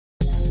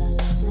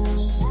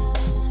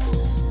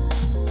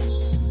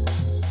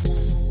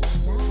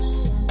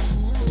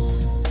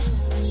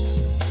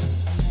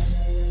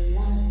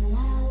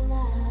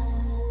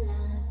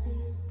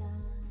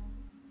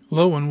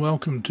Hello and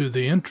welcome to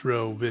the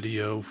intro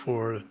video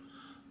for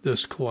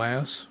this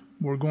class.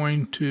 We're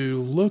going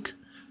to look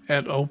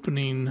at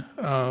opening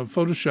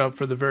Photoshop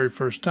for the very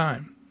first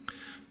time.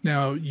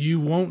 Now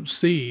you won't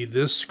see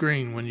this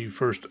screen when you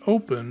first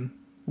open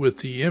with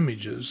the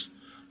images.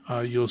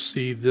 You'll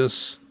see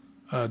this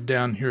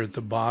down here at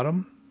the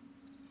bottom,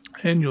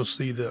 and you'll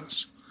see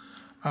this.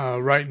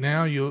 Right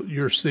now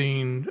you're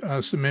seeing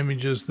some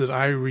images that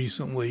I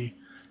recently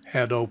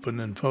had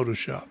open in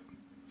Photoshop.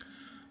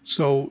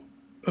 So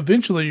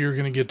eventually you're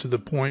going to get to the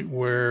point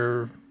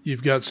where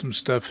you've got some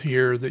stuff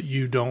here that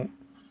you don't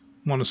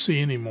want to see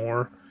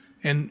anymore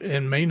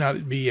and may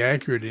not be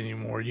accurate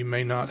anymore. You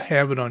may not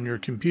have it on your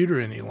computer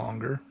any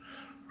longer,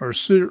 or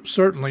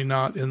certainly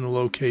not in the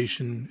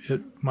location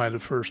it might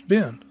have first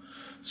been.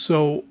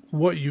 So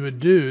what you would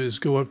do is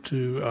go up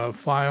to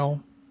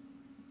File,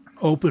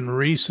 Open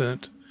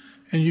Recent,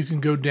 and you can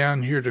go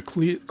down here to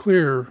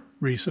clear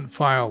Recent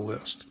File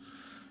List.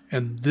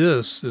 And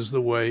this is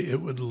the way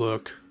it would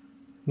look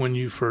when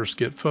you first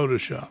get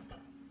Photoshop.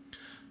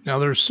 Now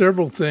there's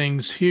several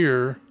things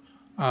here,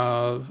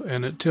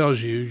 and it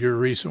tells you your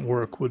recent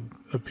work would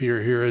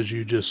appear here as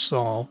you just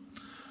saw.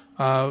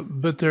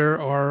 But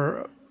there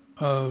are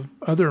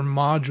other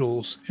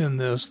modules in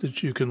this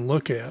that you can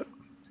look at.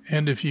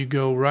 And if you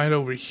go right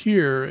over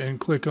here and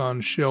click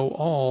on Show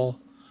All,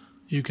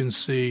 you can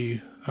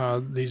see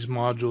these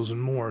modules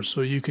and more. So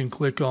you can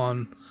click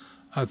on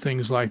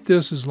things like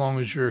this as long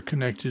as you're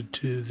connected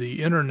to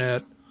the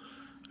internet,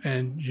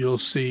 and you'll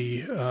see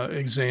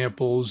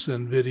examples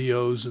and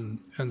videos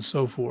and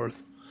so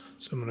forth.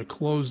 So I'm going to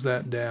close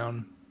that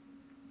down.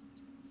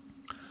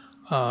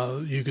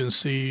 You can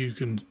see you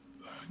can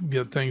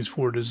get things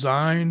for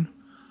design,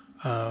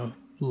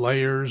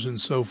 layers,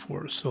 and so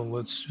forth. So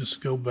let's just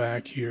go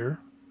back here.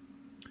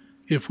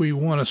 If we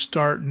want to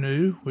start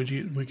new, we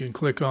can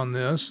click on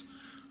this,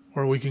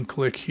 or we can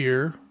click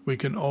here. We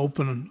can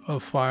open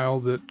a file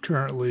that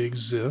currently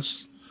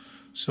exists.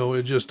 So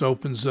it just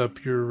opens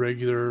up your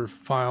regular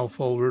file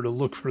folder to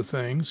look for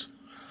things.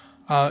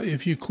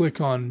 If you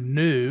click on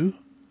New,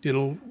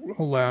 it'll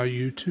allow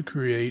you to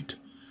create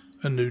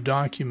a new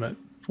document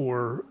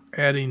for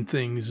adding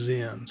things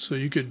in. So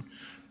you could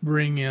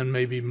bring in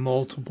maybe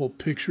multiple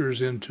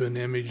pictures into an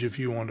image if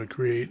you want to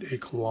create a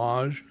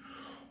collage,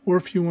 or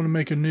if you want to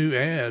make a new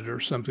ad or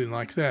something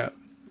like that.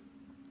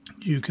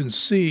 You can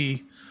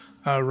see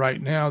right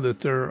now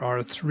that there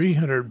are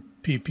 300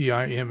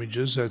 PPI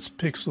images, that's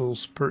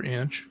pixels per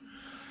inch,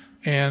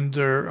 and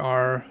there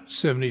are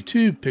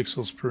 72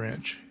 pixels per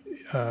inch.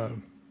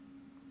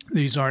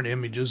 These aren't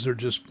images, they're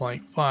just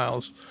blank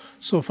files.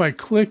 So if I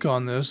click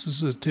on this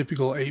is a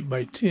typical 8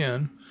 by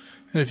 10,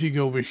 and if you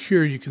go over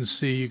here you can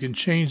see you can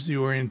change the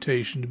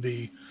orientation to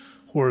be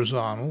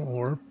horizontal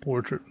or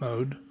portrait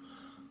mode.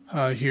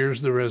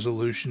 Here's the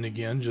resolution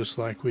again, just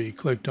like we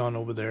clicked on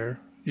over there.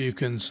 You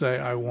can say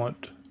I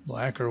want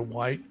black or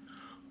white,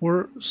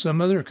 or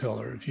some other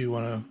color. If you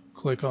want to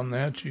click on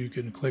that, you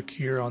can click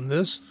here on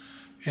this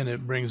and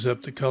it brings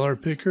up the color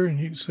picker, and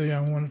you can say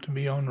I want it to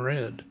be on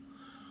red,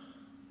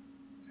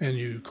 and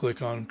you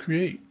click on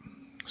create.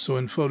 So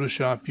in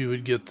Photoshop you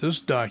would get this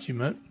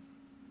document,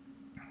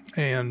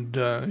 and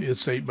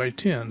it's 8 by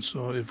 10.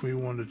 So if we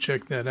want to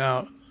check that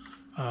out,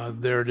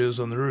 there it is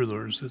on the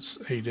rulers. It's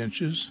 8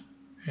 inches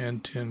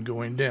and 10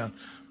 going down.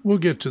 We'll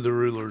get to the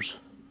rulers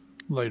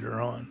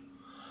later on.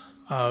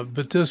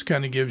 But this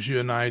kind of gives you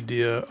an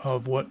idea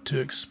of what to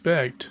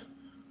expect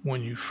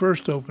when you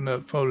first open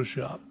up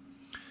Photoshop.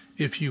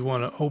 If you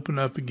want to open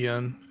up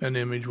again an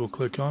image, we'll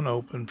click on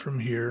Open from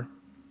here,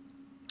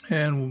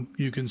 and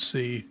you can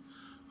see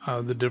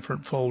the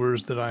different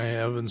folders that I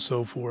have and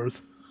so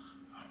forth.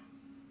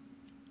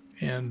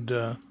 And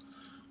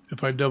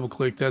if I double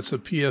click, that's a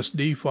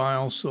PSD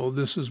file. So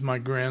this is my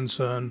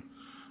grandson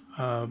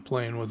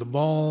playing with a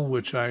ball,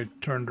 which I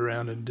turned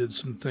around and did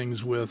some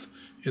things with.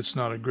 It's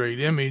not a great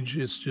image,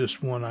 it's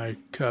just one I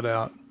cut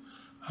out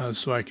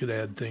so I could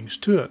add things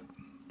to it.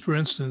 For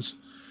instance,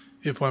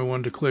 if I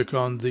wanted to click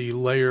on the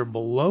layer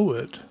below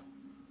it,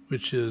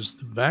 which is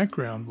the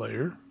background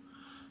layer,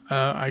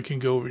 I can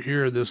go over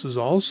here. This is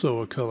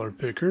also a color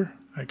picker.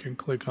 I can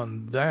click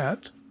on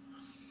that,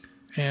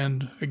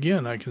 and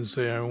again I can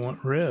say I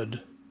want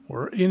red,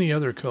 or any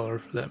other color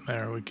for that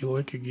matter. We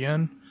click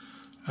again.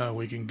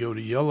 We can go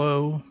to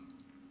yellow,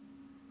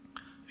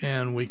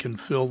 and we can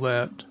fill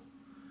that,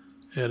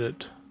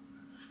 edit,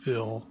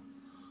 fill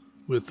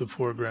with the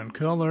foreground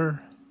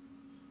color.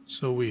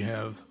 So we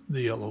have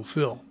the yellow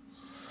fill.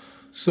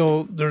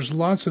 So there's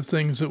lots of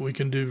things that we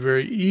can do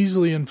very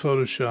easily in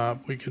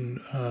Photoshop. We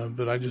can,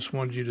 but I just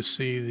wanted you to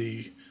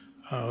see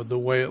the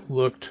way it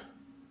looked.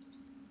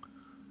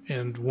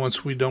 And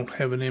once we don't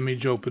have an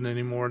image open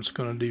anymore, it's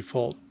going to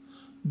default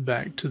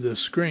back to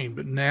this screen.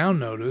 But now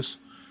notice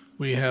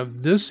we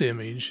have this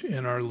image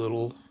in our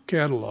little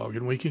catalog,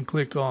 and we can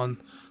click on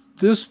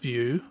this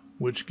view,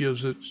 which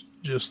gives it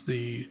just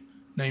the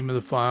name of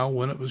the file,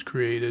 when it was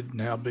created,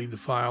 and how big the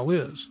file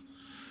is.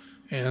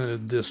 And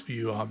in this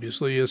view,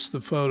 obviously, it's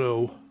the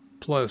photo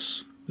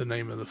plus the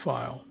name of the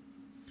file.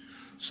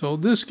 So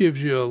this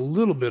gives you a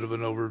little bit of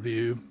an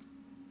overview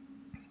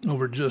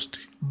over just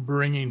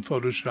bringing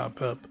Photoshop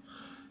up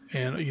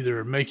and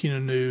either making a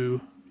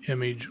new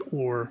image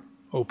or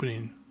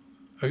opening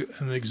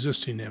an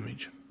existing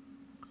image.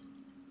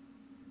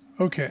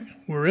 Okay,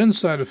 we're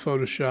inside of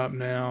Photoshop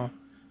now,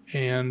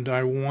 and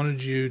I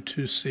wanted you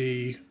to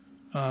see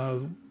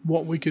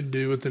what we could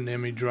do with an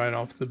image right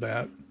off the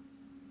bat.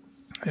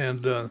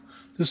 And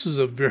this is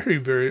a very,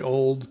 very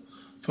old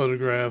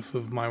photograph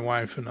of my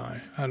wife and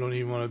I. I don't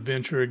even want to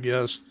venture a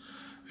guess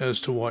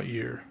as to what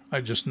year. I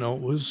just know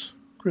it was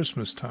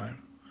Christmas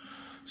time.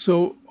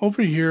 So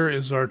over here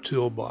is our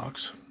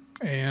toolbox,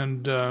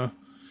 and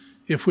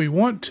if we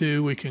want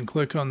to, we can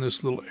click on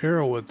this little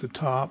arrow at the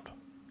top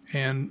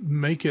and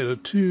make it a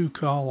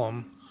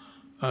 2-column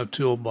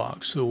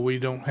toolbox, so we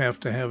don't have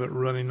to have it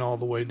running all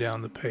the way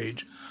down the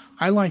page.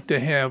 I like to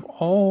have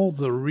all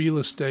the real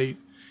estate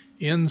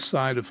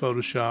inside of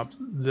Photoshop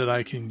that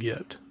I can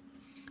get.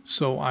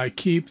 So I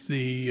keep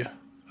the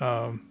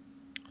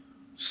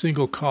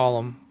single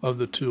column of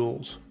the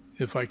tools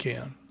if I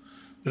can.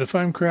 But if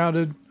I'm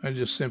crowded, I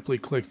just simply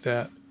click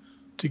that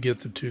to get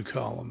the 2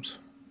 columns.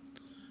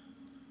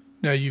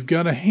 Now you've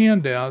got a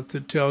handout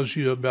that tells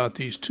you about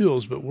these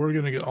tools, but we're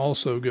going to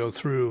also go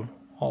through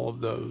all of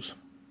those.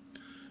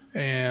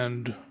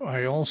 And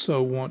I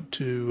also want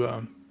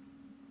to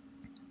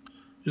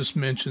just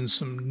mention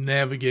some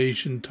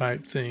navigation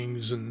type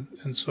things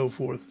and so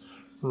forth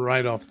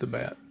right off the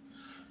bat.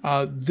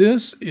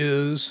 This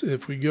is,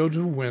 if we go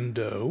to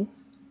Window,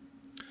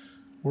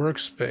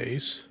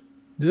 Workspace,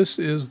 this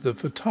is the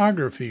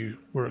photography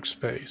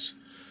workspace.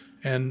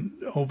 And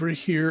over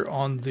here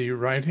on the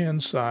right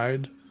hand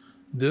side,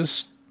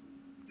 this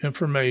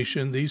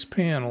information, these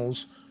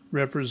panels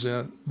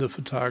represent the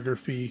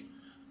photography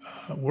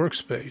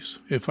workspace.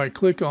 If I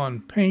click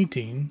on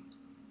painting,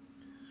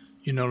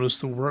 you notice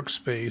the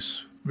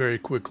workspace very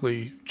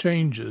quickly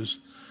changes.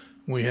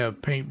 We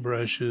have paint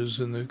brushes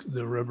and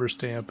the rubber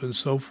stamp and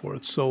so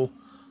forth. So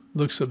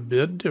looks a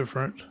bit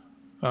different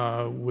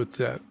with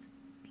that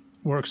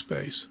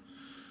workspace.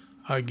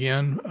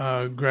 Again,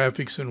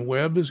 graphics and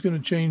web is going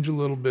to change a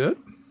little bit.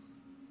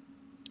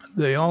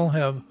 They all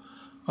have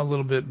a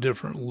little bit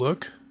different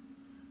look,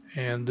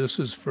 and this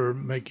is for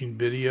making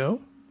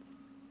video.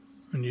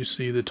 And you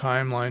see the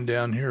timeline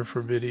down here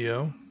for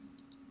video.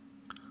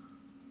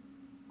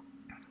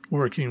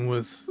 Working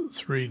with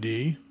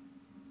 3D,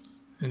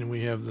 and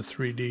we have the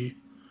 3D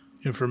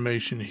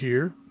information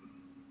here,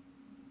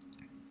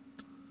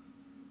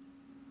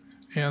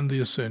 and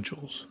the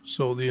essentials.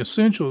 So the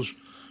essentials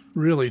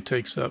really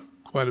takes up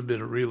quite a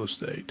bit of real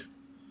estate,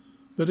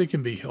 but it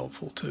can be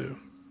helpful too.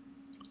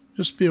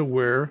 Just be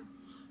aware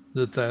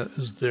that that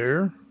is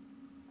there.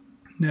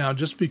 Now,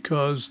 just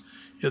because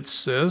it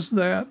says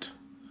that,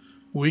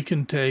 we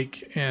can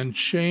take and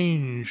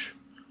change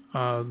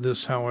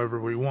this however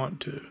we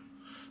want to.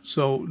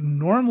 So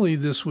normally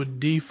this would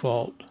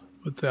default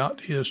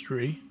without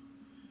history,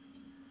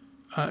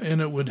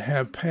 and it would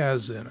have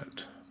paths in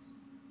it.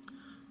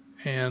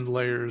 And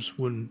layers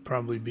wouldn't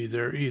probably be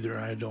there either.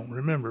 I don't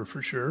remember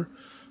for sure.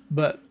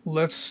 But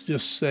let's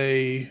just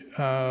say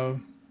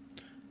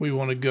we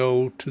want to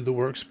go to the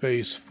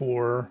workspace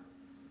for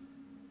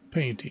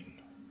painting.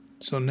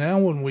 So now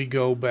when we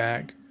go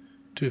back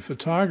to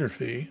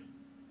photography,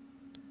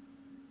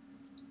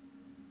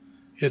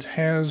 it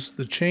has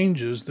the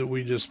changes that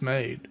we just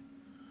made.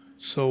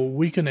 So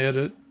we can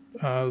edit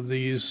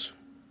these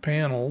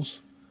panels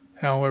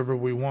however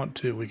we want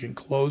to. We can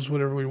close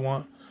whatever we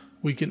want.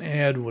 We can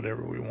add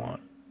whatever we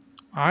want.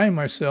 I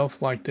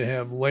myself like to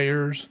have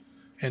layers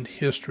and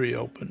history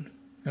open,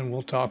 and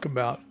we'll talk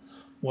about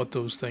what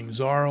those things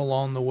are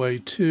along the way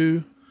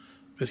too.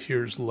 But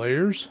here's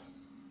layers.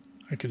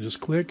 I can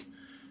just click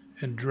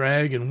and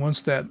drag, and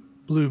once that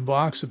blue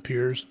box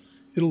appears,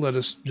 it'll let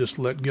us just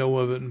let go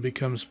of it and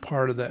becomes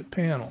part of that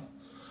panel.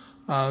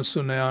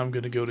 So now I'm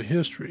going to go to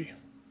history.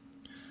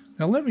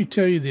 Now let me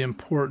tell you the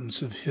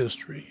importance of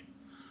history.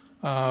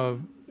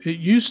 It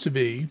used to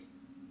be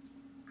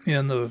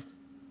in the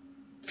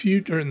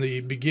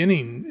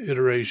beginning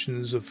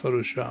iterations of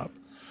Photoshop,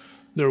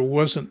 there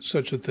wasn't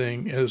such a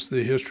thing as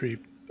the history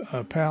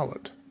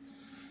palette.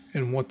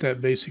 And what that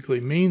basically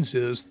means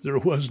is there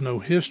was no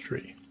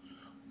history.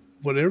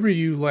 Whatever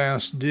you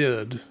last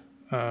did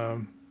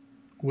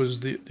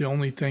was the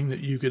only thing that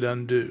you could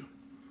undo.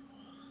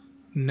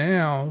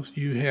 Now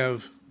you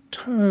have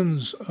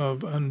tons of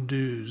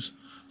undos.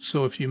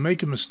 So if you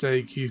make a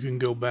mistake, you can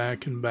go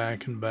back and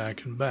back and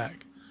back and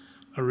back.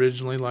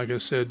 Originally, like I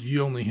said,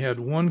 you only had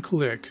one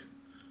click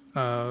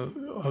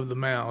of the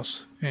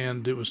mouse,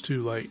 and it was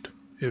too late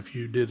if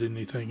you did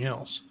anything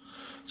else.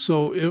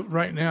 So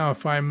right now,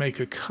 if I make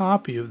a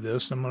copy of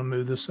this, I'm going to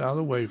move this out of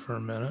the way for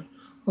a minute.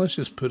 Let's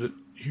just put it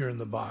here in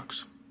the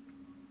box.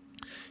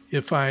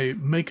 If I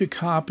make a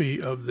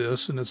copy of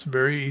this, and it's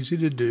very easy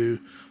to do,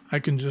 I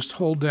can just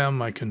hold down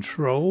my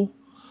Control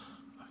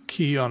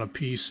key on a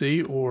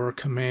PC or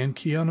Command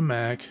key on a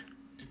Mac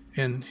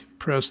and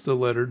press the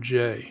letter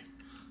J.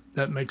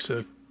 That makes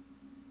a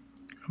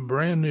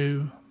brand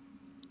new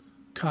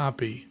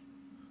copy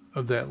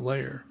of that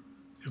layer.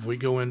 If we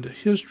go into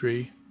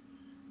history,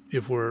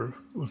 if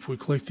we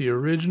click the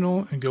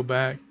original and go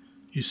back,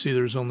 you see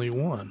there's only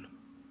one.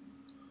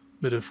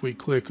 But if we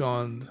click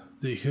on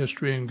the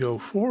history and go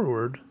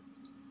forward,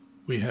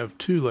 we have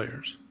 2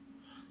 layers.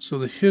 So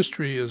the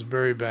history is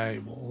very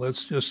valuable.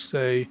 Let's just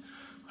say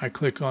I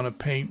click on a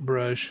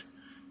paintbrush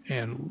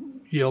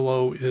and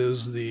yellow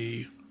is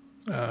the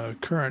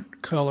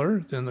current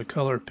color, then the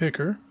color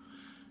picker,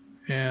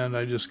 and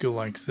I just go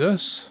like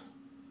this.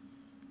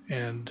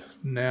 And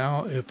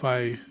now if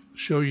I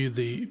show you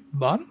the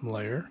bottom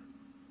layer,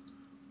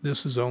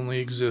 this is only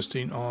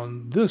existing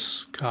on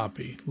this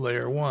copy,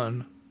 layer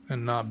 1,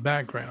 and not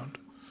background.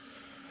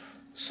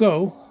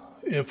 So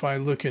if I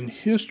look in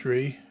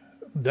history,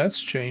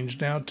 that's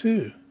changed now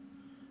too.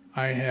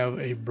 I have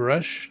a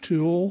brush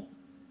tool.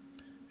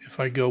 If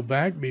I go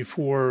back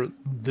before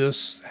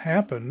this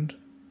happened,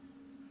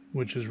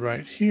 which is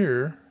right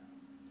here,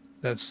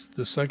 that's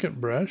the second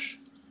brush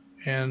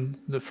and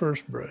the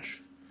first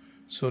brush.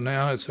 So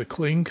now it's a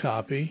clean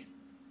copy,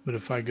 but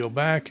if I go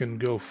back and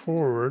go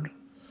forward,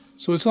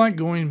 so it's like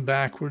going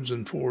backwards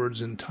and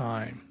forwards in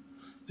time.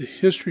 The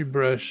history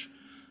brush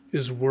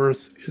is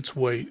worth its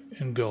weight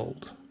in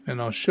gold.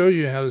 And I'll show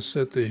you how to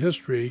set the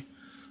history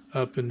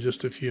up in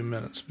just a few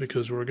minutes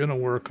because we're going to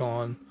work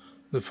on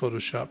the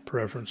Photoshop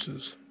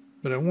preferences.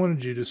 But I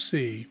wanted you to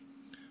see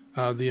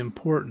the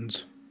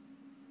importance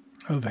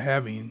of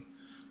having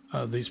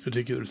these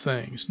particular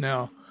things.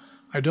 Now,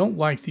 I don't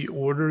like the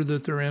order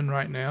that they're in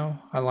right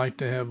now. I like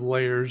to have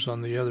layers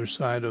on the other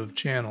side of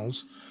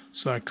channels.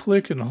 So I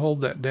click and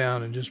hold that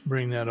down and just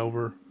bring that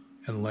over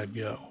and let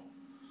go.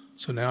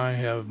 So now I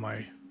have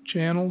my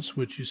channels,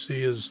 which you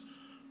see is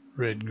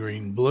red,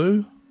 green,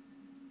 blue.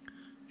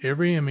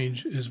 Every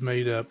image is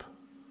made up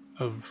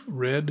of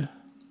red,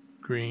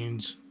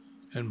 greens,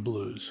 and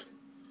blues.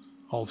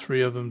 All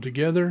 3 of them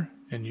together,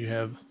 and you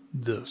have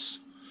this.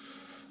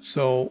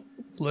 So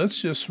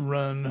let's just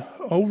run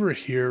over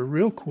here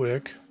real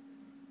quick,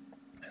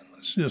 and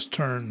let's just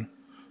turn,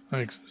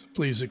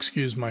 please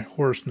excuse my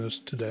hoarseness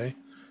today.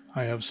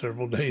 I have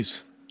several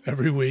days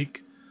every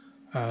week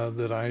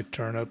that I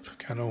turn up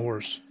kind of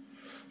hoarse.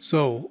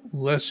 So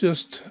let's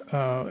just,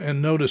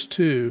 and notice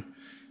too,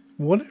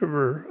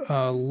 whatever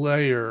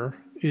layer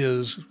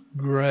is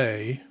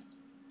gray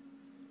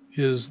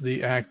is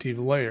the active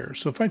layer.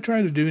 So if I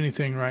try to do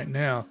anything right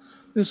now,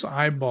 this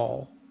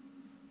eyeball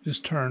is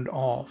turned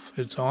off.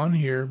 It's on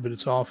here, but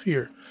it's off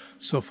here.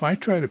 So if I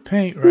try to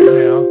paint right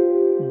now,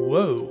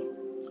 whoa,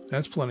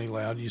 that's plenty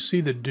loud. You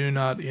see the do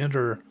not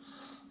enter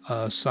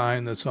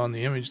sign that's on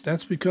the image.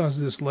 That's because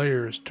this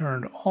layer is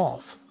turned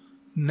off.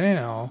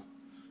 Now,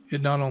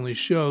 it not only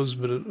shows,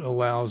 but it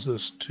allows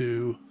us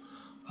to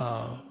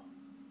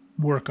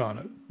work on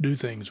it, do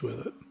things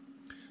with it.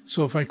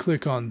 So if I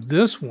click on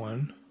this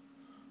one,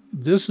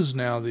 this is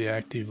now the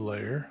active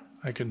layer.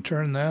 I can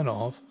turn that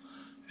off,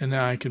 and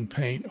now I can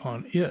paint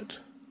on it.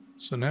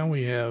 So now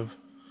we have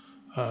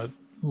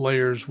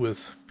layers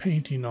with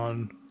painting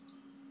on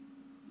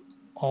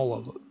all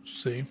of it,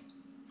 see?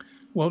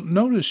 Well,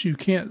 notice you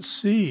can't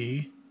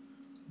see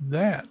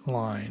that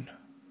line.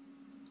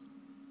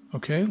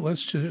 Okay,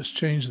 let's just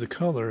change the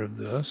color of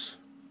this,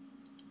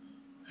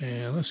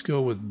 and let's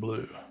go with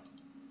blue.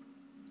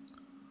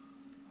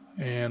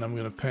 And I'm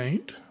going to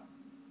paint,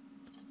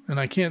 and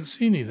I can't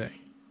see anything.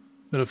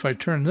 But if I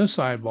turn this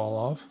eyeball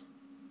off,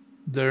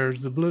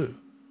 there's the blue.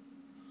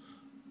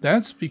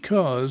 That's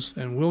because,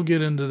 and we'll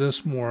get into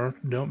this more,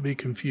 don't be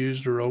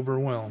confused or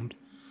overwhelmed,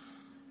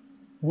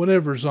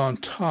 whatever's on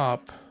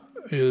top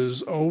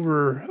is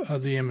over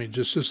the image.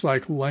 It's just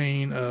like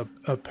laying a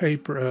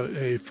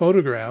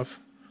photograph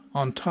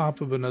on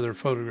top of another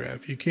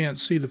photograph. You can't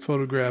see the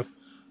photograph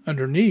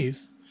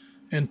underneath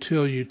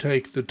until you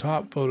take the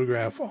top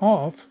photograph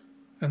off,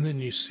 and then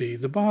you see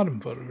the bottom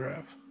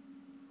photograph.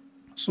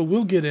 So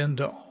we'll get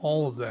into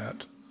all of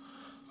that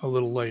a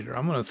little later.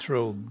 I'm going to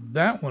throw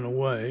that one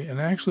away,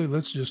 and actually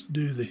let's just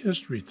do the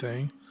history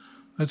thing.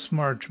 Let's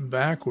march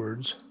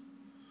backwards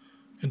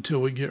until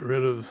we get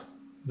rid of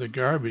the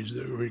garbage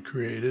that we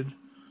created,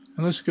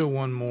 and let's go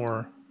one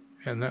more,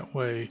 and that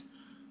way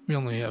we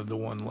only have the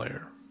one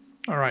layer.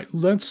 All right,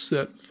 let's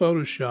set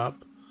Photoshop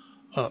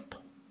up.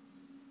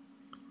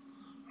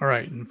 All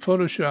right, in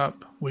Photoshop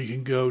we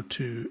can go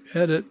to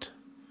Edit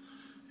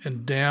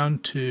and down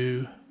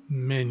to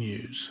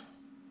Menus.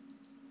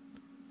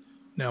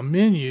 Now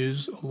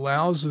Menus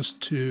allows us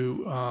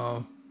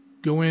to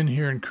go in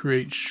here and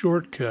create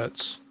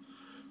shortcuts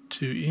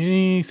to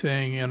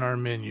anything in our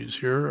menus.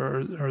 Here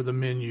are the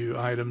menu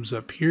items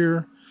up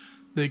here.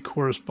 They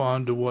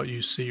correspond to what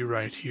you see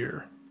right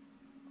here.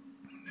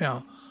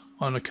 Now,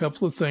 on a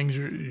couple of things,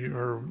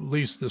 or at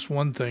least this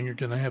one thing, you're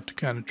going to have to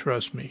kind of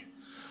trust me.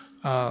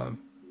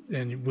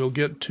 And we'll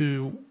get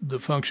to the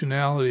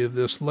functionality of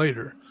this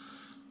later.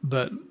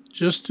 But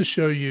just to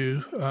show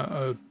you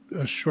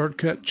a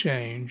shortcut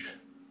change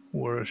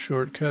or a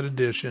shortcut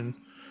addition,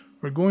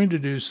 we're going to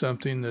do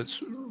something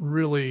that's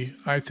really,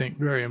 I think,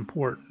 very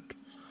important.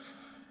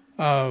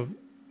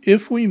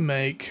 If we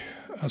make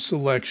a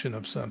selection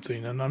of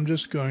something, and I'm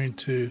just going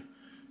to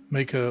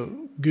make a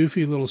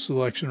goofy little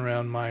selection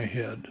around my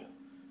head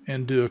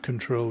and do a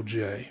Control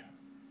J.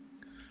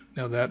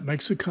 Now that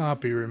makes a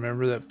copy.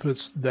 Remember, that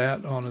puts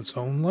that on its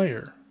own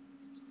layer.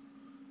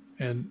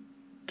 And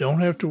don't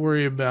have to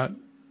worry about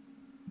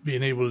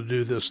being able to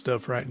do this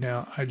stuff right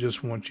now. I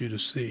just want you to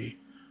see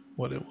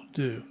what it will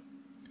do.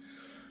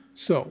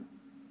 So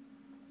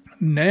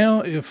now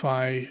if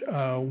I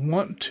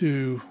want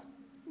to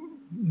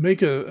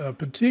make a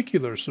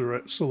particular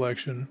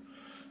selection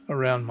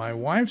around my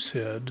wife's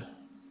head,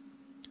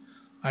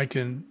 I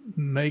can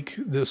make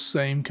this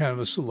same kind of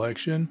a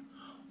selection,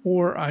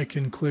 or I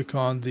can click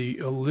on the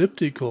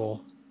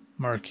elliptical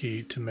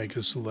marquee to make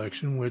a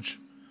selection, which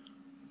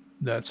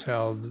that's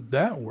how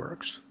that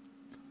works.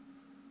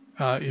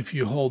 If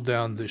you hold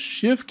down the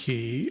Shift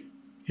key,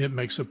 it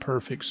makes a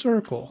perfect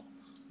circle.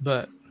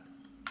 But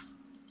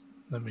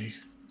let me...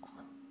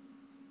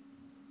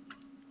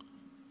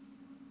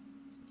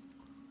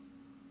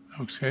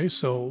 Okay,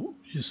 so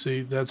you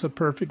see that's a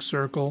perfect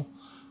circle.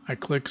 I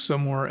click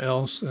somewhere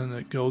else and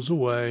it goes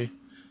away.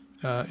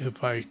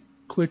 If I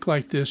click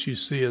like this, you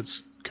see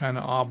it's kind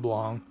of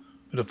oblong.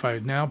 But if I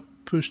now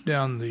push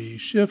down the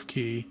Shift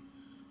key,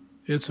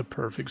 it's a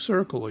perfect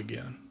circle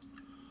again.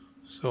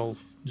 So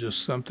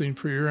just something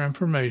for your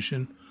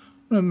information.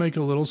 I'm going to make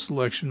a little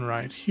selection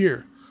right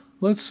here.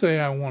 Let's say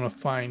I want to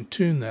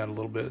fine-tune that a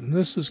little bit. And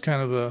this is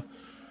kind of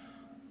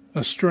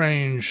a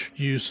strange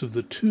use of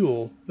the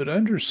tool, but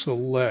under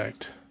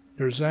Select,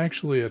 there's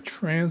actually a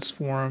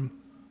Transform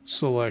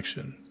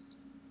selection.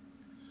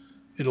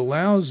 It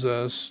allows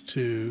us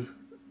to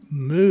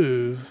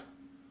move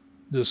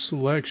this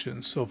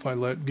selection. So if I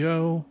let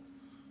go,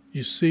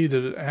 you see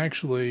that it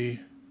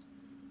actually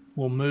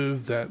will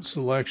move that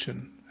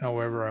selection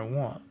however I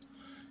want.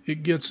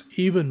 It gets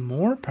even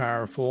more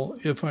powerful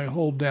if I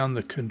hold down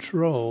the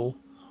Control,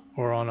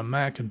 or on a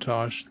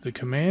Macintosh, the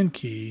Command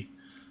key.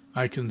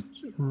 I can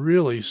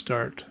really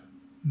start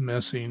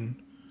messing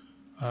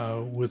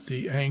with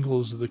the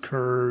angles of the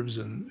curves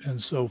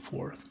and so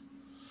forth.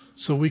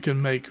 So we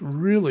can make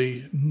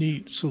really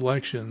neat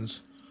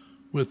selections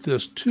with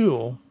this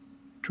tool,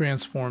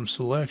 Transform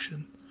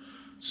Selection.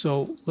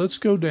 So let's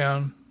go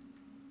down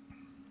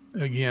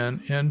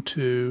again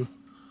into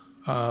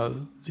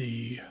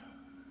the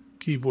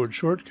keyboard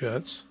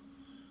shortcuts,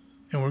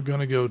 and we're going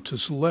to go to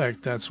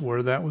Select. That's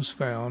where that was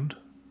found.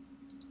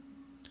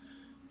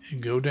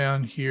 And go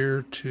down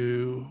here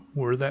to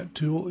where that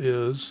tool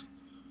is,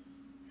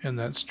 and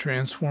that's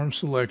Transform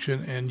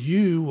Selection, and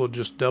you will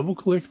just double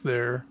click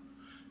there,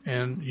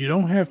 and you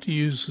don't have to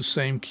use the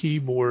same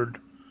keyboard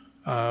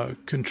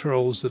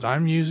controls that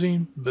I'm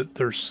using, but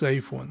they're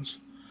safe ones,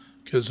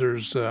 because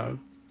there's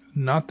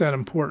not that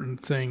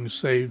important thing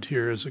saved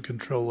here as a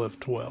Control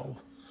F12.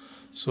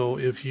 So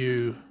if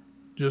you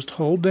just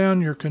hold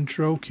down your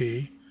Control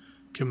key,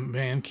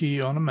 Command key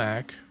on a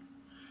Mac,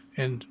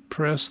 and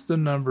press the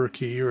number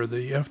key or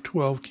the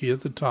F12 key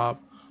at the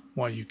top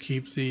while you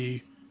keep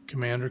the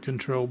Command or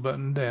Control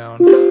button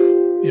down,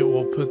 it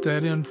will put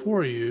that in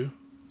for you.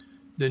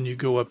 Then you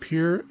go up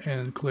here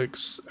and click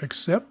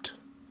Accept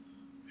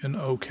and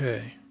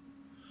OK.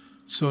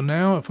 So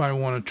now if I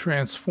want to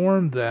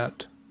transform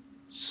that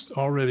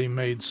already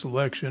made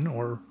selection,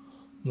 or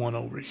one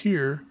over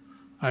here,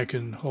 I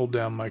can hold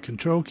down my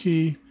Control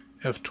key,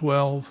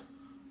 F12,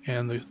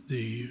 and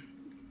the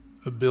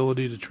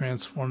ability to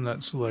transform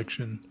that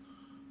selection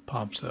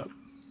pops up.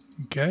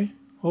 Okay,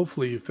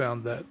 hopefully you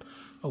found that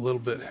a little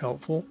bit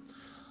helpful.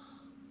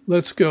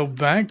 Let's go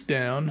back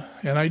down,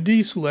 and I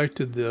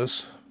deselected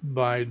this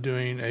by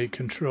doing a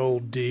Control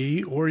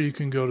D, or you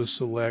can go to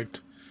Select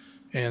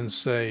and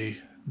say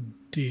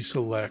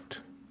deselect,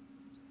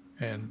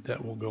 and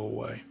that will go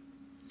away.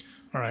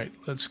 All right,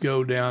 let's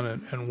go down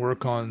and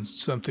work on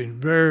something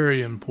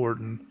very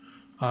important.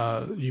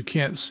 You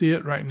can't see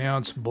it right now,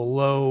 it's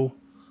below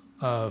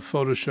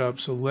Photoshop,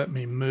 so let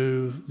me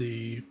move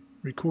the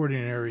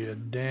recording area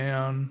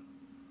down,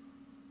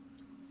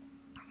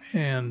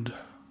 and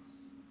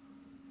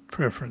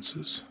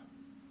Preferences.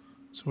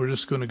 So we're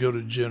just going to go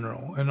to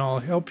General, and I'll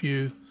help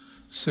you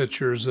set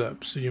yours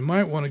up. So you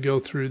might want to go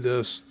through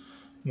this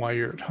while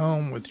you're at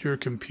home with your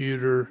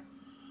computer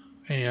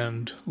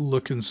and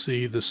look and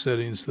see the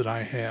settings that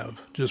I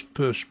have. Just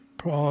push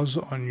pause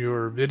on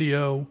your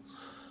video,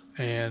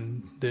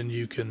 and then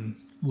you can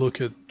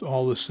look at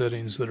all the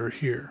settings that are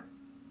here.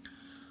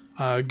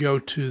 Go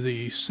to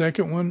the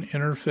second one,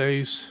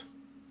 Interface.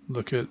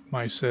 Look at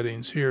my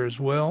settings here as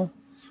well.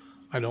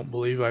 I don't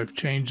believe I've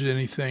changed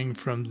anything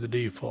from the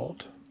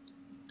default.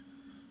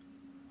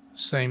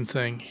 Same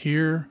thing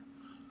here.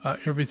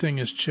 Everything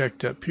is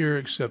checked up here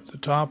except the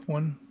top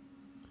one.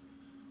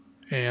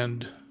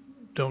 And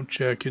don't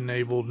check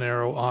Enable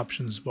Narrow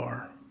Options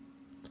bar.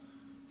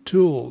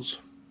 Tools.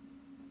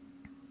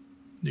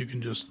 You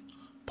can just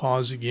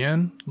pause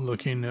again,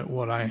 looking at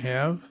what I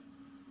have.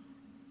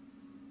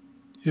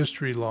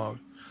 History log.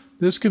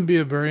 This can be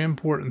a very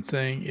important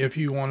thing if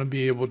you want to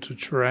be able to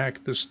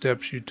track the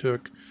steps you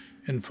took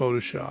in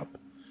Photoshop.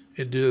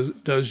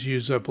 It does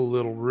use up a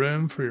little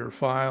room for your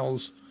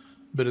files,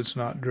 but it's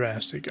not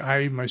drastic.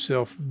 I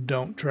myself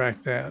don't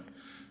track that.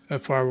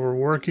 If I were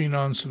working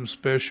on some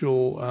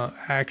special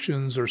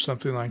actions or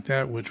something like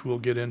that, which we'll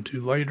get into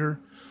later,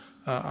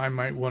 I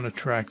might want to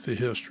track the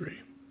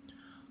history.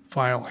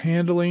 File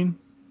handling,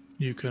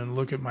 you can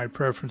look at my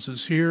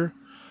preferences here.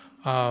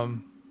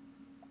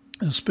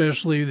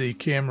 Especially the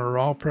camera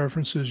raw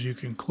preferences, you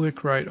can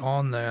click right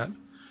on that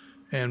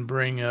and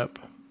bring up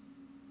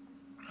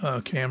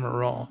camera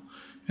raw.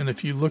 And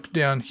if you look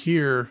down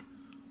here,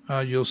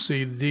 you'll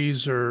see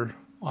these are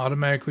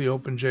automatically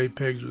open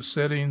JPEGs with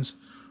settings,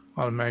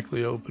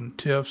 automatically open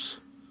TIFFs,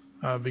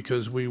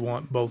 because we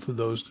want both of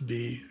those to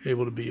be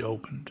able to be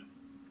opened.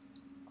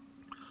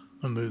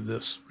 I'll move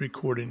this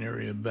recording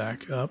area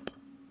back up.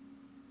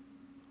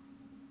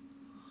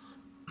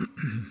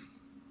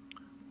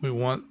 We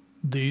want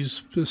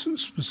these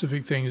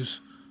specific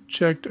things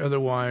checked,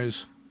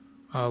 otherwise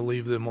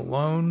leave them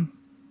alone.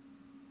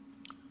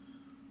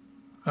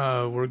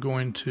 We're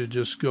going to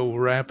just go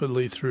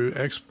rapidly through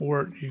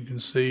export. You can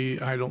see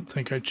I don't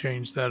think I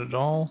changed that at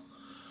all.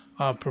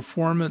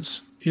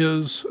 Performance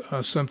is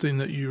something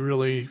that you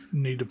really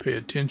need to pay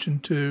attention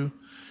to.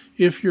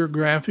 If your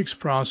graphics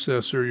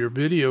processor, your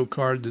video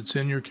card that's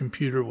in your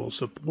computer will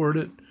support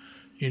it,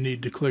 you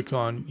need to click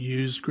on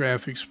Use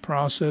Graphics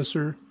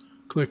Processor,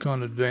 click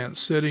on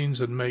Advanced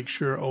Settings, and make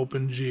sure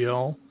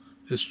OpenGL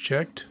is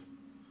checked.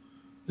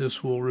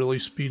 This will really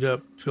speed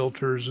up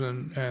filters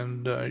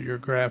and your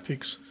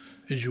graphics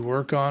as you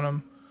work on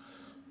them.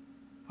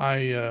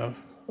 I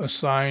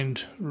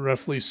assigned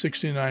roughly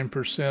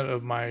 69%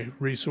 of my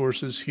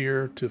resources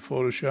here to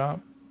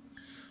Photoshop.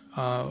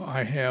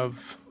 I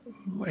have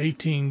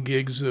 18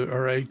 gigs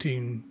or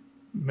 18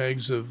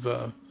 megs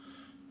of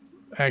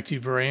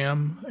active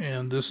RAM,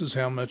 and this is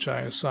how much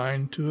I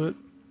assigned to it.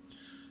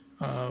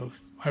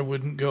 I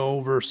wouldn't go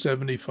over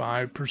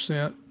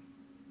 75%.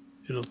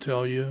 It'll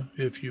tell you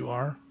if you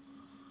are.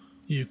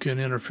 You can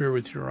interfere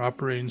with your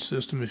operating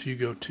system if you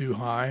go too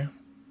high.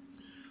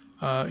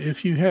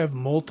 If you have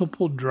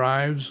multiple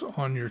drives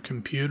on your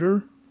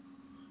computer,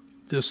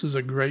 this is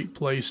a great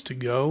place to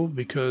go,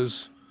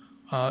 because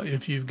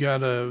if you've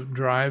got a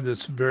drive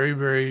that's very,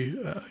 very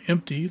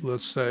empty,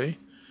 let's say,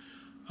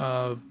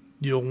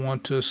 you'll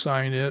want to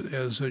assign it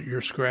as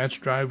your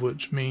scratch drive,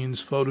 which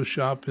means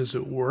Photoshop, as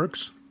it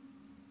works,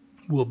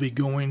 will be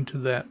going to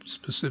that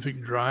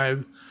specific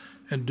drive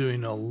and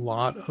doing a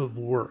lot of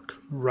work,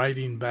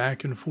 writing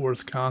back and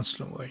forth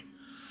constantly.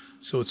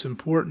 So it's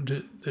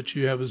important that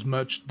you have as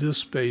much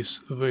disk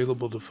space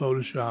available to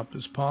Photoshop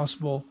as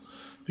possible,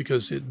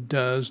 because it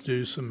does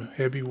do some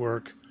heavy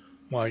work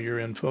while you're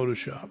in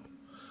Photoshop.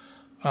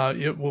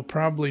 It will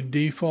probably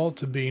default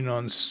to being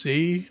on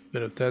C,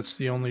 but if that's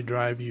the only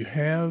drive you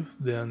have,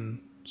 then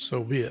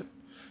so be it.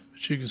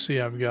 But you can see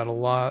I've got a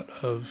lot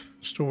of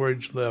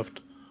storage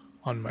left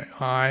on my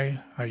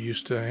I. I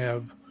used to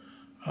have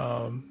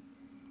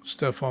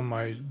stuff on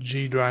my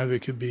G drive. It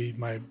could be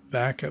my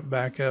backup,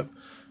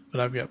 but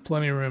I've got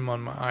plenty of room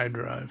on my I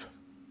drive.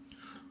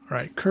 All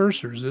right,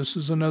 cursors. This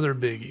is another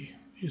biggie.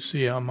 You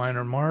see how mine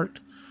are marked?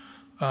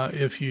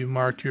 If you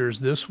mark yours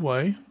this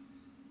way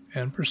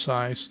and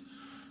precise,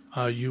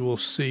 you will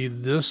see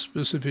this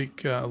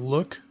specific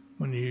look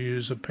when you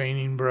use a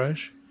painting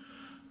brush,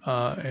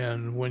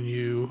 and when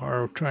you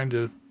are trying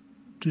to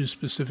do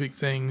specific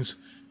things,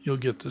 you'll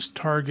get this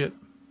target,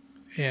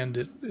 and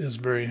it is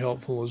very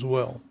helpful as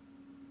well.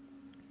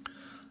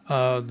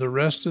 The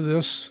rest of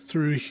this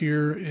through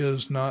here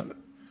is not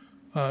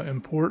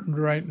important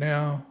right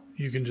now.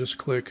 You can just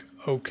click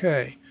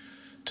OK.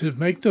 To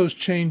make those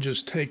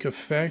changes take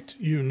effect,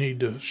 you need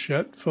to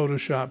shut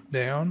Photoshop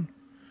down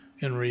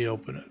and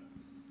reopen it.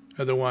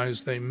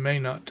 Otherwise, they may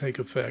not take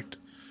effect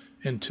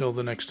until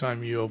the next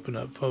time you open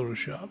up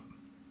Photoshop.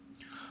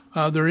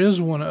 There is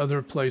one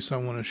other place I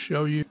want to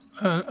show you.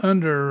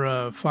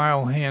 Under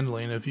file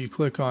handling, if you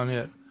click on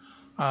it,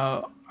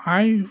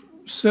 I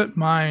set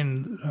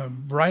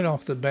mine right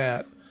off the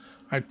bat.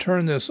 I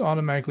turned this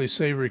automatically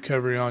save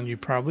recovery on. You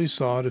probably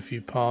saw it if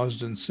you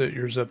paused and set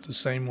yours up the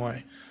same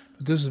way.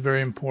 But this is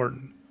very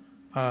important.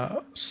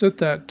 Set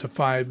that to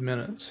 5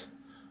 minutes.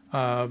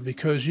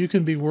 Because you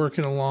can be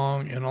working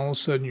along and all of a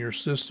sudden your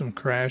system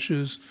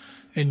crashes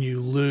and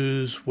you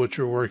lose what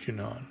you're working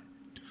on.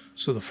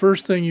 So the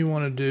first thing you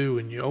want to do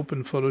when you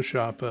open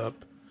Photoshop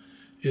up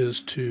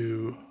is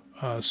to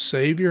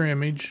save your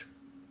image.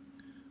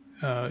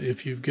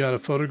 If you've got a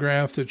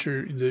photograph that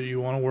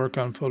you want to work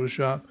on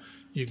Photoshop,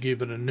 you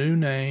give it a new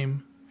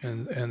name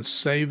and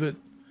save it,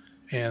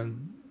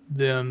 and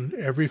then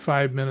every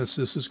 5 minutes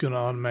this is going to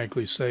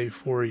automatically save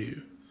for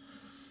you.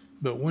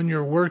 But when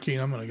you're working,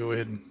 I'm going to go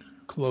ahead and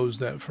close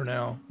that for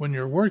now. When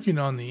you're working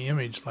on the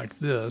image like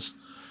this,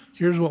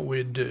 here's what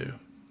we'd do.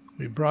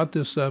 We brought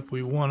this up.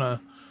 We want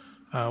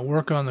to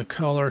work on the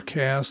color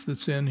cast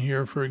that's in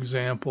here, for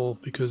example,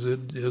 because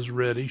it is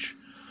reddish.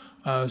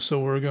 So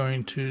we're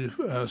going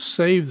to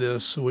save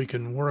this so we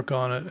can work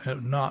on it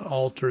and not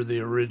alter the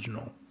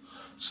original.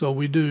 So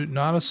we do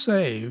not a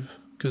save,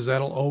 because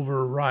that'll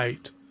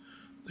overwrite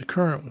the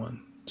current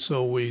one.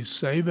 So we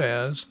save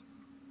as,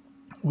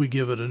 we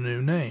give it a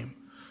new name.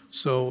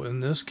 So in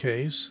this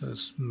case,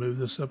 let's move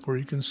this up where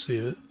you can see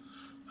it.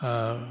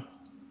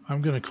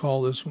 I'm going to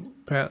call this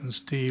Pat and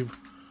Steve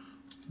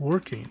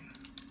Working.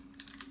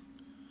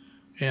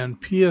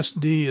 And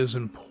PSD is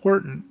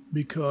important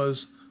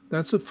because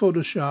that's a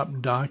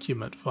Photoshop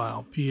document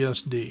file,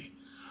 PSD.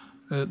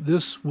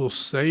 This will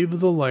save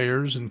the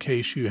layers in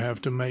case you have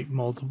to make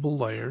multiple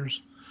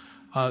layers.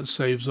 It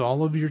saves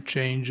all of your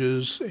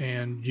changes,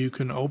 and you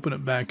can open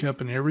it back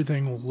up and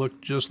everything will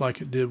look just like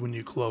it did when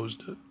you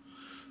closed it.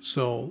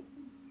 So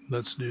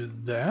let's do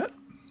that.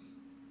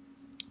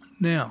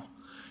 Now,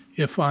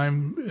 if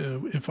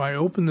I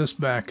open this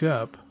back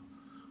up,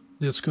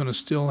 it's going to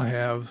still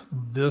have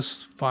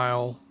this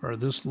file or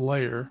this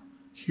layer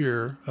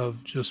here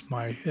of just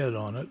my head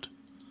on it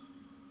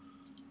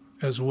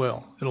as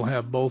well. It'll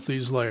have both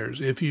these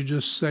layers. If you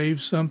just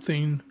save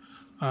something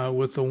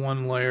with the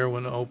one layer,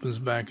 when it opens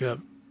back up,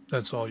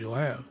 that's all you'll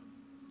have.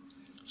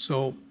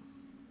 So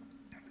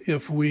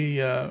if we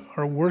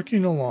are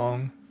working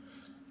along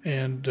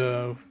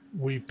and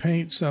we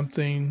paint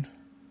something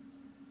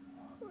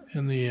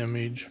in the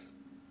image,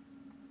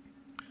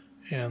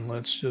 and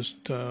let's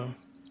just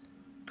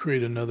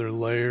create another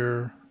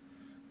layer,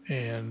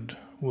 and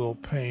we'll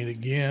paint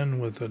again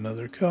with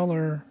another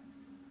color.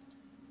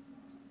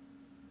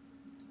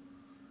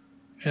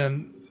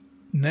 And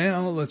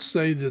now let's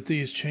say that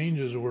these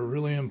changes were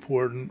really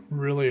important,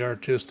 really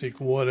artistic,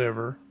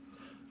 whatever.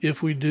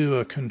 If we do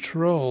a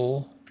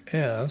Control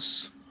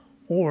S,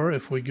 or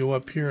if we go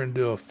up here and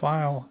do a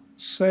File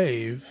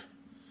Save,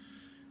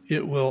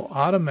 it will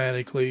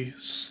automatically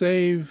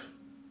save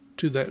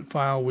to that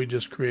file we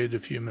just created a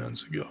few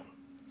minutes ago.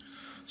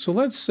 So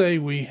let's say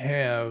we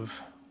have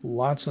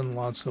lots and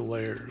lots of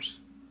layers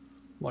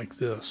like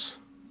this.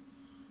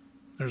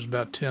 There's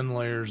about 10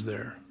 layers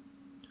there.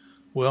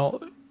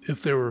 Well,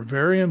 if there were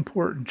very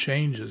important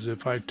changes,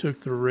 if I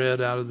took the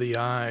red out of the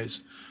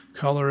eyes,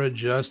 color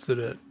adjusted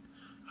it,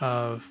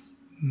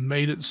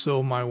 made it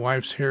so my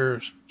wife's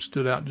hair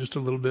stood out just a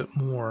little bit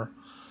more,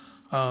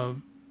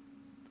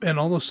 and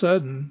all of a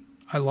sudden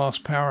I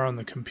lost power on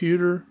the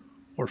computer,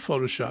 or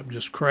Photoshop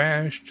just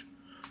crashed,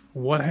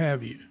 what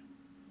have you.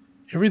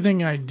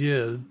 Everything I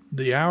did,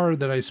 the hour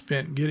that I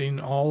spent getting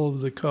all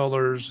of the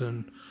colors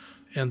and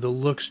the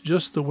looks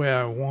just the way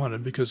I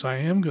wanted, because I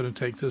am going to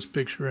take this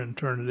picture and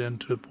turn it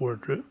into a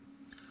portrait,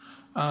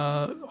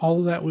 all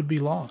of that would be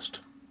lost.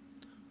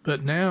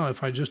 But now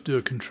if I just do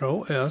a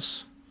Control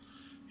S,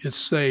 it's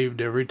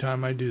saved every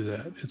time I do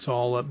that. It's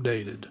all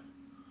updated.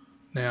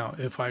 Now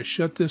if I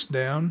shut this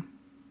down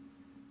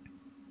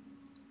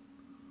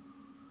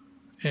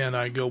and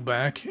I go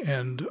back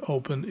and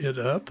open it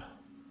up,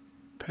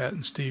 Pat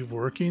and Steve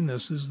Working,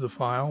 this is the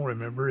file.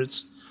 Remember,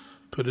 it's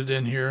put it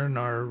in here in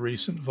our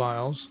recent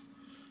files.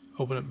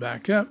 Open it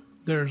back up,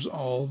 there's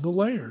all the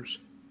layers.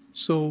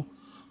 So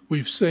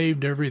we've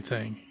saved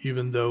everything,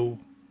 even though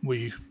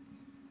we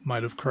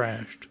might have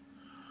crashed.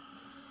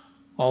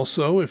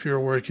 Also, if you're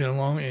working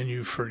along and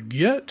you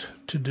forget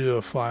to do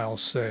a file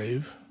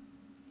save,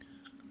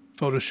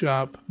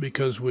 Photoshop,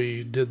 because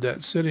we did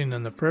that setting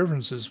in the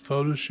preferences,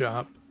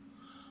 Photoshop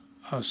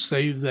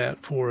save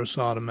that for us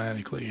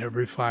automatically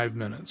every 5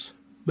 minutes.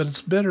 But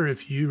it's better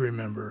if you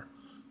remember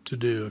to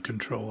do a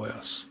Control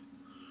S.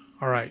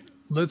 All right,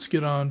 let's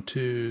get on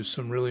to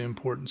some really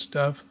important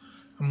stuff.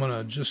 I'm going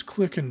to just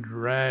click and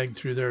drag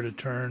through there to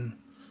turn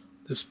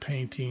this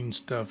painting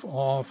stuff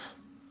off.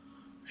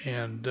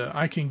 And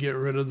I can get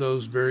rid of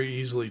those very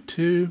easily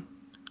too.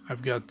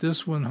 I've got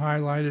this one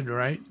highlighted,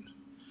 right?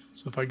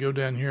 So if I go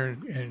down here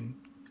and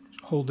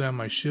hold down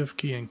my Shift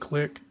key and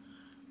click,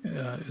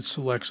 it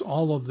selects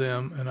all of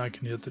them, and I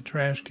can hit the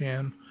trash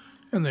can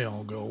and they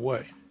all go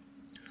away.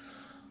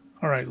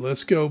 All right,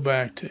 let's go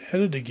back to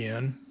edit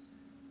again.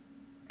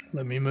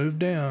 Let me move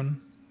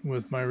down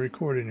with my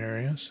recording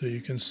area so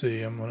you can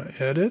see. I'm going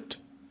to edit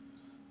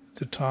at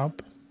the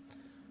top,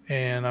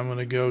 and I'm going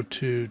to go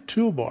to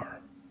Toolbar.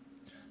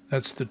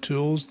 That's the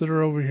tools that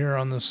are over here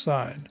on the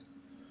side.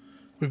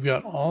 We've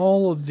got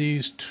all of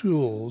these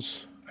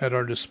tools at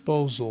our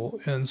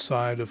disposal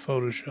inside of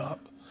Photoshop.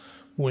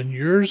 When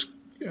yours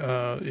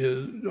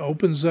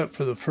opens up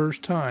for the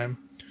first time,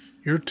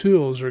 your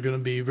tools are going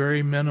to be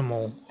very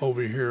minimal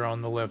over here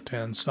on the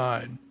left-hand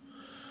side.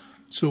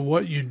 So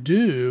what you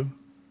do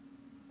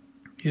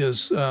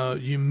is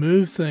you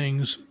move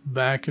things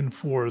back and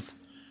forth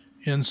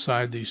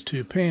inside these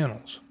two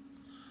panels.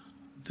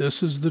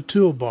 This is the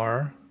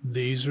toolbar.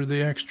 These are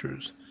the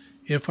extras.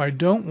 If I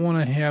don't want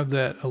to have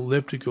that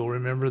elliptical,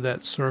 remember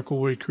that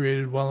circle we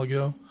created a while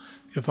ago?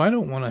 If I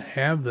don't want to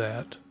have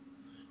that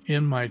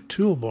in my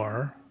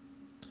toolbar,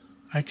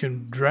 I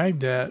can drag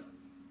that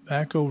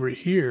back over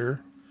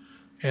here,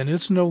 and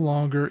it's no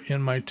longer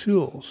in my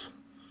tools.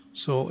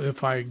 So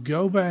if I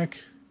go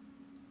back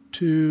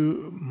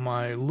to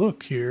my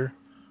look here,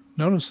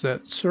 notice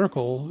that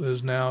circle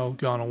is now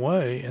gone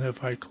away, and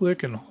if I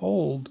click and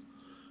hold,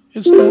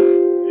 it's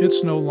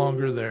no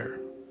longer there.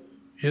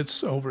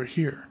 It's over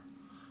here.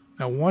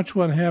 Now watch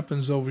what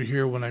happens over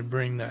here when I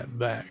bring that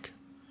back.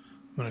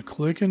 I'm going to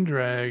click and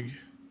drag.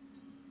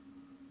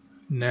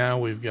 Now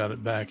we've got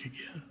it back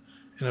again.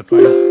 And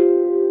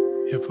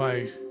if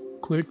I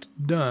click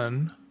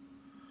done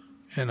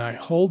and I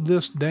hold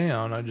this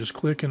down, I just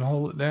click and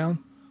hold it down,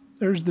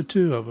 there's the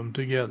two of them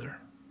together.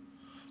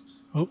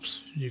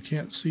 Oops, you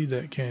can't see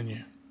that, can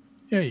you?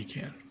 Yeah, you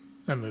can.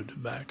 I moved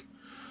it back.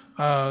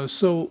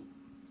 So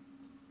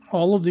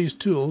all of these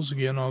tools,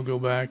 again, I'll go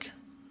back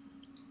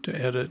to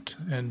edit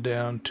and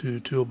down to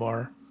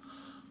toolbar.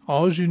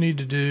 All you need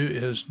to do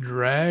is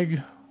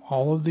drag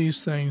all of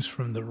these things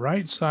from the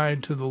right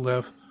side to the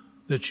left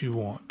that you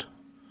want.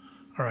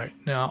 All right,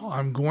 now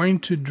I'm going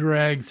to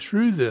drag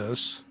through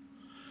this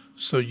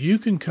so you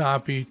can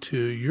copy to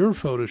your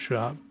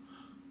Photoshop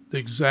the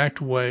exact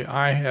way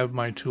I have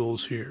my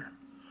tools here.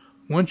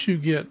 Once you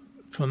get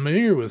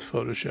familiar with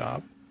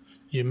Photoshop,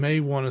 you may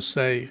want to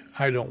say,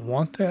 I don't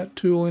want that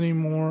tool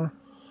anymore,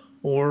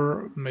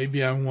 or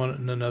maybe I want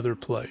it in another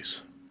place,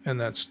 and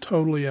that's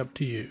totally up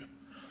to you.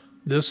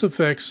 This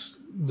affects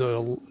the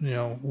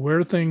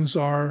where things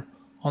are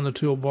on the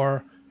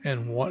toolbar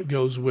and what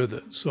goes with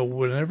it. So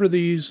whenever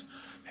these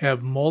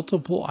have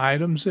multiple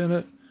items in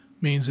it,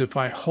 means if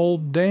I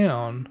hold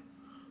down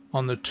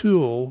on the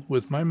tool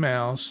with my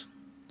mouse,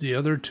 the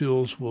other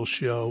tools will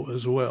show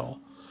as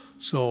well.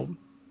 So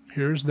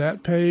here's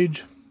that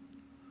page,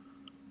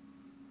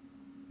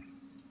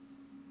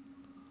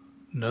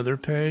 another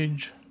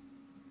page,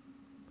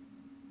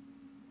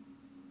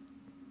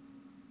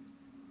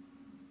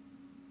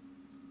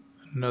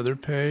 another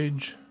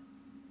page,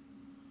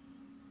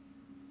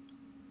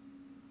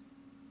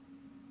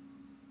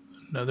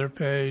 another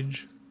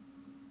page,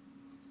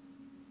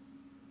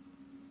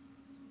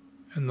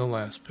 and the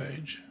last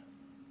page.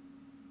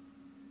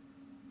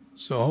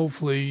 So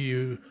hopefully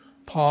you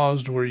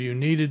paused where you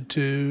needed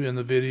to in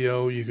the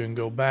video. You can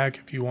go back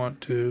if you want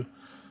to.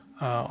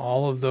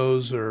 All of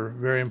those are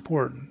very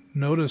important.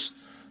 Notice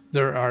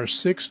there are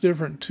 6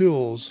 different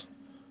tools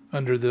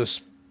under this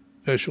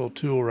special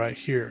tool right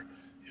here.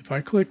 If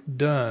I click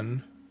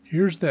done,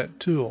 here's that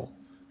tool.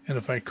 And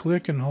if I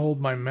click and hold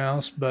my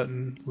mouse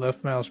button,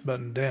 left mouse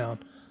button down,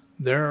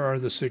 there are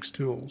the 6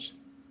 tools.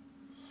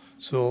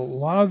 So a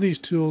lot of these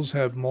tools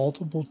have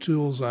multiple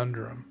tools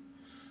under them.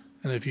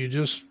 And if you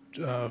just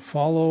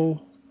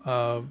follow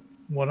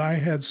what I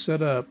had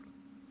set up,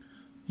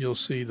 you'll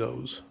see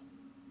those.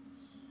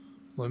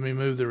 Let me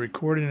move the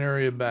recording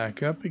area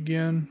back up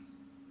again.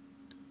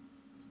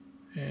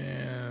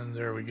 And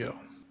there we go.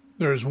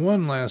 There's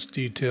one last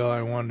detail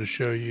I wanted to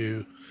show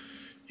you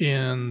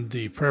in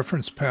the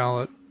preference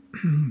palette.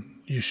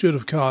 You should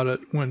have caught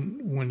it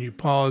when you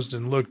paused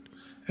and looked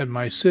at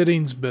my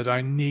settings, but I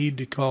need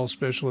to call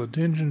special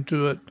attention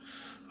to it.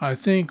 I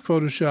think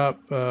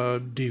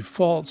Photoshop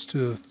defaults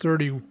to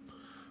 30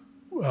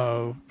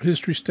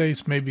 history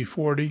states, maybe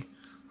 40.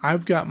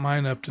 I've got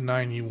mine up to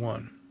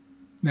 91.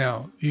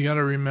 Now, you got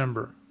to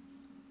remember,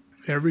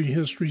 every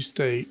history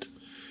state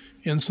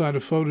inside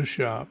of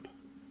Photoshop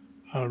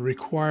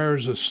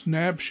requires a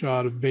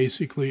snapshot of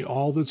basically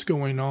all that's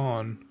going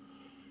on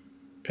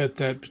at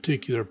that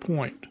particular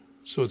point.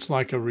 So it's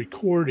like a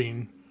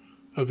recording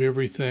of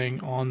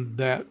everything on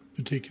that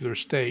particular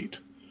state.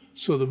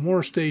 So the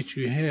more states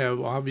you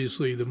have,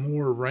 obviously the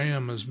more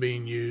RAM is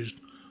being used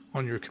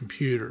on your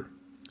computer.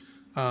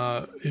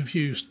 If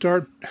you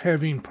start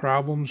having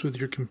problems with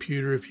your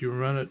computer, if you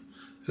run it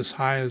as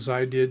high as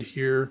I did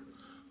here,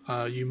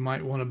 you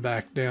might want to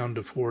back down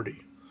to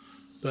 40.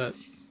 But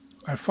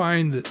I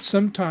find that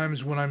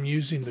sometimes when I'm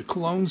using the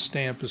clone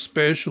stamp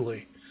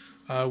especially,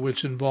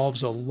 which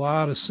involves a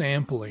lot of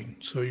sampling,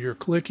 so you're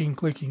clicking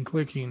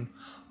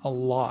a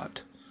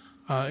lot.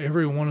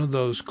 Every one of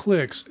those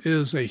clicks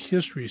is a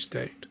history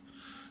state.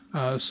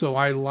 So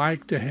I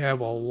like to have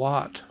a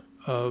lot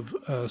of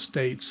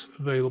states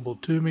available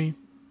to me.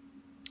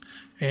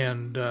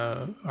 And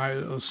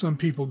some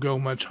people go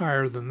much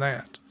higher than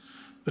that.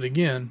 But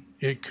again,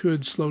 it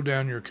could slow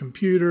down your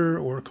computer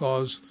or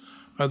cause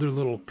other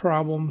little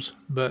problems.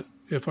 But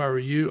if I were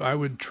you, I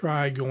would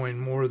try going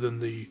more than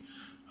the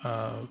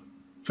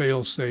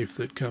fail-safe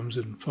that comes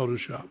in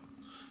Photoshop.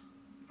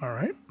 All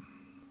right.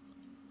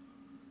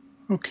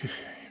 Okay,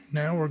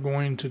 now we're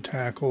going to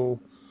tackle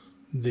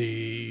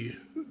the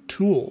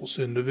tools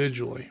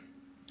individually.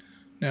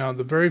 Now,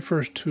 the very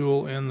first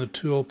tool in the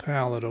tool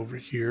palette over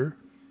here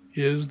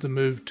is the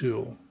Move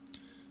tool.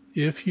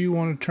 If you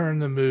want to turn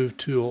the Move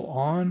tool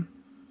on,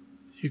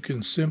 you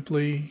can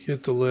simply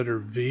hit the letter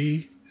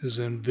V as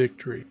in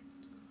victory.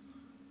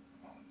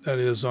 That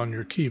is on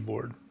your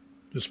keyboard.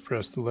 Just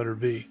press the letter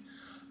V.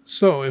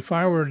 So if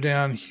I were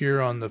down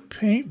here on the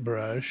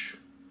paintbrush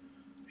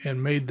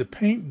and made the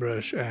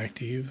paintbrush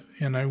active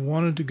and I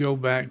wanted to go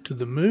back to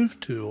the Move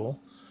tool,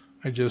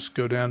 I just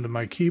go down to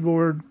my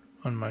keyboard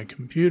on my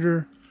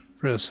computer,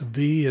 press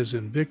V as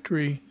in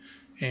victory,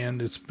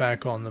 and it's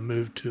back on the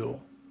Move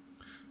tool.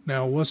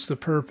 Now, what's the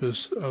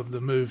purpose of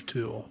the Move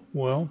tool?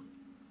 Well,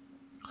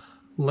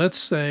 let's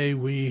say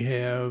we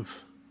have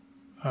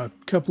a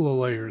couple of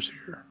layers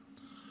here.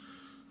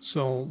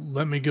 So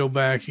let me go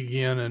back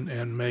again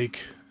and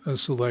make a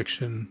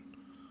selection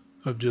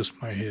of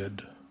just my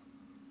head.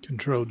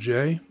 Control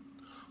J,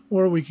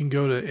 or we can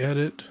go to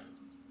Edit,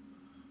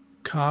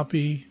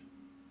 Copy.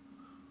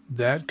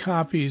 That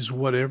copies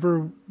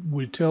whatever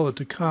we tell it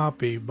to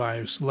copy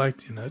by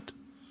selecting it,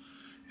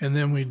 and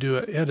then we do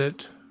an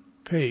Edit,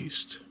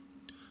 Paste.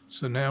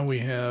 So now we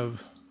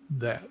have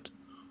that.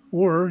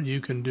 Or you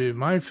can do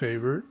my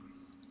favorite,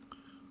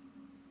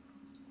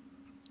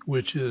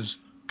 which is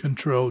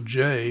Control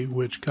J,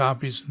 which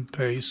copies and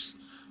pastes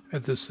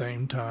at the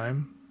same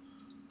time,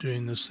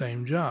 doing the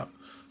same job.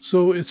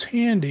 So it's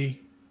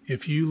handy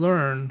if you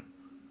learn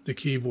the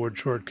keyboard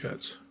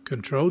shortcuts.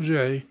 Control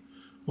J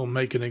will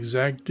make an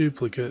exact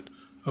duplicate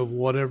of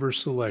whatever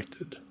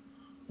selected.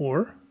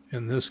 Or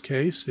in this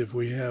case, if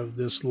we have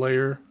this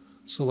layer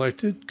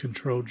selected,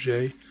 Control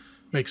J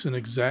makes an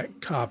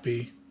exact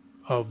copy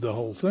of the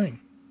whole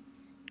thing.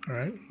 All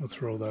right, we'll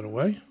throw that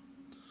away.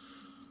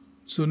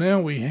 So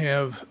now we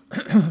have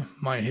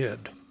my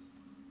head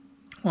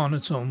on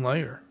its own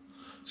layer.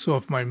 So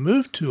if my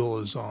Move tool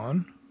is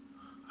on,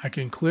 I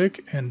can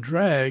click and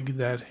drag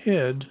that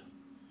head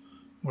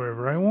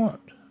wherever I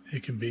want.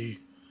 It can be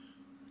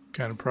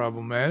kind of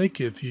problematic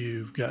if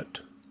you've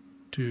got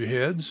two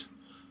heads,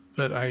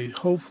 but I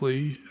hope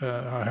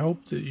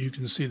that you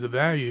can see the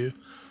value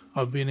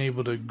of being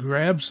able to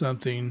grab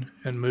something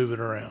and move it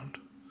around.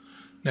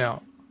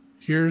 Now,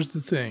 here's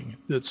the thing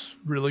that's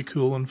really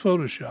cool in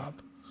Photoshop.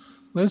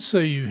 Let's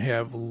say you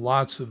have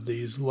lots of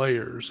these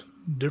layers,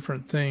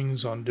 different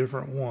things on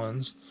different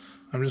ones.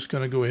 I'm just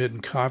going to go ahead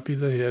and copy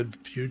the head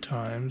a few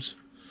times,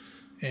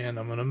 and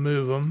I'm going to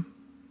move them.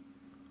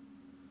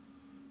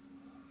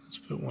 Let's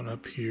put one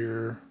up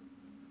here,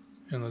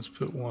 and let's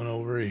put one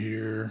over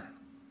here.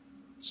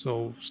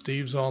 So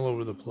Steve's all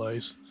over the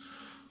place.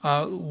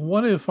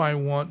 What if I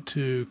want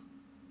to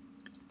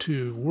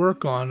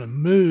work on and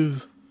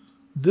move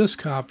this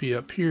copy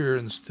up here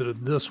instead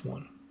of this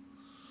one?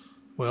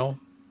 Well,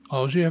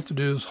 all you have to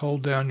do is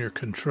hold down your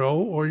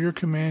Control or your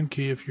Command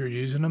key if you're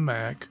using a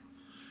Mac,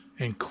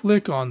 and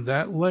click on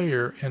that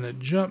layer, and it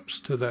jumps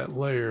to that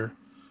layer,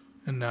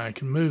 and now I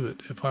can move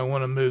it. If I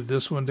want to move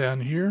this one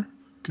down here,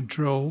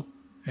 Control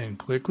and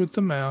click with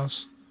the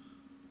mouse,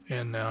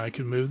 and now I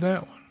can move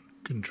that one.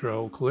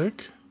 Control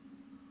click,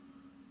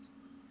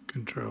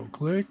 Control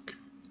click,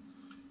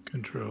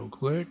 Control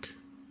click.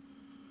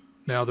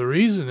 Now the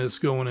reason it's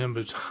going in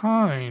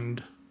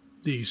behind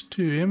these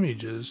two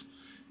images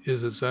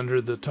is it's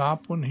under the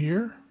top one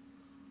here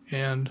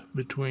and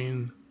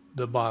between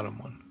the bottom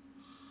one.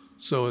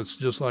 So it's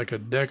just like a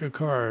deck of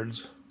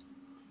cards.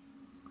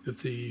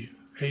 If the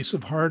Ace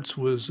of Hearts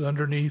was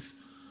underneath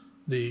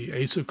the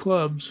Ace of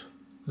Clubs,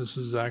 this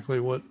is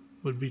exactly what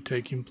would be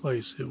taking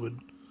place. It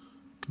would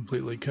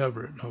completely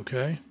cover it,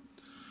 okay?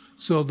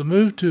 So the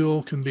Move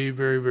tool can be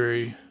very,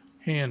 very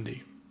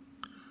handy.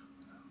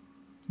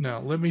 Now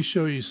let me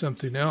show you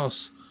something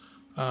else,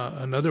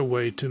 another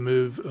way to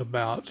move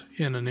about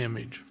in an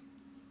image.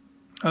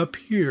 Up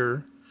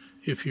here,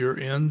 if you're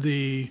in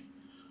the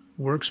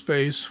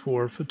workspace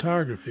for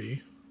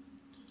photography,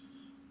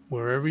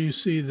 wherever you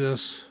see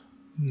this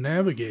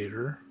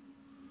navigator,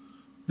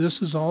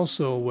 this is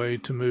also a way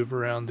to move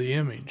around the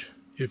image.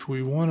 If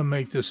we want to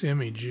make this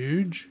image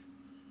huge,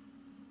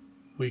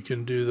 we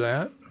can do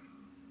that.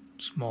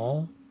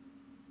 Small.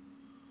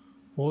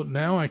 Well,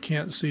 now I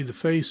can't see the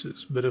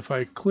faces, but if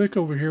I click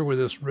over here where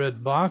this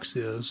red box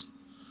is,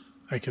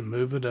 I can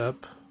move it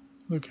up.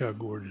 Look how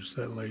gorgeous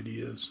that lady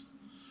is.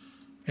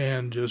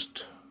 And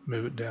just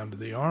move it down to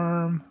the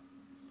arm.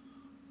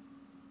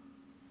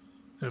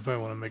 And if I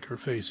want to make her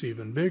face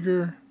even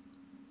bigger,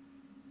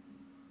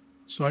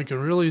 so I can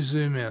really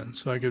zoom in.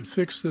 So I could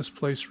fix this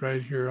place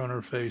right here on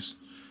her face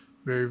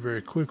very,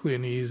 very quickly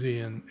and easy,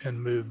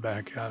 and move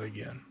back out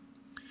again.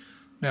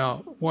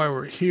 Now, while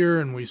we're here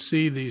and we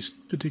see these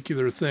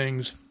particular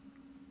things,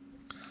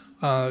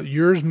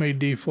 yours may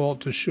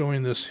default to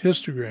showing this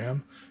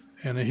histogram,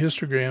 and a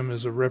histogram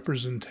is a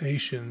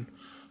representation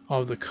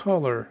of the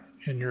color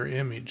in your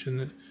image.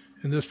 And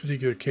in this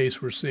particular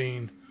case, we're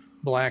seeing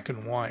black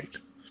and white.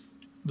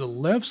 The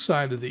left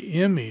side of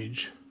the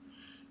image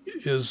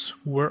is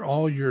where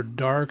all your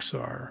darks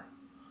are.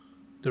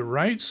 The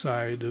right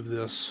side of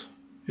this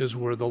is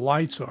where the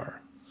lights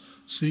are.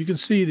 So you can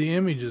see the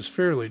image is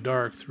fairly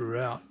dark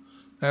throughout.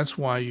 That's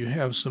why you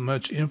have so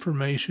much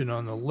information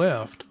on the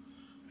left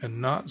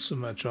and not so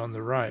much on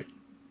the right.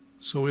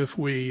 So if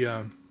we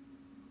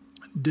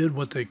did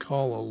what they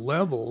call a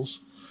levels,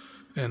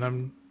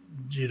 and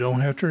you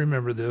don't have to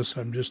remember this,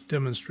 I'm just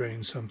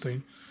demonstrating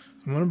something.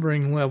 I'm going to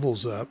bring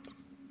levels up,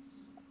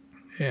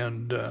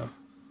 and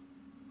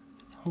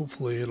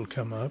hopefully it'll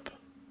come up.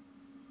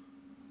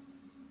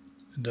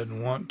 It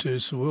doesn't want to,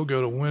 so we'll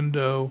go to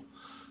Window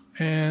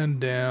and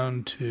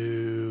down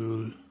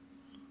to,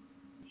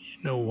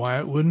 you know why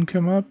it wouldn't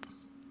come up?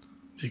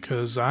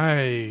 Because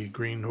I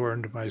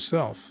greenhorned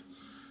myself.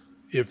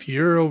 If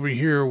you're over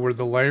here where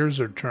the layers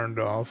are turned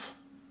off,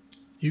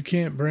 you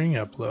can't bring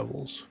up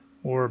levels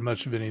or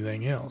much of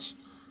anything else.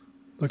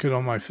 Look at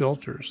all my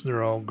filters.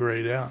 They're all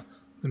grayed out.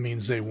 That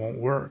means they won't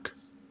work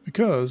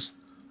because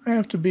I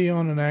have to be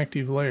on an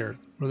active layer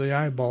where the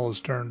eyeball is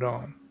turned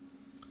on.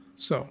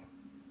 So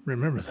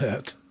remember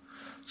that.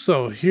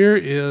 So here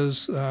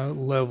is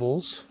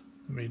levels.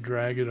 Let me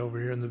drag it over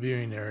here in the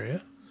viewing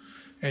area.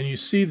 And you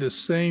see the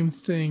same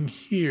thing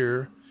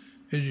here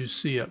as you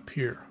see up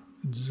here.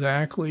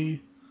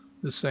 Exactly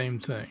the same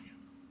thing.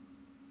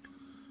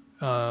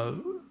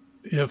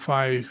 If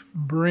I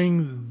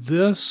bring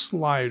this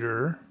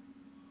slider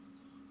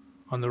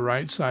on the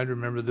right side,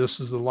 remember this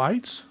is the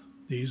lights.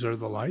 These are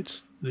the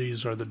lights.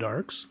 These are the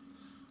darks.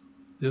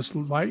 This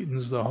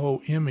lightens the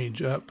whole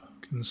image up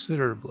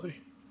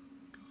considerably.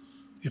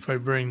 If I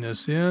bring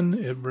this in,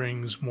 it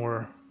brings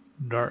more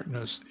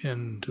darkness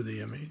into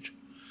the image.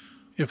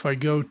 If I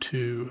go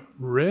to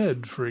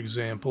red, for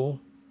example,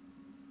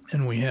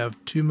 and we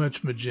have too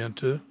much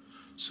magenta,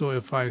 so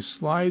if I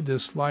slide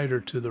this slider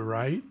to the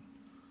right,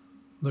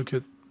 look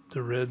at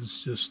the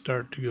reds just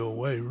start to go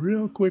away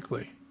real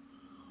quickly.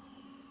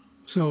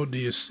 So do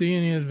you see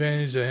any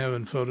advantage I have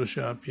in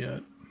Photoshop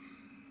yet?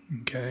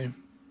 Okay.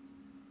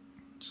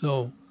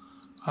 So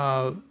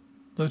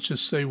let's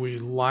just say we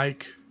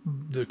like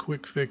the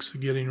quick fix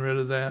of getting rid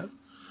of that.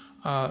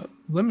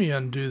 Let me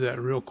undo that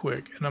real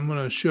quick, and I'm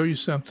going to show you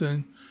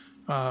something.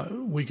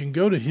 We can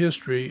go to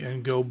history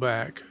and go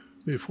back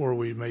before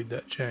we made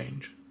that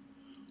change.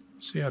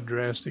 See how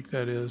drastic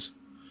that is?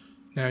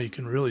 Now you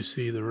can really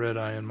see the red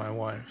eye in my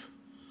wife.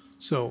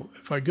 So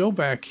if I go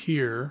back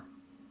here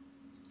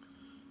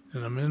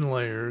and I'm in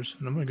layers,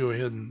 and I'm going to go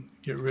ahead and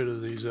get rid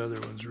of these other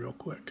ones real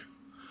quick.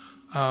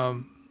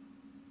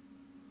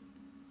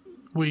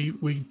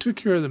 We took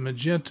care of the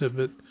magenta,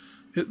 but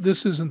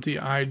this isn't the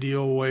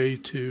ideal way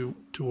to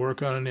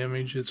work on an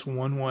image. It's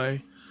one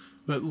way,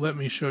 but let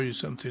me show you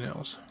something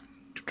else.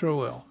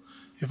 Control L.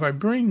 If I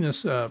bring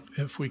this up,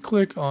 if we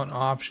click on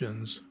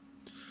options,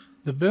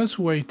 the best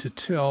way to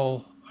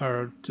tell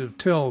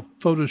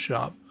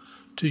Photoshop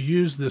to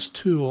use this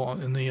tool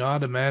in the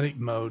automatic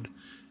mode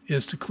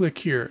is to click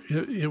here.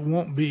 It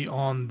won't be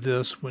on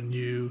this when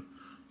you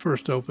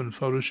first open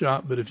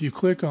Photoshop, but if you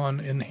click on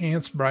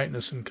Enhance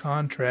Brightness and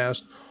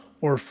Contrast,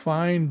 or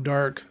Find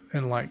Dark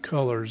and Light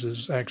Colors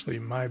is actually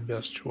my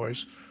best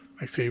choice,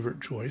 my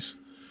favorite choice.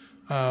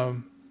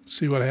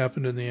 See what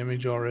happened in the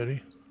image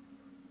already?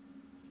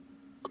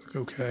 Click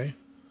OK.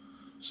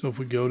 So if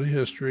we go to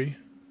history,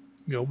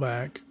 go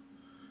back.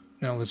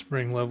 Now let's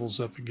bring levels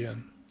up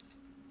again.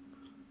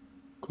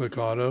 Click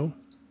Auto.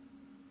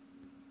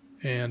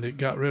 And it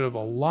got rid of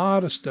a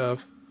lot of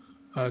stuff,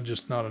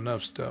 just not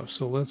enough stuff.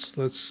 So let's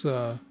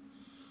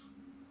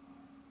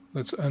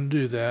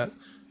undo that.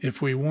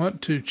 If we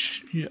want to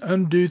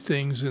undo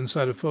things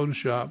inside of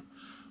Photoshop,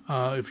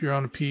 if you're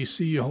on a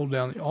PC, you hold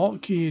down the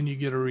Alt key and you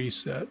get a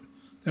reset.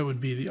 That would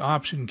be the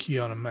Option key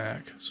on a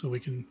Mac. So we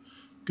can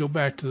go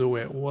back to the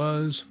way it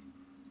was,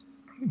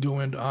 go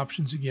into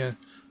Options again,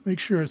 make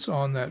sure it's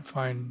on that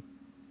Find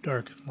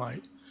Dark and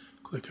Light.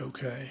 Click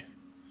OK.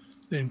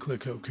 Then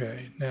click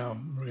OK. Now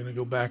we're going to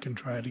go back and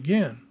try it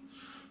again.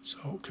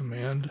 So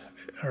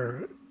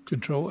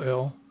Control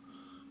L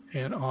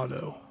and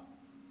Auto.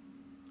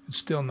 It's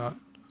still not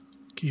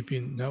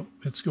keeping, nope,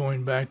 it's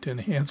going back to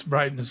Enhance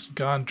Brightness and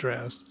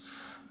Contrast.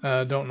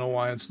 Don't know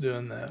why it's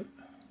doing that.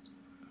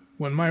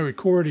 When my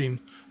recording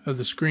of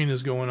the screen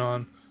is going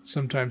on,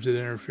 sometimes it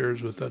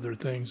interferes with other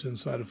things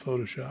inside of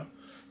Photoshop.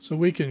 So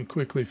we can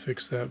quickly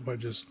fix that by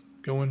just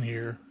going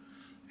here,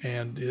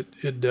 and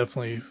it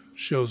definitely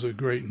shows a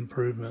great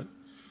improvement.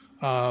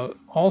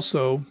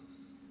 Also,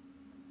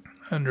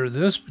 under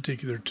this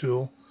particular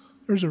tool,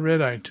 there's a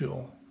red eye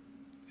tool.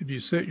 If you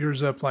set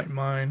yours up like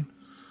mine,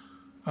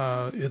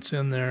 it's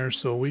in there,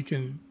 so we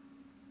can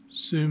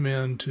zoom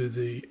into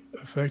the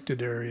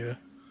affected area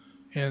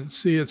and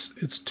see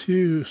it's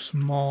too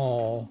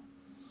small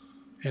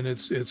and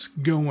it's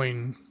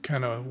going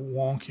kind of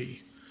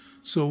wonky.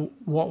 So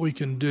what we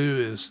can do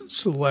is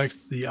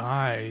select the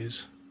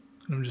eyes.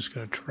 I'm just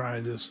going to try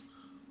this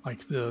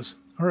like this.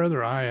 Our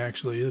other eye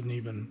actually isn't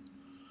even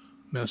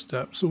messed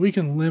up. So we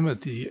can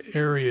limit the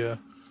area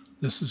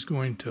this is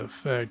going to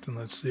affect, and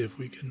let's see if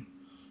we can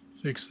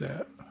fix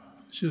that.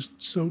 It's just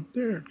so,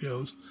 there it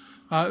goes.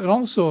 It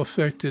also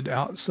affected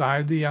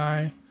outside the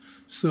eye,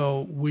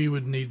 so we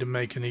would need to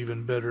make an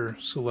even better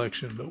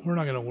selection, but we're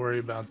not going to worry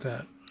about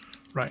that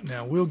right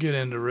now. We'll get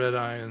into red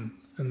eye and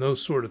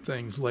those sort of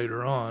things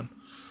later on,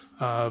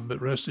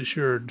 but rest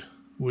assured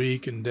we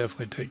can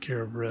definitely take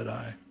care of red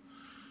eye.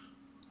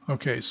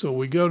 Okay, so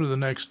we go to the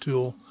next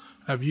tool.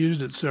 I've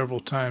used it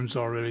several times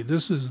already.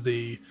 This is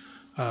the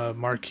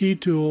marquee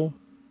tool,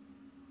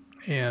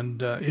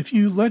 and if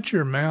you let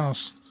your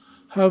mouse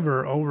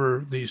hover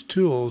over these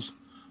tools,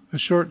 a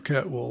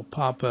shortcut will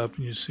pop up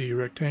and you see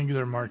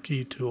rectangular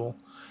marquee tool,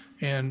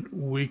 and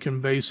we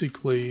can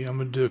basically, I'm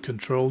going to do a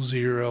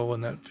Control-0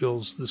 and that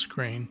fills the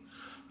screen.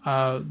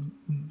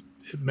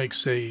 It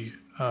makes a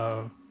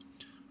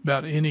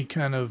about any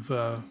kind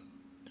of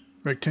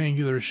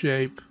rectangular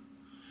shape.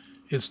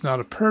 It's not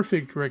a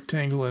perfect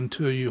rectangle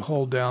until you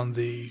hold down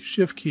the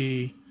Shift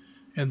key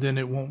and then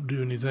it won't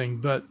do anything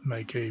but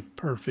make a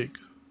perfect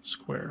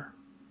square.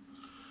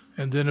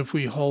 And then if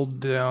we hold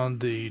down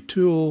the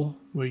tool,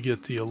 we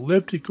get the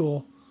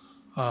elliptical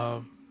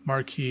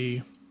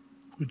marquee,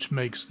 which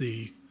makes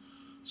the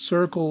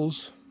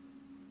circles.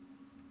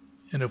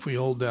 And if we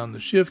hold down the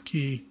shift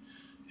key,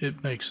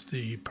 it makes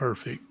the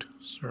perfect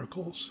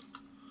circles.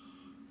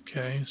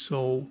 Okay,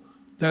 so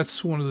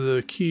that's one of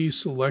the key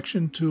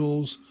selection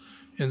tools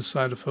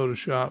inside of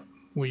Photoshop.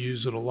 We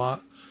use it a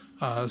lot.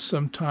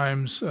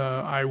 Sometimes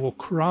I will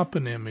crop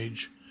an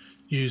image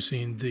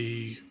using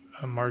the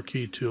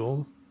marquee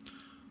tool.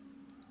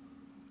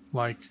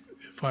 Like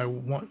if I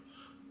want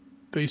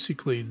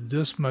basically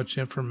this much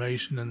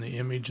information in the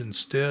image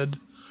instead,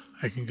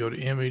 I can go to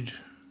image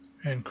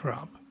and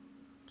crop.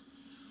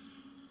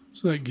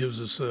 So that gives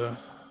us a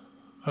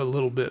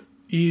little bit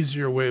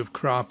easier way of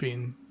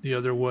cropping. The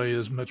other way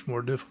is much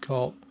more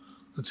difficult.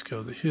 Let's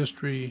go to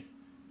history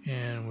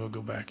and we'll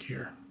go back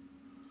here.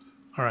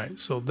 All right,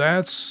 so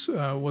that's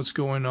what's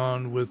going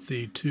on with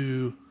the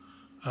two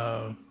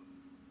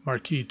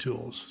marquee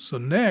tools. So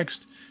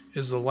next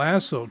is the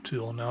lasso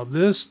tool. Now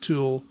this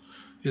tool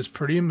is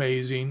pretty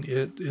amazing.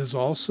 It is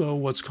also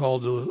what's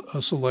called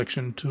a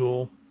selection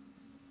tool.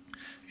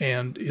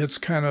 And it's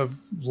kind of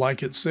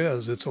like it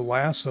says, it's a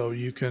lasso.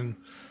 You can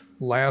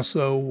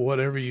lasso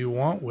whatever you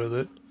want with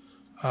it.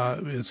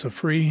 It's a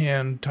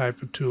freehand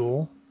type of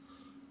tool,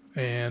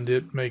 and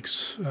it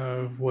makes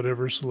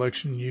whatever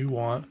selection you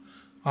want.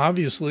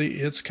 Obviously,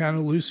 it's kind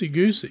of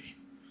loosey-goosey.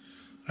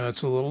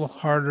 It's a little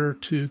harder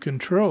to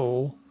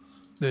control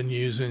than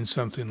using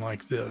something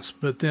like this.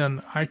 But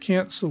then I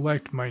can't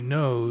select my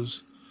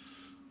nose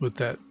with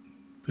that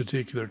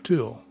particular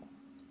tool.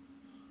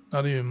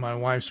 Not even my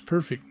wife's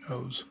perfect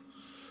nose.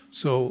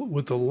 So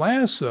with the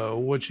lasso,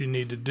 what you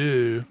need to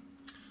do,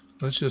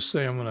 let's just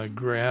say I'm going to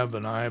grab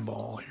an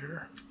eyeball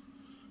here.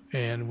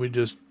 And we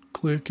just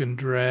click and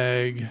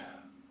drag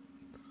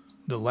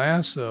the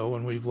lasso,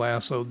 and we've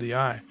lassoed the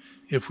eye.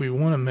 If we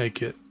want to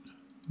make it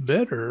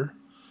better,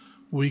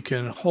 we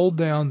can hold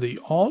down the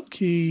Alt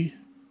key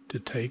to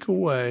take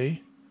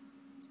away.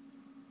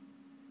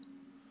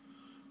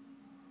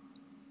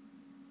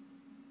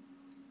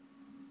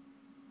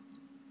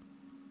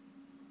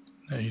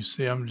 Now you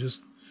see I'm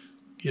just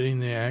getting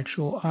the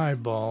actual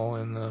eyeball,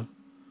 and the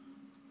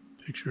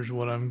picture is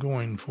what I'm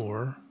going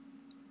for.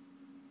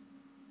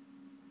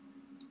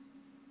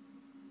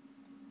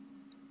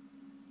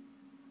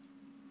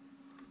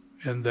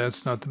 And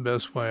that's not the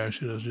best way. I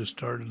should have just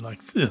started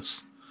like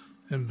this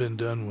and been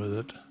done with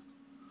it.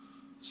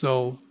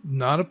 So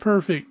not a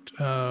perfect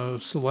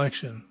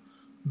selection,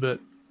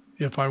 but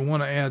if I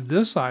want to add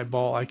this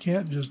eyeball, I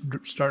can't just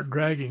start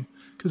dragging,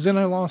 because then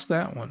I lost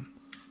that one.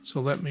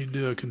 So let me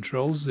do a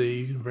Control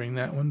Z and bring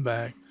that one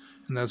back.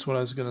 And that's what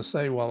I was going to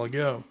say a while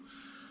ago.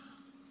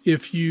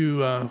 If you,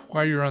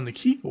 while you're on the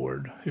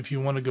keyboard, if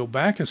you want to go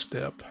back a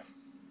step,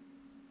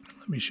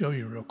 let me show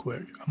you real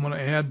quick. I'm going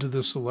to add to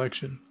the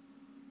selection.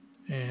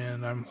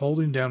 And I'm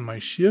holding down my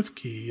shift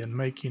key and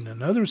making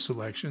another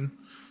selection,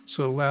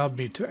 so it allowed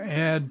me to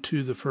add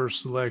to the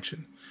first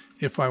selection.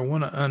 If I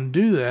want to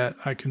undo that,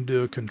 I can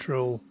do a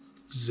Control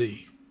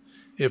Z.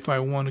 If I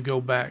want to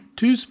go back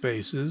 2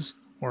 spaces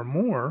or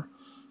more,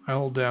 I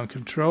hold down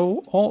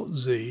Control Alt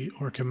Z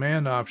or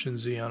Command Option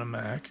Z on a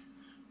Mac,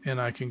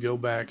 and I can go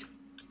back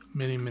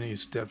many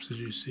steps, as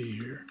you see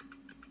here.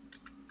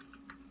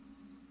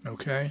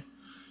 Okay?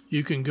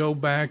 You can go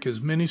back as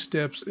many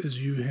steps as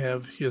you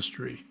have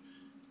history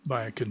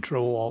by a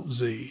Control Alt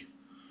Z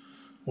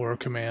or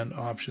Command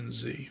Option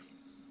Z.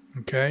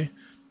 Okay?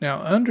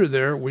 Now under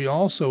there we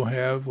also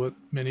have what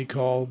many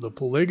call the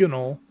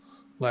polygonal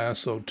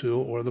lasso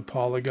tool or the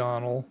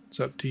polygonal. It's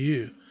up to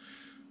you.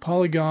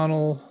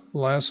 Polygonal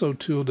lasso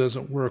tool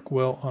doesn't work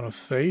well on a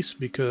face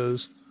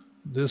because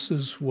this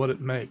is what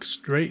it makes,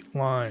 straight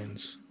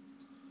lines.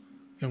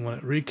 And when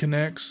it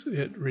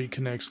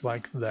reconnects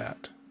like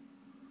that.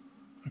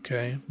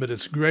 Okay, but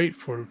it's great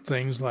for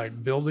things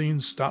like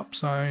buildings, stop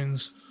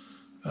signs,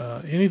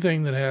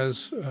 anything that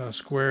has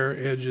square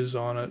edges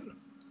on it.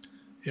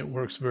 It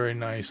works very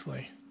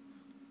nicely.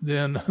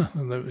 Then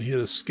hit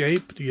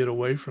Escape to get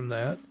away from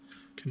that.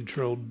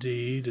 Control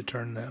D to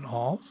turn that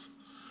off.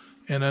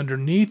 And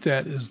underneath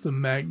that is the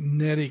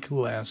magnetic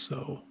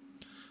lasso.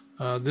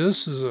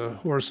 This is a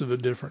horse of a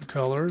different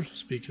color,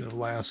 speaking of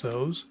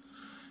lassos.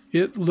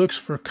 It looks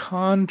for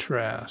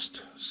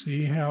contrast.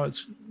 See how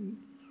it's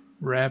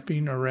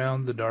wrapping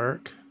around the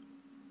dark?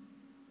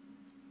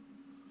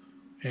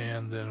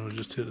 And then we'll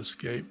just hit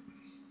Escape.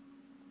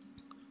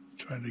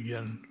 Try it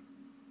again.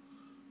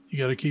 You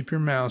got to keep your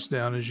mouse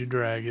down as you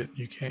drag it.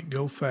 You can't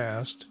go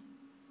fast.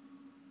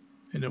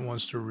 And it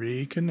wants to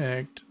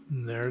reconnect.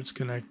 And there it's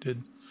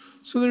connected.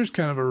 So there's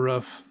kind of a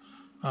rough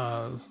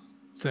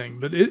thing.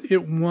 But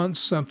it wants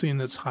something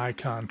that's high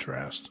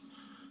contrast.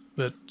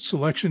 But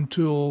selection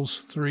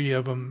tools, 3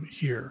 of them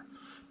here.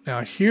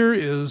 Now here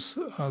is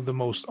the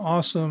most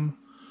awesome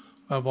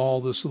of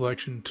all the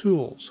selection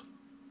tools.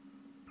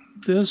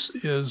 This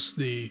is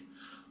the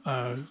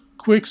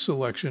quick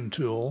selection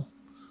tool,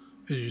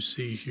 as you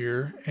see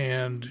here,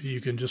 and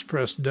you can just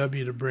press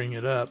W to bring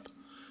it up.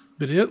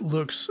 But it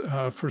looks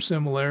for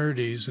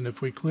similarities, and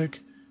if we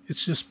click,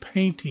 it's just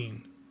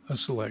painting a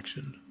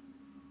selection.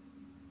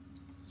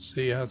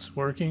 See how it's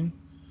working?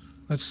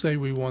 Let's say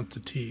we want the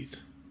teeth.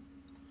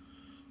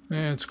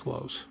 It's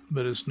close,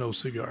 but it's no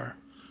cigar.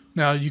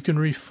 Now you can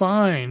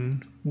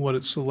refine what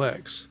it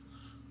selects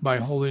by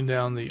holding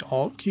down the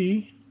Alt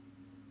key,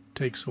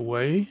 takes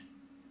away,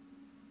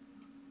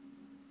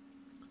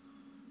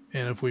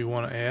 and if we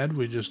want to add,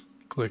 we just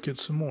click it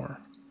some more.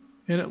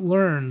 And it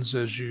learns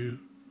as you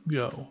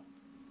go.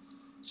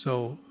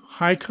 So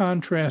high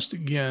contrast,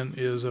 again,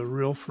 is a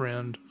real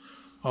friend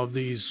of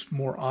these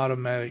more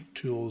automatic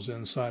tools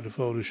inside of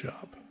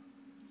Photoshop.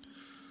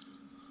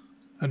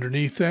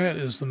 Underneath that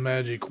is the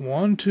Magic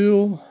Wand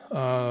tool.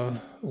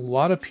 A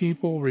lot of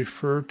people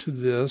refer to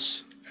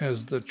this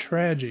as the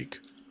Tragic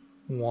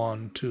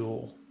Wand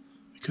tool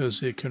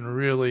because it can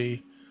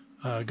really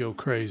go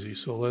crazy.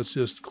 So let's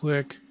just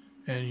click,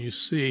 and you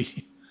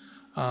see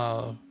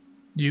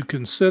you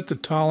can set the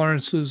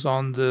tolerances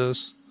on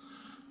this,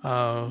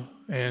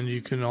 and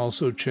you can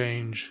also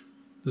change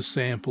the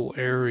sample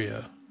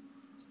area.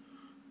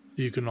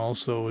 You can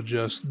also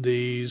adjust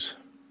these.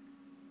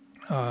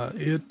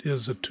 It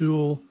is a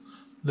tool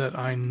that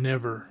I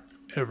never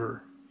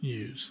ever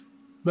use,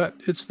 but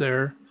it's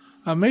there.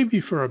 Maybe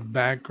for a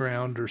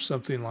background or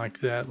something like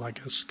that,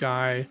 like a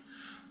sky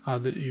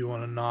that you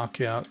want to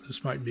knock out,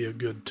 this might be a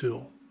good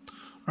tool.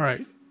 All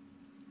right,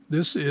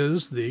 this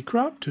is the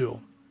crop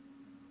tool.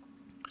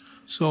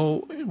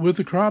 So with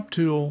the crop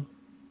tool,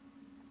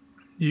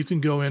 you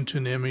can go into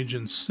an image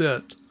and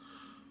set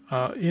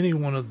any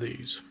one of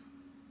these.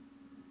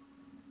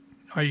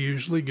 I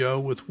usually go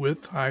with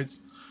width, height,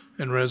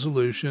 and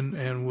resolution,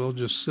 and we'll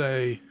just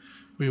say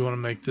we want to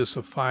make this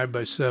a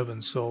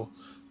 5:7. So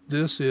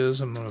this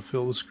is, I'm going to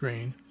fill the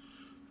screen,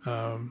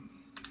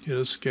 hit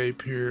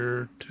escape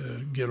here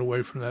to get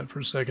away from that for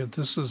a second.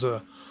 This is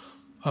a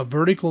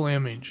vertical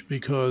image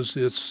because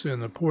it's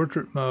in the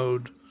portrait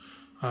mode.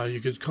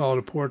 You could call it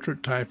a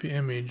portrait type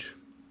image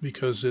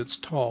because it's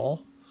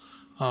tall.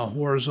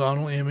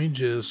 Horizontal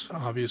image is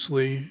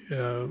obviously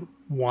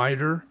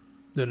wider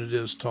than it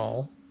is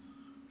tall,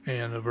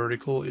 and a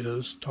vertical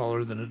is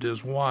taller than it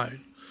is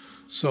wide.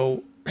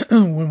 So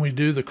when we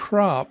do the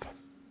crop,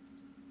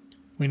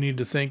 we need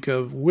to think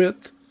of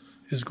width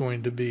is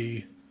going to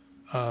be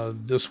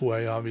this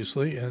way,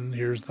 obviously, and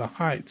here's the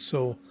height.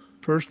 So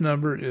first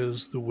number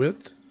is the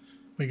width.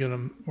 We're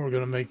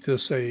gonna make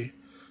this a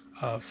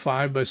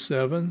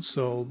 5:7.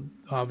 So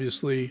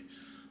obviously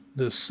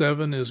the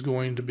 7 is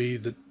going to be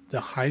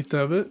the height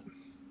of it.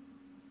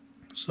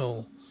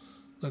 So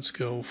let's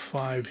go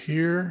 5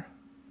 here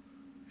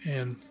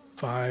and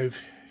 5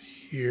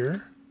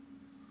 here,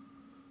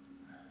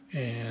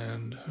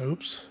 and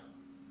oops,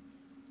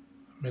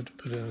 I meant to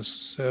put in a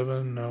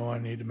 7. No, I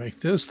need to make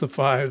this the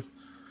 5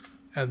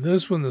 and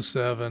this one the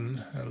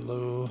 7.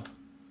 Hello.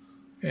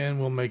 And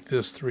we'll make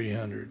this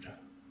 300.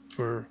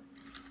 For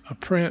a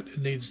print,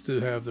 it needs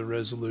to have the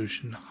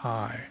resolution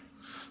high.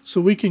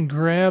 So we can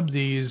grab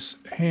these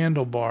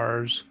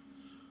handlebars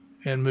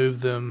and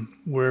move them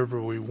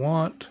wherever we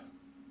want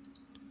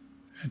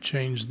and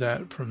change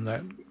that from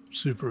that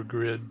super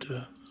grid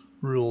to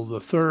rule the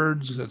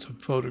thirds. That's a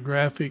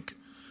photographic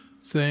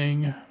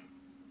thing,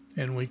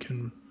 and we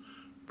can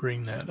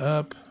bring that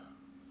up,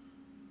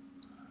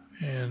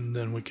 and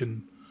then we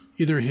can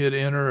either hit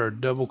enter or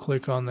double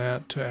click on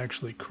that to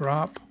actually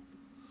crop,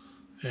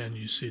 and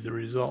you see the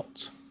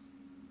results.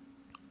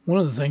 One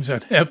of the things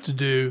I'd have to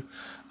do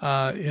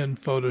in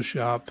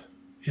Photoshop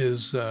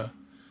is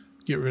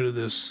get rid of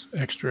this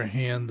extra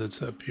hand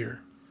that's up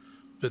here,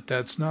 but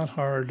that's not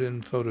hard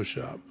in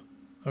Photoshop.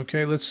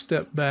 Okay, let's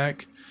step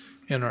back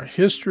in our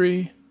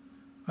history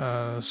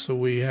so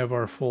we have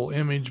our full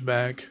image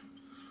back,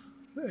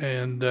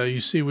 and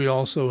you see we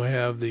also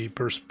have the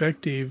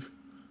perspective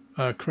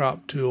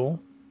crop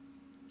tool.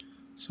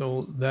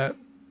 So that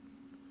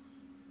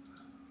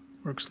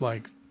works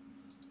like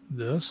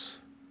this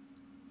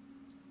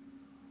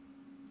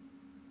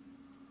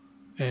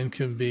and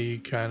can be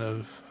kind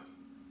of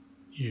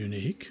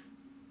unique,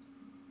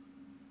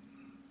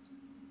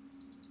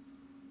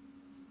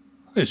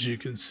 as you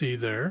can see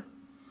there.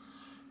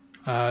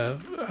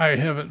 I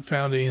haven't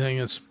found anything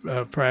that's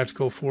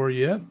practical for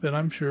yet, but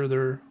I'm sure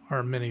there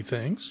are many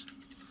things.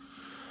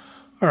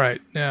 All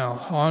right,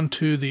 now on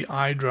to the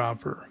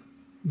eyedropper.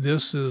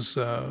 This is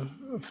a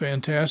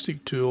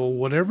fantastic tool.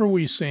 Whatever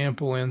we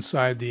sample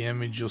inside the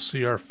image, you'll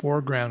see our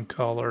foreground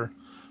color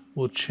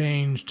will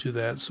change to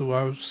that. So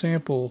I'll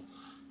sample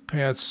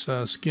Pat's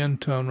skin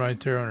tone right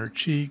there on her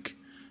cheek,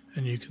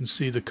 and you can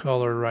see the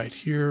color right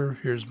here.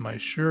 Here's my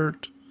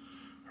shirt,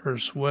 her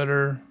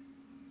sweater,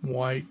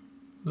 white,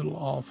 little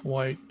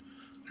off-white.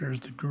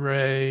 There's the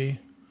gray.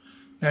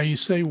 Now you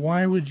say,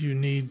 why would you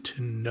need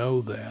to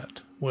know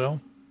that?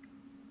 Well,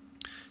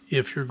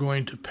 if you're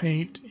going to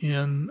paint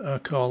in a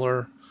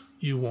color,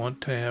 you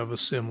want to have a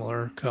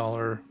similar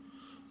color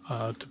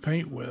to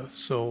paint with.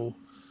 So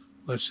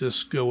let's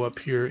just go up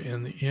here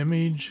in the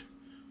image.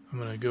 I'm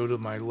going to go to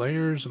my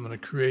layers. I'm going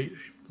to create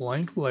a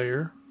blank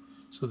layer.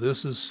 So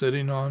this is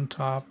sitting on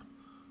top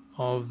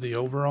of the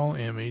overall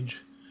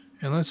image.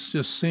 And let's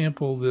just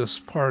sample this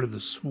part of the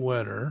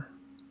sweater.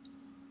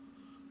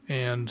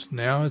 And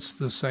now it's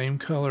the same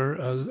color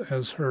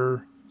as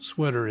her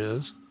sweater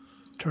is.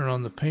 Turn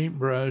on the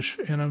paintbrush,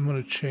 and I'm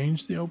going to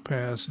change the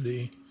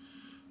opacity.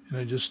 And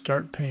I just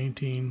start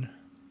painting.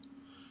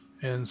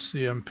 And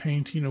see, I'm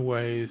painting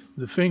away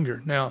the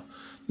finger. Now,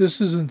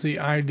 this isn't the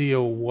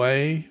ideal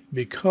way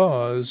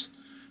because,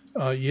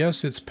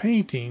 yes, it's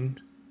painting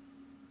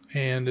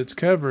and it's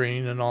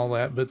covering and all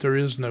that, but there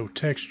is no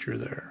texture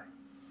there.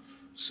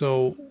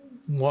 So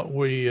what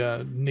we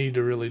need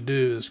to really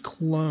do is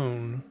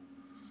clone,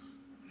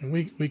 and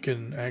we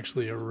can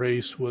actually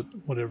erase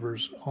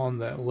whatever's on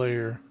that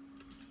layer.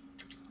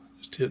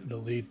 Just hit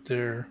delete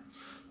there.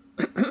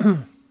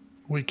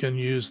 We can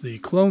use the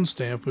clone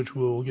stamp, which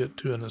we'll get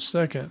to in a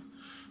second,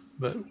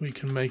 but we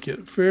can make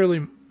it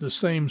fairly the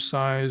same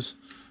size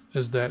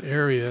as that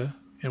area,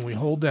 and we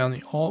hold down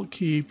the Alt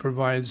key,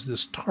 provides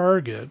this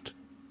target,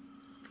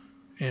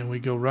 and we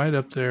go right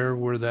up there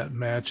where that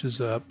matches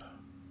up,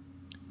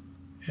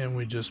 and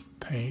we just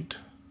paint.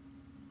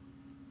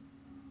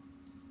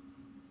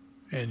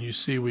 And you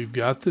see we've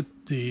got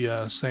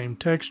the same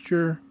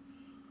texture.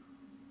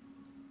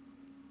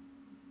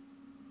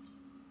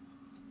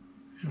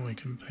 And we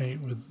can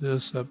paint with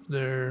this up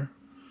there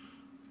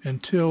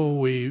until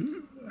we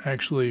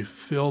actually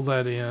fill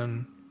that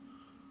in.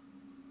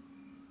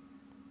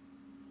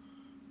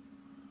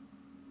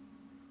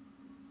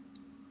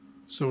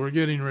 So we're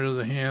getting rid of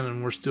the hand,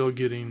 and we're still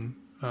getting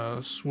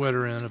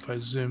sweater in. If I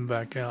zoom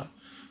back out,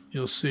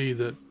 you'll see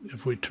that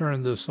if we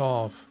turn this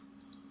off,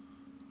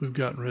 we've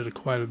gotten rid of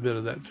quite a bit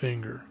of that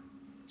finger.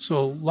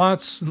 So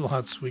lots and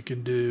lots we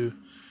can do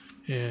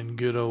in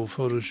good old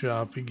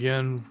Photoshop.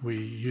 Again, we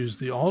use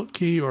the Alt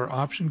key or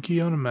Option key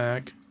on a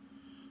Mac,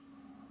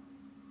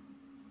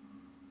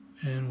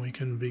 and we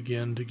can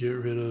begin to get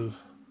rid of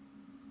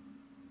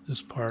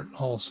this part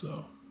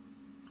also.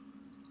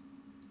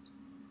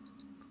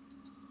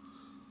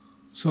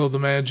 So the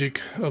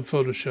magic of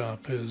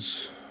Photoshop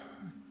is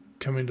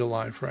coming to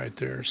life right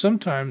there.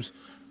 Sometimes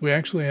we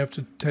actually have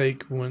to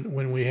take,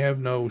 when we have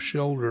no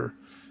shoulder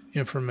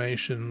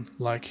information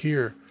like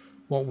here,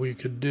 what we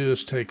could do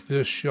is take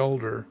this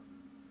shoulder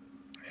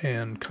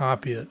and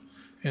copy it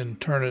and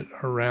turn it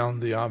around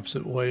the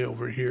opposite way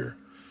over here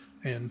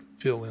and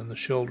fill in the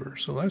shoulder.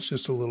 So that's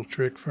just a little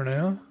trick for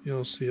now.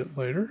 You'll see it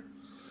later.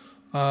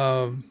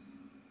 Under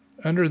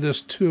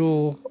this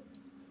tool,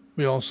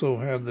 we also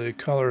have the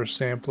color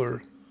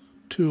sampler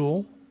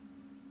tool,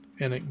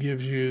 and it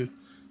gives you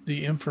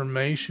the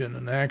information,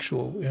 an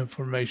actual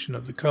information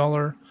of the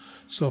color.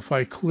 So if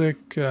I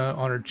click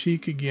on her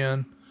cheek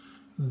again,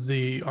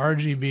 the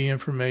RGB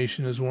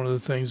information is one of the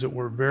things that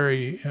we're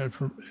very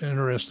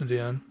interested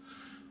in.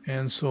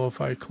 And so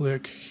if I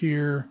click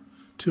here,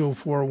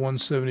 204,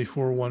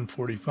 174,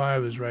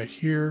 145 is right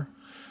here.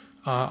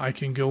 I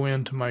can go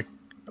into my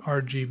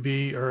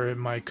RGB or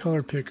my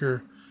color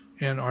picker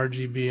and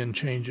RGB and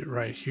change it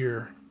right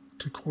here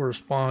to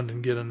correspond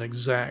and get an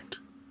exact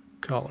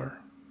color.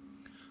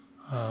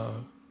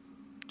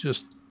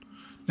 Just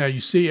now you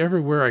see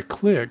everywhere I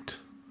clicked,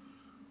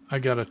 I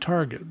got a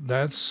target.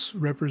 That's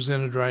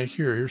represented right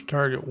here. Here's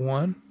target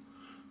 1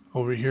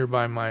 over here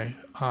by my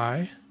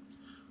eye.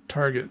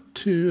 Target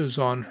 2 is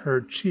on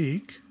her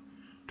cheek.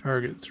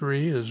 Target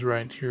 3 is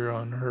right here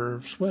on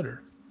her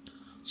sweater.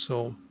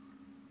 So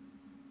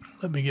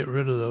let me get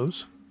rid of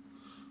those.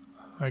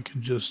 I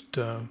can just,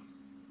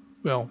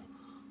 well,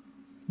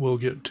 we'll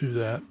get to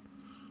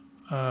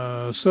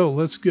that. So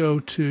let's go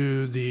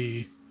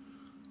to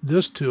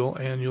this tool,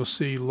 and you'll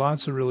see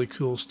lots of really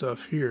cool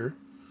stuff here.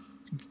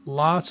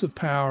 Lots of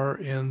power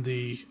in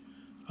the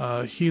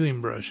healing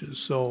brushes.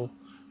 So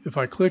if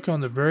I click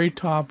on the very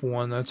top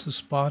one, that's the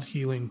spot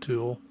healing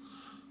tool.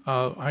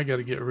 I got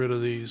to get rid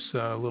of these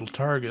little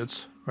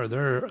targets, or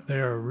they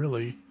are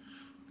really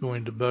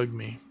going to bug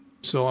me.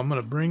 So I'm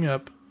going to bring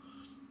up,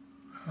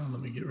 let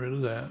me get rid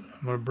of that.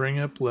 I'm going to bring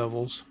up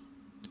levels,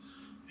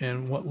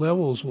 and what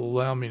levels will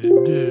allow me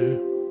to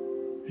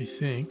do, I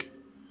think,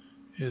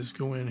 is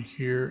go in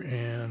here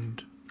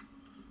and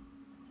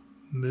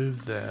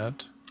move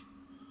that,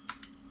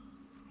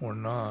 or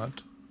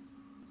not.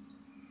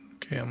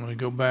 Okay, I'm going to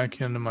go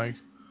back into my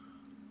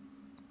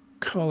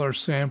color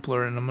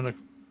sampler, and I'm going to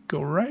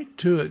go right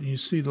to it, and you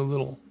see the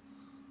little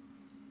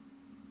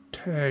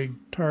tag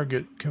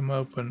target come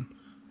up, and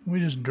we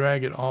just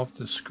drag it off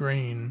the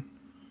screen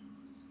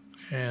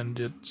and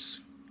it's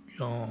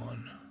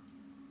gone.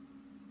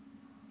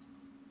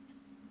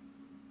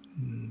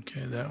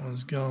 Okay, that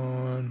one's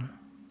gone,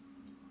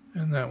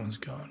 and that one's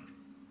gone.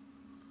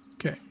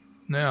 Okay,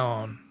 now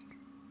on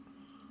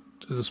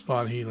to the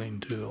spot healing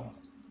tool.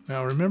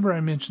 Now remember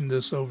I mentioned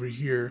this over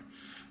here,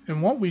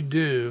 and what we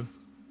do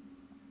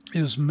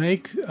is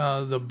make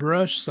the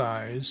brush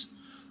size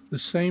the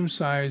same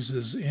size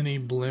as any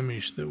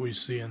blemish that we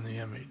see in the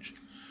image.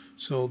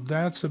 So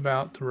that's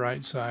about the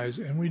right size,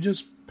 and we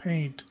just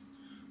paint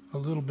a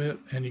little bit,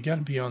 and you got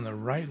to be on the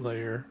right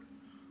layer.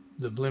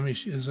 The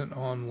blemish isn't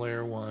on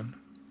layer 1.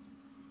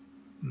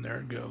 And there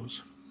it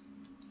goes.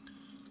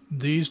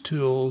 These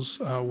tools,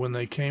 when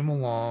they came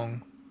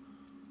along,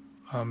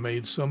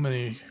 made so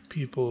many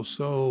people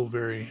so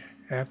very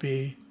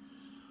happy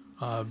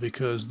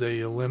because they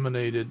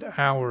eliminated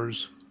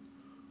hours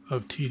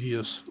of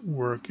tedious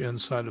work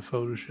inside of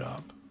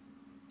Photoshop.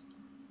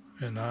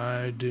 And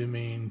I do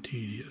mean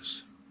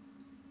tedious.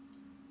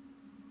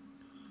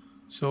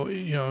 So,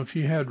 you know, if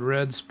you had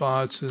red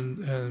spots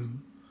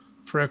and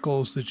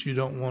freckles that you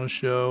don't want to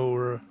show,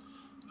 or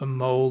a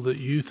mole that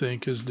you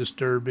think is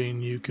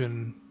disturbing, you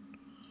can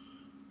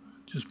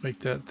just make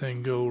that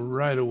thing go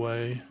right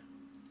away.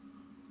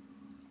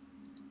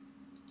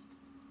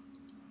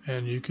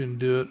 And you can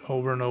do it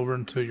over and over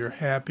until you're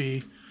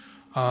happy.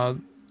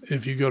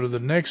 If you go to the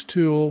next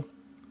tool,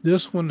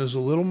 this one is a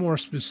little more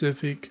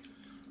specific.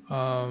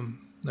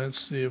 Let's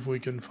see if we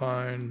can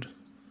find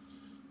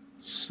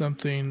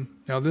something.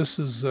 Now this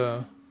is,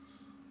 I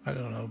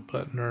don't know,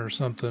 button or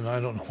something. I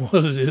don't know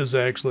what it is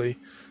actually.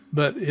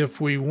 But if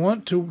we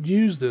want to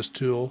use this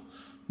tool,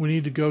 we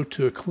need to go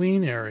to a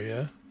clean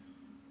area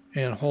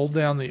and hold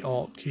down the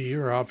Alt key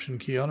or Option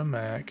key on a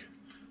Mac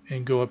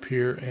and go up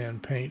here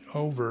and paint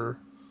over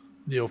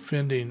the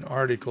offending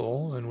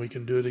article, and we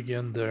can do it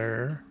again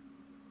there.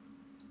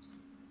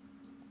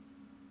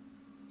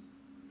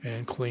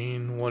 And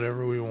clean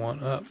whatever we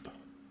want up.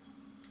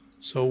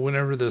 So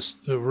whenever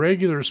the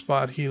regular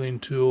spot healing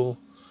tool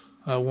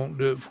won't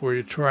do it for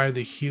you, try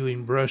the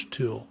healing brush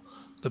tool.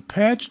 The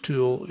patch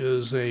tool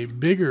is a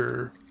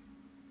bigger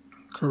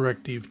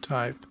corrective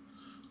type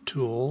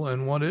tool,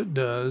 and what it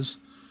does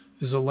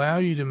is allow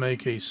you to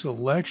make a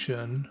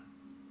selection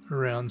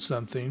around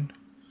something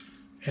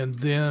and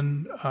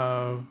then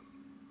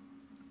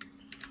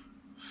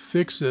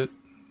fix it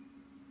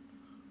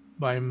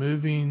by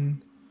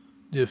moving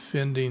the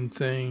offending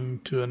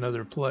thing to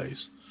another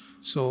place.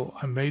 So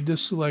I made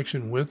this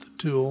selection with the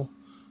tool.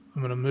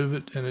 I'm going to move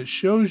it, and it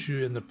shows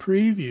you in the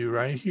preview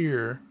right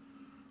here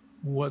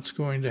what's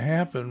going to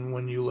happen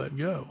when you let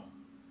go.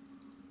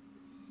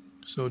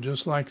 So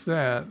just like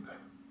that,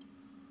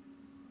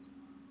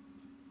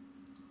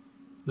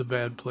 the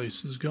bad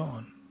place is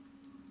gone.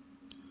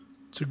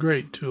 It's a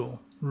great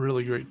tool,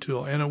 really great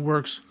tool, and it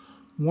works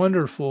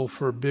wonderful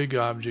for big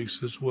objects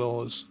as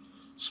well as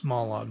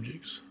small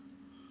objects.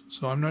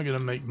 So I'm not going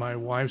to make my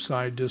wife's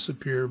eye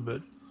disappear,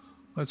 but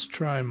let's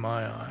try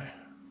my eye.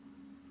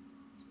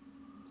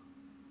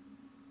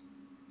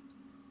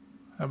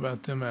 How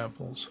about them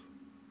apples?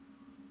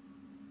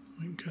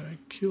 We can kind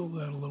of kill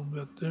that a little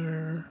bit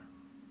there.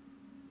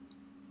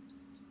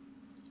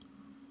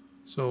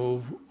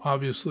 So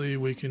obviously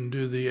we can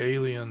do the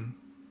alien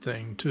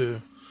thing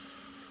too.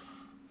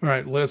 All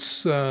right,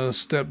 let's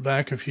step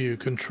back a few.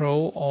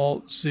 Control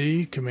Alt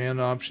Z, Command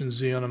Option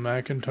Z on a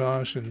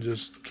Macintosh, and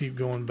just keep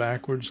going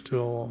backwards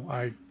till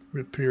I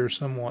appear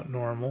somewhat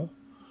normal.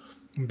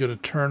 I'm going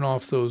to turn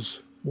off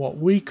those, what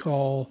we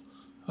call,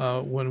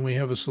 when we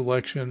have a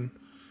selection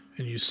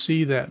and you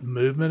see that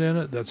movement in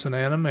it, that's an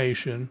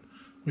animation.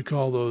 We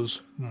call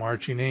those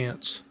marching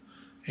ants.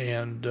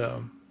 And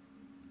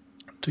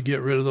to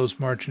get rid of those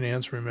marching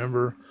ants,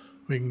 remember,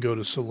 we can go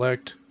to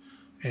Select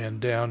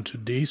and down to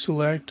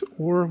Deselect,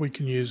 or we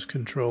can use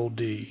Control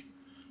D.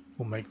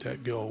 We'll make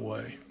that go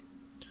away.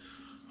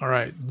 All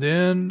right,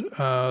 then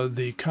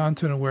the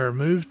Content Aware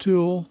Move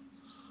tool,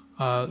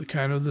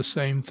 kind of the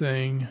same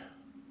thing,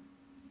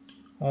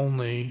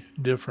 only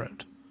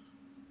different.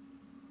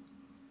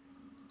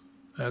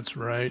 That's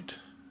right.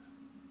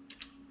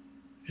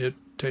 It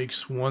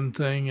takes one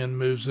thing and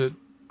moves it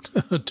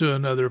to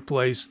another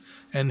place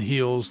and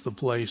heals the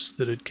place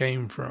that it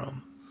came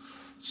from.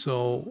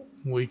 So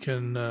we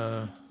can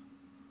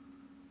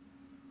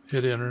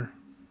hit enter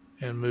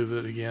and move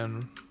it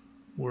again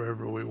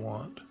wherever we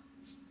want.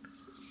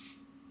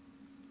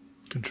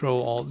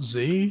 Control Alt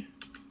Z,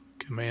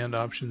 Command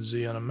Option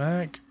Z on a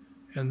Mac,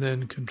 and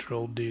then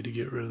Control D to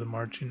get rid of the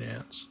marching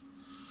ants.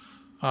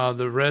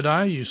 The red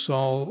eye you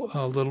saw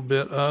a little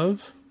bit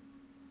of.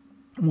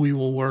 We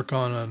will work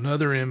on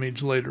another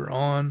image later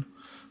on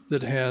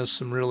that has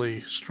some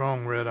really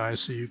strong red eye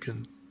so you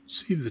can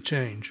see the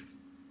change.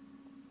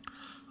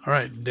 All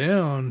right,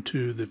 down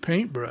to the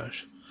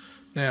paintbrush.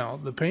 Now,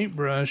 the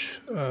paintbrush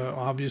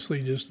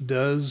obviously just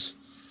does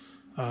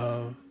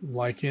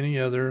like any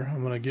other.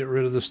 I'm going to get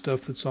rid of the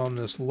stuff that's on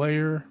this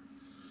layer.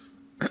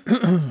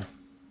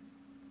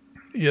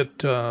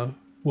 It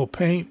will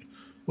paint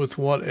with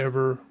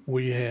whatever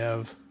we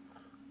have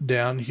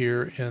down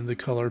here in the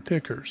color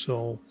picker.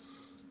 So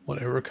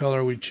whatever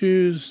color we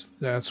choose,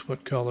 that's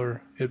what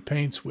color it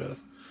paints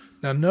with.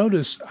 Now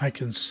notice I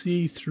can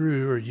see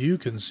through, or you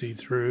can see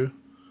through,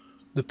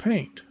 the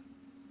paint.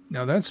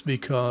 Now that's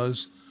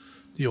because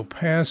the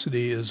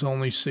opacity is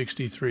only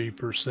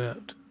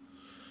 63%.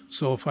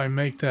 So if I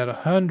make that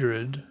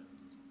 100,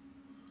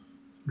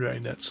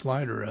 drag that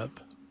slider up,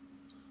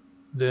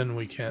 then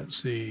we can't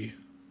see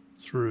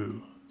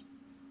through,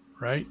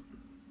 right?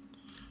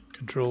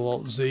 Control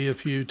Alt Z a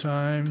few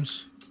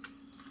times.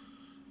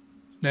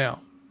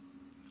 Now,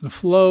 the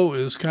flow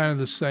is kind of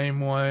the same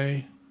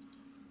way.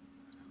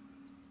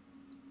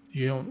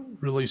 You don't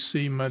really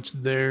see much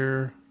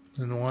there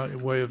in the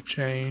way of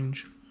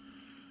change.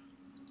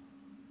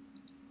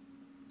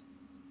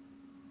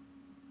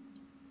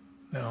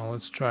 Now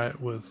let's try it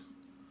with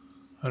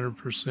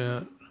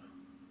 100%.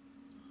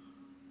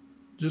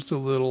 Just a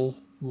little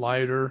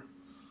lighter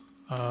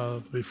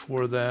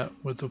before that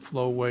with the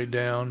flow way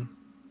down.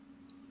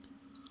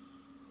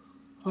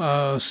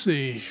 Let's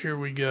see, here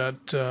we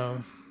got,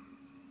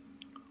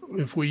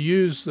 if we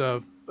use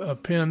a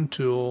pen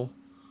tool,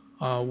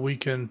 we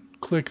can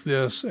click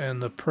this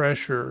and the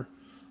pressure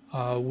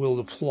will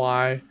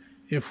apply.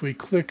 If we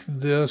click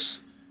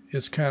this,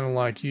 it's kind of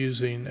like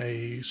using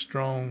a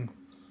strong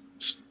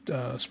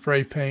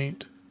spray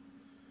paint.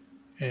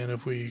 And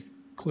if we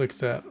click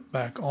that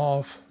back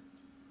off,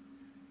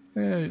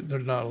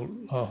 there's not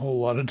a whole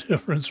lot of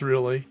difference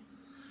really.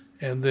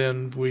 And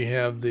then we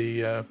have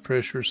the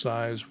pressure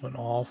size went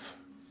off.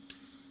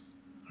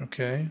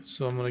 Okay,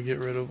 so I'm going to get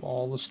rid of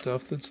all the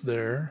stuff that's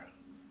there.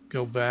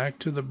 Go back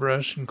to the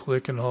brush and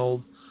click and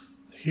hold.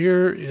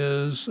 Here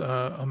is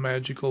a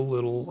magical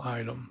little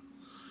item,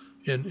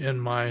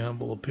 in my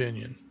humble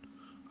opinion.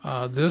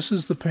 This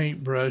is the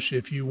paintbrush.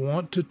 If you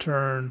want to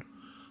turn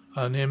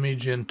an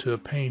image into a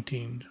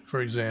painting,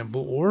 for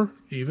example, or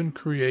even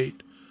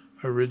create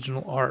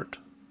original art,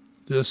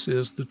 this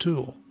is the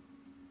tool.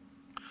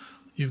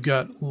 You've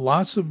got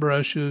lots of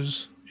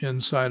brushes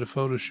inside of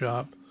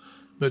Photoshop,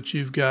 but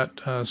you've got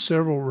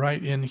several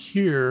right in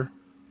here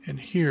and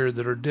here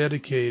that are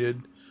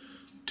dedicated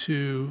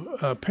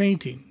to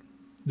painting.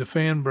 The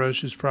fan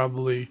brush is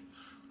probably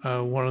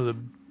one of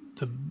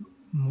the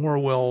more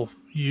well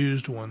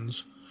used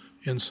ones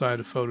inside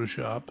of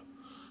Photoshop.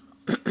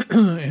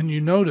 And you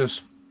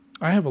notice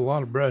I have a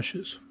lot of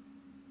brushes.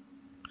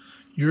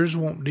 Yours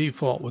won't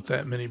default with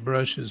that many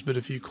brushes, but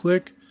if you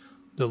click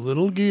the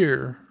little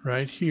gear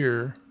right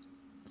here,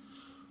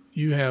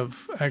 you have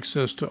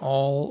access to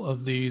all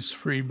of these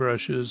free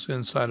brushes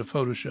inside of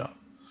Photoshop.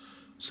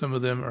 Some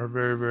of them are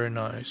very, very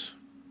nice.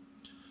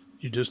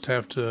 You just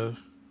have to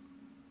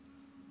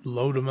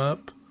load them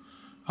up.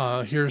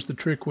 Here's the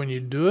trick when you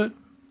do it.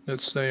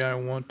 Let's say I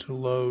want to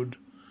load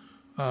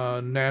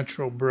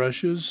natural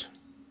brushes.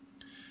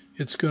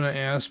 It's going to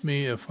ask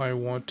me if I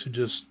want to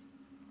just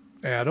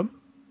add them,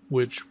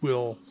 which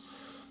will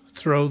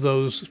throw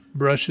those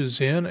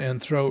brushes in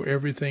and throw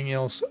everything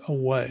else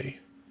away.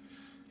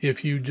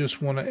 If you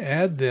just want to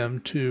add them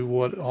to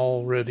what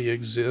already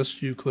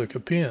exists, you click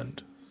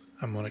append.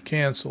 I'm going to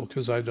cancel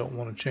because I don't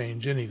want to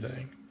change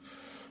anything.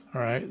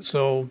 All right,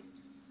 so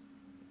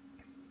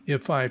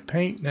if I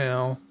paint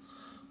now,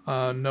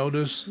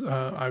 notice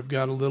I've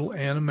got a little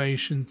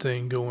animation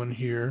thing going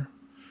here.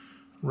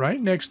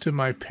 Right next to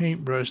my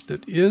paintbrush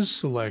that is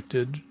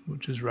selected,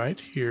 which is right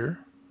here,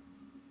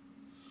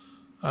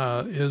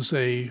 is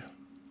a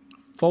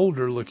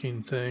folder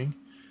looking thing,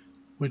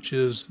 which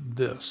is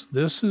this.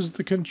 This is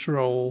the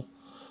control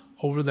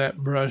over that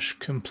brush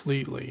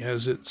completely.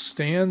 As it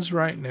stands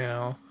right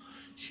now,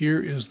 here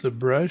is the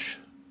brush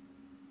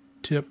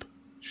tip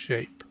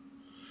shape.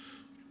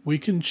 We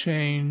can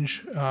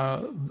change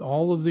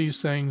all of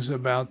these things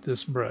about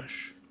this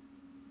brush.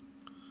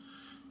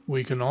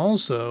 We can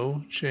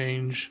also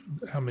change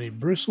how many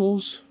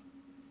bristles.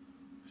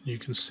 You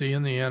can see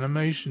in the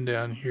animation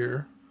down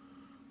here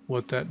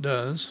what that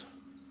does.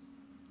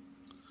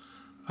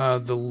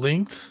 The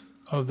length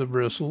of the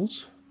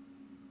bristles,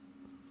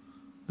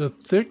 the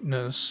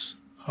thickness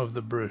of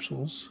the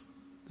bristles,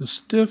 the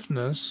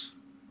stiffness,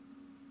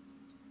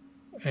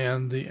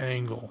 and the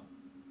angle,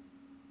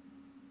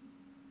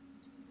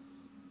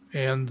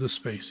 and the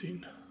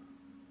spacing.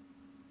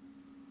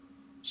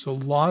 So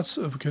lots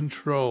of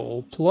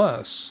control,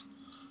 plus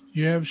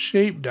you have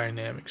shape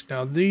dynamics.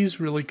 Now these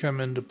really come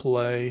into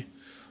play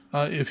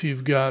if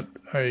you've got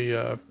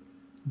a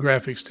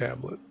graphics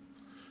tablet.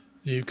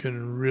 You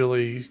can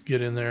really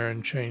get in there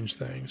and change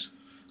things.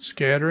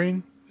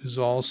 Scattering is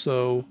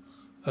also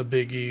a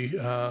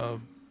biggie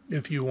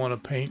if you want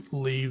to paint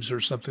leaves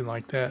or something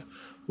like that.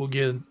 We'll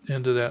get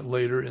into that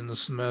later in the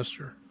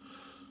semester.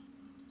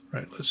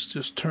 Right, let's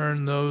just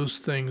turn those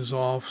things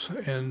off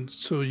and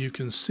so you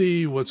can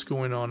see what's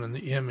going on in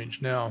the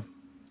image. Now,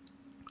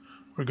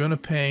 we're going to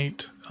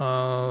paint,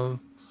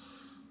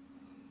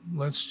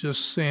 let's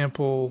just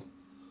sample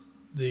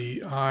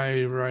the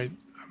eye right.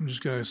 I'm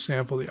just going to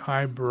sample the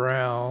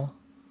eyebrow.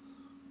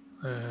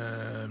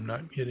 I'm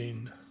not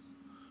getting,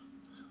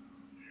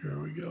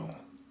 here we go.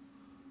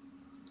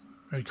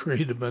 I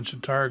created a bunch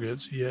of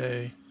targets,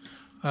 yay.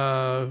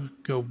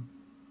 Go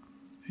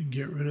and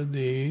get rid of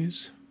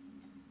these.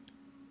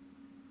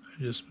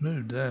 Just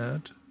moved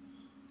that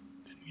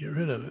and get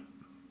rid of it.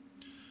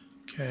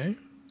 Okay,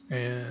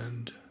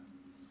 and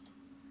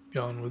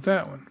gone with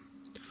that one.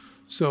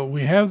 So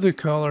we have the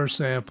color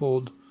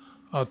sampled.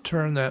 I'll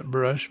turn that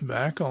brush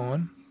back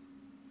on,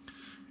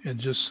 and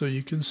just so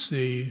you can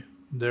see,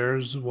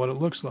 there's what it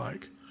looks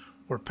like.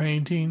 We're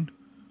painting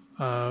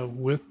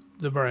with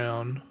the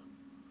brown.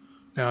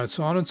 Now it's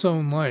on its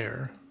own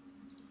layer,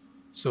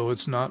 so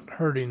it's not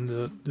hurting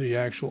the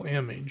actual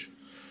image.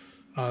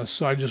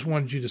 So I just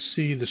wanted you to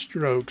see the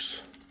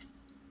strokes,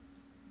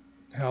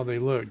 how they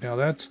look. Now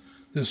that's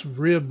this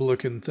rib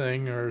looking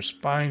thing or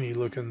spiny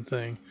looking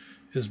thing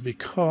is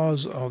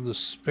because of the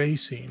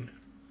spacing.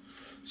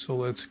 So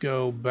let's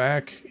go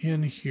back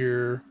in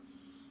here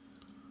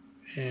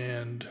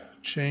and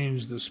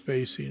change the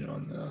spacing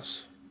on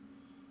this.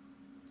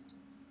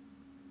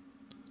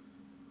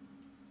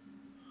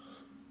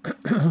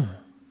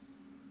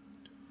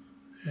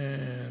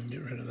 And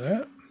get rid of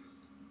that.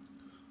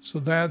 So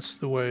that's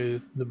the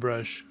way the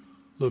brush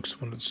looks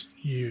when it's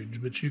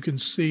huge, but you can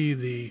see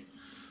the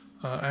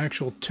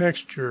actual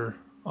texture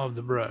of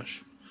the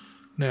brush.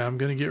 Now I'm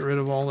going to get rid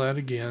of all that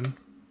again,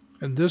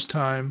 and this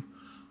time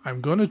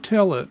I'm going to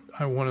tell it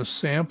I want to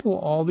sample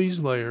all these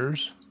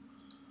layers,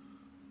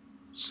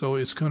 so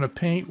it's going to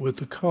paint with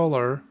the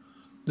color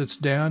that's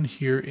down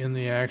here in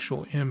the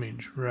actual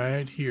image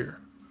right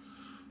here.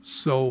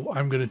 So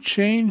I'm going to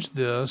change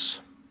this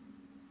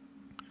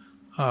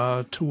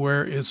to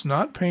where it's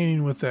not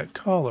painting with that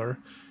color,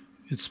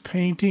 it's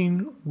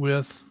painting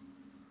with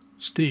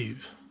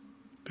Steve,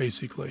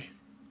 basically.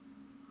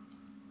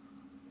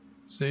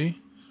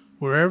 See?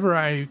 Wherever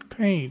I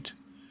paint,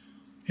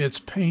 it's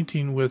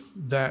painting with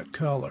that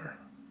color.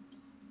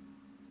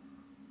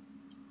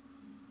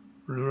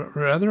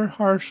 Rather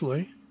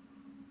harshly,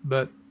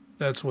 but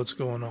that's what's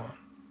going on.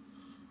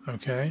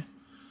 Okay?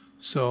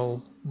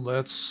 So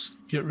let's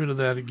get rid of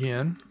that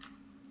again.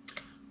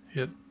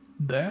 Hit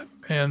that,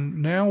 and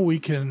now we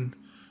can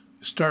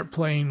start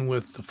playing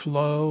with the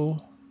flow,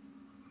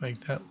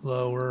 make that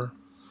lower,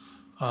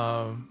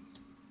 and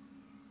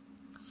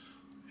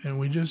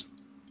we just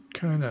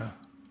kind of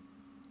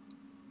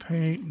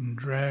paint and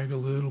drag a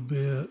little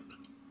bit.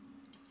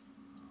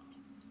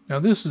 Now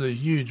this is a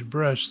huge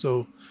brush,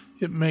 so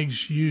it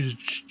makes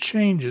huge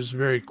changes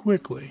very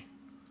quickly.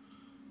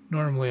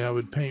 Normally I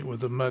would paint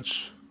with a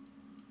much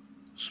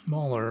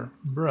smaller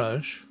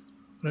brush,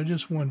 but I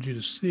just wanted you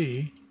to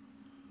see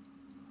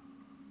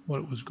what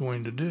it was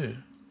going to do.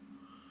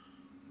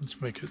 Let's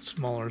make it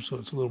smaller so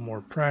it's a little more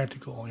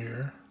practical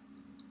here.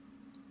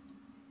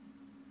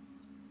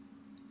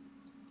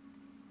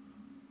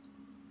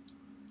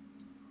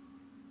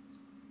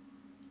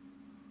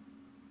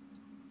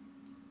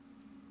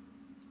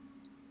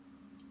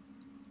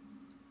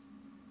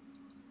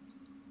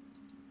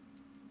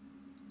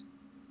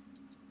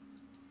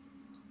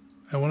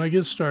 And when I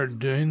get started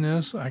doing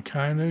this, I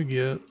kind of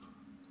get,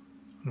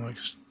 like,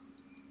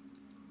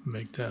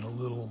 make that a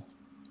little.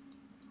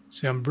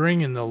 See, I'm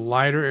bringing the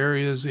lighter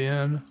areas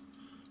in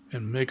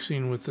and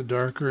mixing with the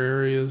darker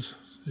areas,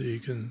 so you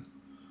can,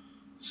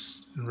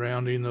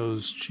 rounding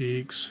those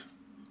cheeks,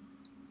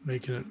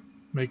 making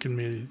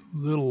me a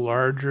little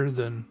larger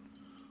than,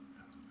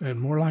 and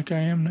more like I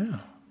am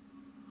now.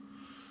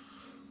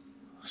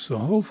 So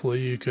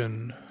hopefully you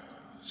can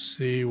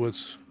see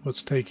what's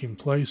taking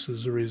place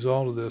as a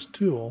result of this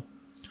tool.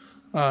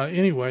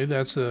 Anyway,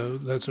 that's a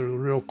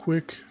real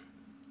quick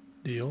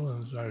deal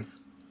as I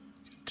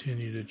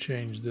continue to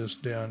change this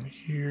down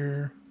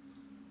here,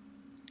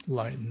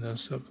 lighten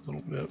this up a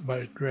little bit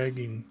by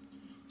dragging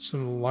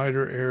some of the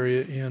lighter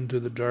area into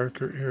the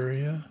darker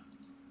area.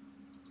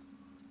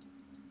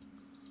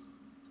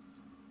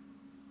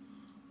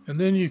 And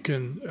then you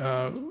can,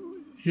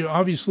 you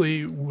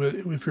obviously,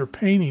 if you're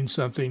painting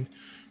something,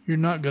 you're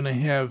not going to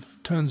have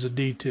tons of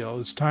detail.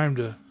 It's time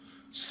to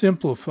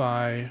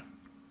simplify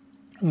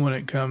when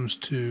it comes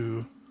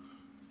to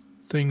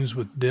things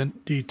with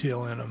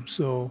detail in them.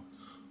 So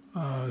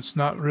it's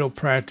not real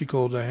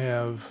practical to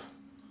have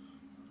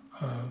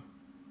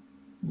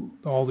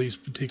all these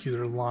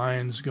particular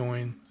lines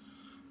going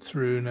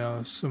through.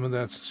 Now some of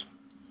that's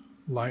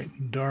light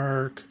and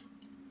dark.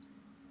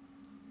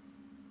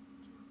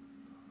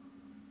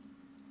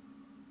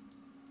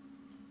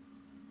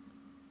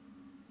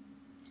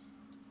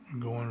 I'm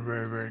going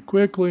very, very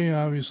quickly,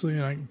 obviously,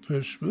 and I can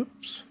push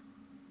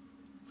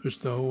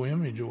the whole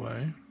image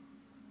away.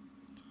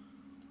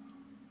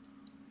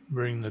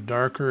 Bring the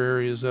darker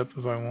areas up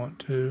if I want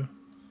to.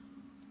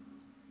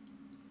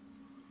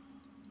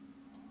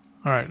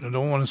 Alright, I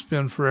don't want to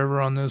spend forever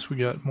on this. We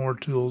got more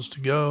tools to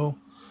go,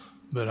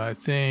 but I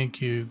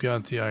think you've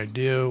got the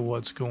idea of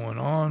what's going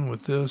on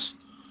with this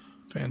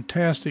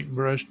fantastic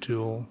brush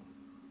tool.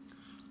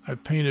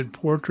 I've painted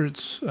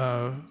portraits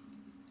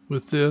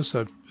with this.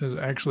 I've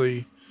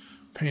actually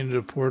painted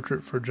a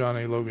portrait for John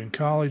A. Logan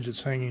College.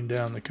 It's hanging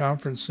down the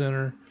conference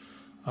center.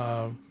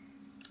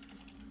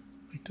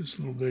 Make this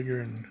a little bigger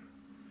and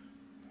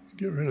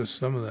get rid of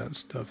some of that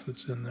stuff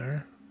that's in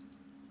there.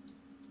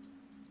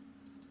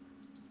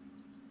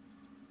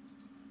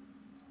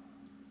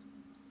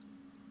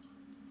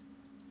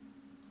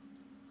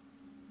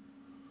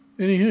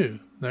 Anywho,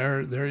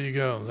 there you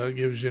go. That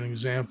gives you an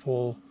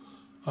example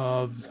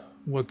of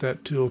what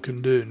that tool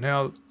can do.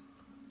 Now,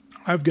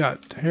 I've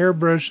got hair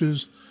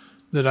brushes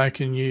that I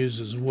can use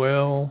as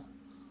well.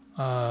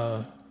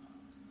 But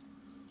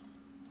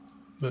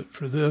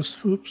for this,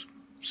 oops,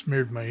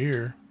 smeared my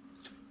ear.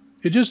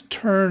 It just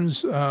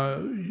turns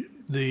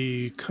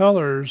the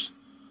colors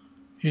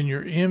in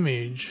your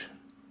image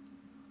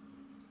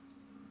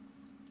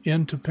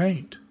into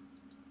paint.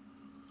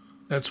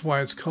 That's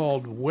why it's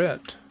called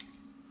wet.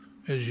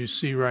 As you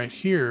see right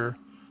here,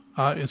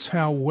 it's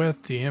how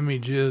wet the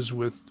image is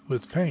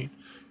with paint.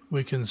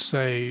 We can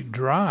say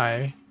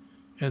dry,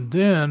 and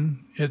then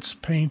it's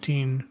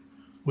painting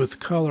with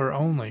color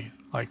only,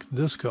 like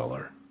this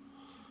color.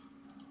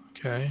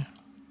 Okay,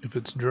 if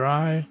it's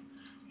dry,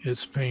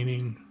 it's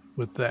painting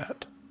with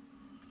that.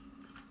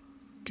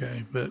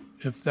 Okay, but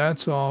if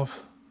that's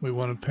off, we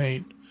want to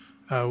paint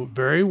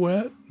very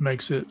wet,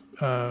 makes it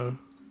a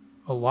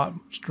lot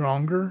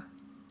stronger.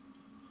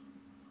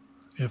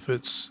 If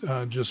it's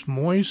just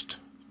moist,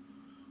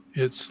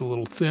 it's a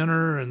little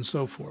thinner and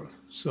so forth.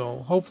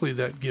 So hopefully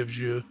that gives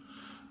you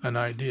an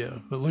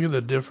idea. But look at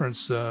the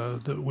difference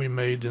that we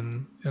made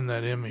in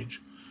that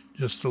image.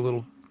 Just a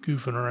little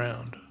goofing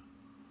around.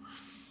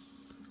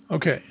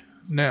 Okay,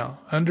 now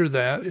under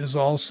that is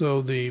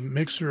also the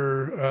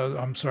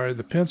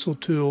the pencil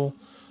tool,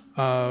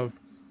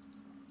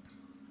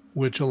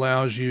 which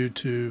allows you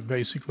to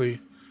basically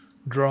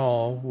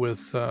draw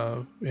with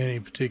any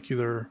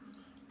particular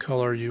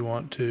color you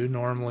want to.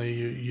 Normally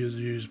you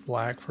use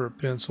black for a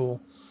pencil,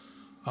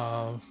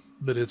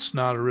 but it's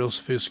not a real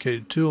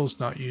sophisticated tool. It's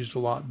not used a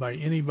lot by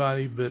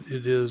anybody, but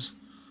it is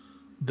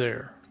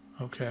there.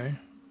 Okay,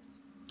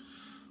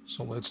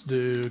 so let's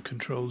do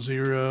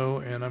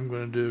Control-0, and I'm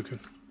going to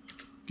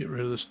get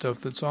rid of the stuff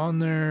that's on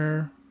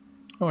there.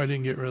 Oh, I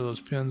didn't get rid of those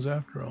pins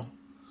after all.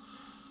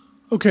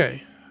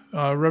 Okay,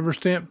 rubber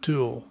stamp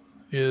tool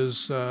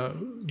is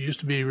used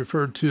to be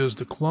referred to as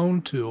the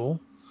clone tool,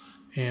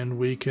 and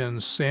we can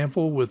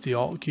sample with the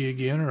Alt key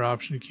again, or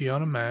Option key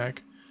on a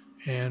Mac,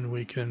 and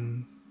we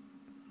can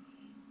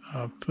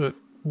put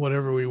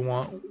whatever we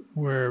want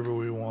wherever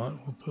we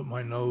want. We'll put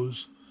my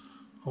nose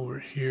over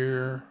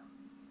here.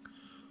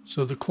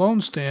 So the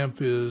clone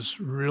stamp is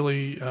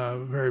really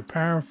very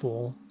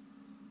powerful.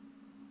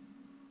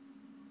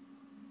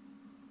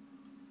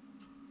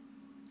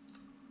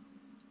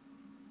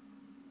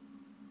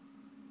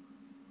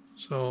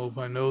 So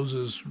my nose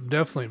is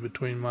definitely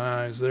between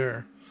my eyes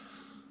there.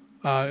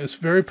 It's a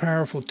very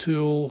powerful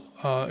tool.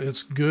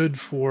 It's good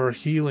for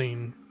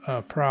healing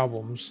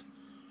problems.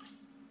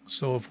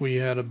 So if we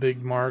had a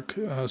big mark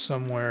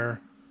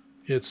somewhere,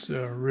 it's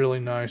really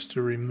nice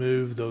to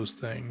remove those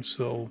things.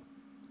 So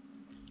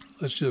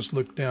let's just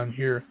look down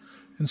here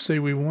and say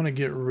we want to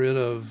get rid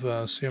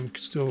of, see, I'm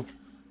still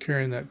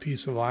carrying that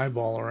piece of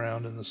eyeball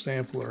around in the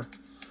sampler.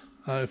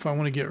 If I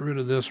want to get rid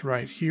of this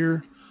right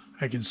here,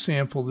 I can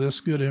sample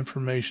this good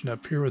information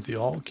up here with the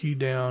Alt key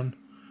down,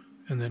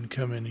 and then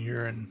come in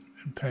here and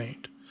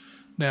paint.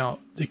 Now,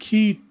 the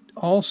key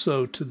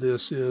also to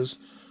this is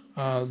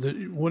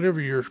that whatever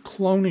you're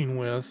cloning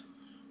with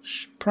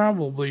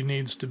probably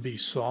needs to be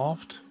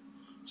soft.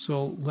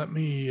 So let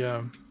me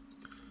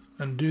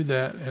undo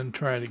that and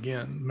try it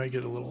again, make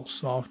it a little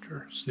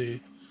softer.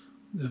 See,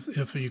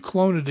 if you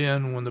clone it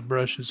in when the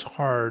brush is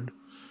hard,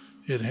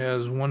 it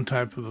has one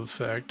type of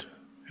effect,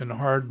 and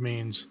hard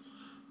means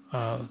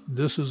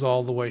this is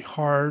all the way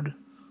hard,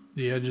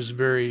 the edge is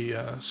very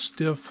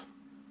stiff,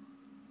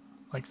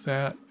 like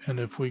that. And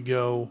if we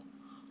go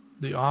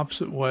the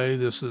opposite way,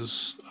 this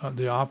is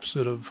the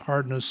opposite of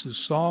hardness is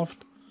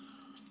soft.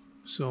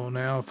 So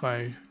now if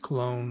I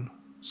clone,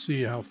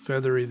 see how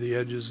feathery the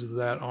edges of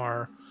that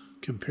are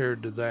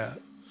compared to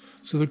that.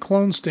 So the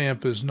clone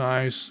stamp is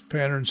nice.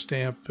 Pattern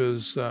stamp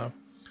is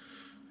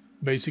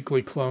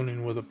basically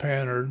cloning with a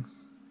pattern.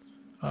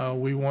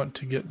 We want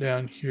to get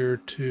down here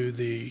to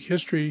the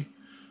history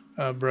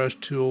brush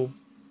tool,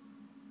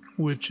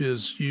 which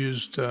is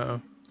used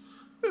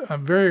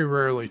very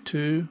rarely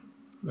too.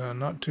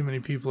 Not too many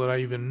people that I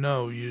even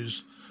know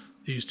use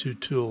these two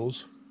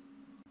tools.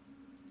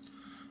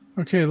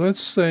 Okay,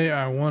 let's say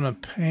I want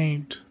to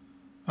paint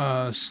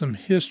some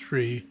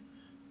history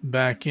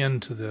back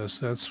into this.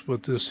 That's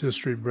what this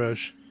history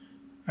brush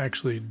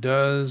actually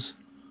does.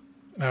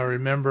 Now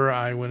remember,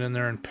 I went in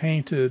there and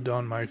painted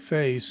on my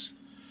face.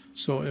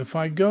 So if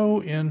I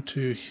go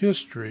into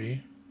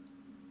history,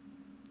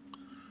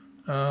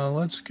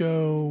 let's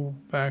go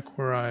back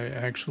where I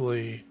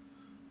actually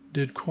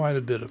did quite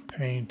a bit of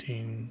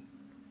painting.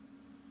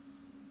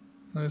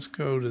 Let's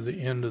go to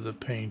the end of the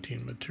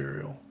painting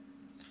material.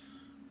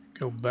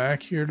 Go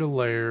back here to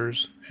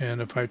layers,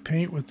 and if I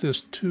paint with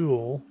this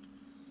tool,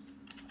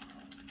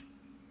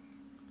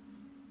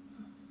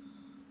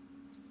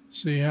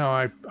 see how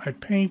I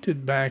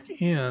painted back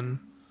in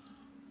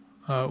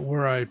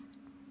where I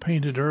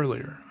painted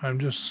earlier. I'm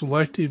just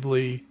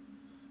selectively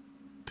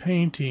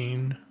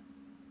painting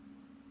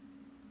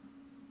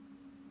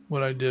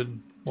what I did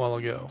a while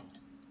ago,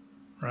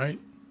 right?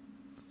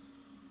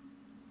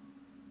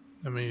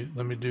 Let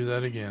me do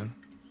that again.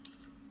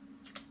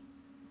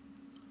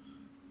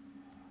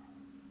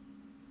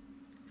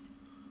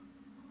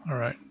 All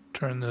right,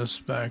 turn this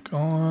back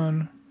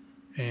on,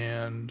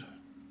 and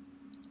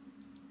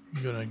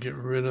I'm gonna get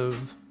rid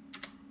of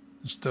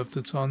the stuff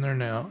that's on there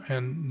now.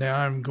 And now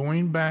I'm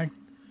going back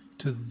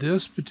to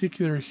this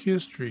particular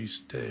history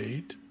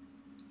state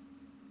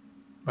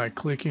by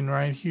clicking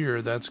right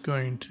here. That's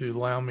going to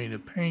allow me to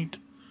paint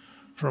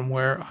from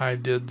where I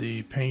did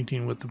the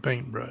painting with the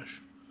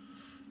paintbrush.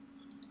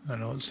 I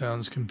know it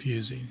sounds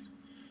confusing.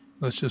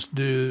 Let's just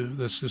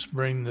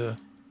bring the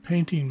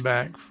painting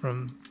back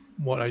from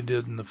what I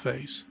did in the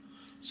face.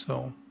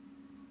 So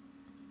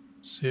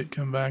see it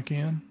come back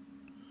in?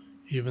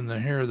 Even the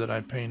hair that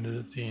I painted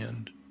at the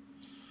end.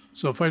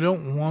 So if I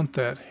don't want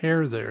that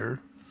hair there,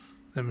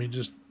 let me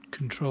just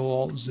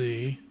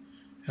Control-Alt-Z,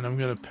 and I'm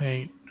going to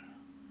paint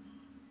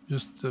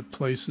just the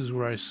places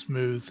where I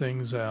smooth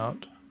things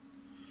out.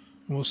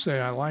 And we'll say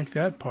I like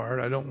that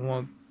part. I don't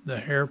want the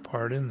hair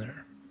part in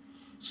there.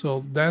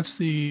 So that's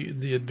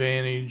the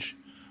advantage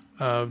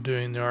of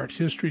doing the art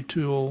history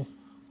tool.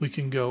 We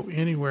can go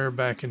anywhere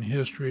back in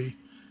history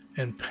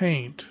and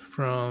paint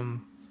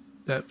from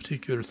that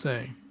particular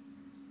thing.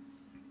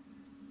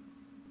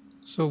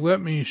 So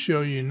let me show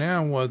you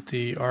now what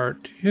the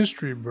art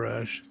history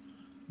brush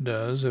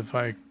does. If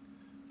I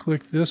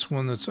click this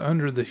one that's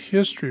under the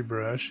history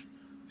brush,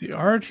 the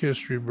art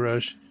history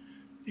brush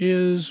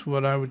is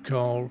what I would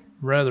call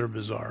rather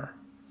bizarre.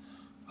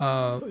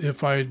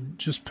 If I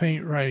just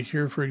paint right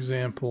here, for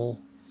example,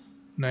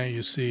 now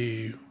you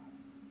see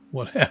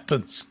what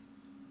happens.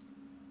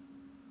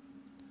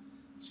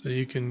 So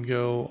you can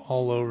go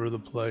all over the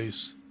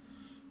place,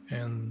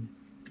 and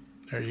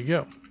there you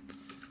go.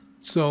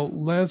 So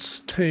let's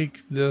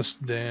take this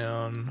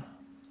down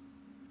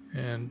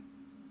and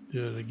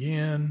do it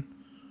again.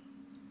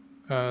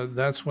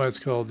 That's why it's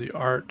called the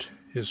art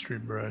history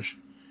brush.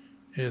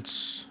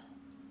 It's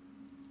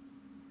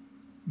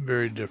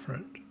very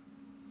different.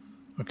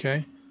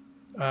 Okay,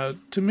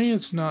 to me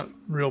it's not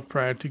real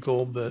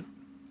practical, but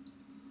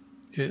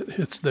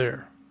it's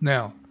there.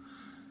 Now,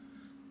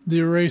 the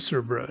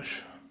eraser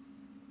brush.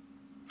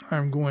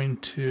 I'm going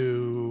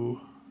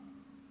to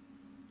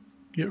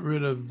get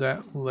rid of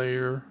that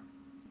layer,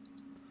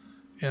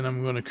 and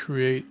I'm going to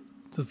create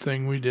the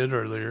thing we did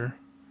earlier.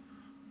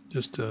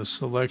 Just a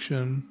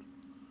selection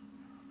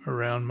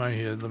around my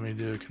head. Let me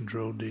do a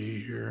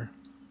Control-D here.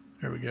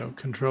 There we go.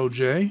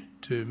 Control-J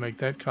to make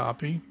that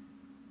copy.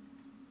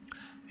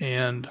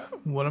 And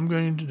what I'm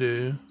going to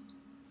do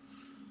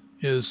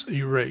is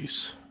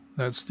erase.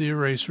 That's the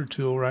eraser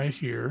tool right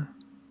here.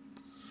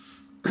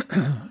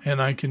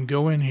 And I can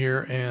go in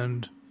here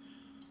and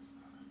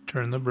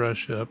turn the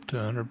brush up to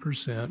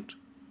 100%,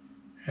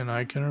 and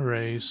I can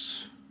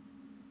erase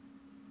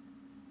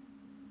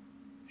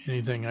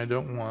anything I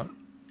don't want.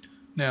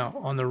 Now,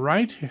 on the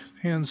right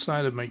hand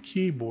side of my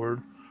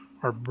keyboard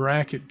are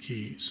bracket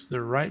keys.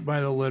 They're right by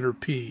the letter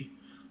P,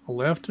 a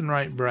left and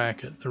right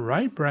bracket. The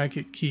right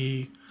bracket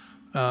key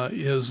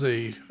is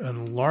an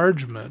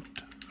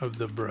enlargement of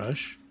the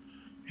brush,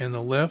 and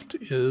the left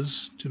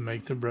is to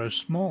make the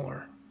brush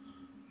smaller.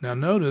 Now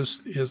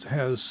notice it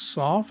has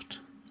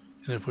soft,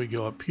 and if we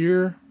go up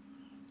here,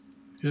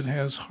 it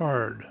has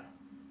hard.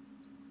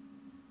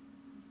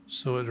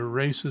 So it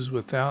erases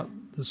without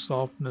the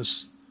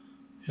softness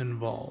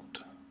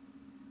involved.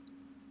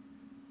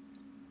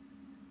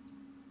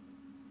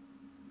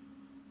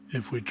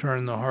 If we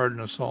turn the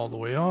hardness all the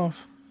way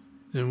off,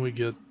 then we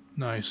get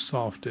nice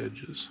soft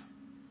edges.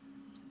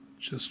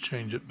 Just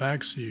change it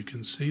back so you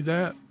can see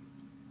that.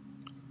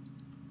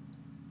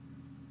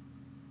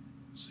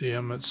 See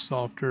how much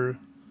softer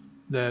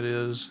that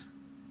is.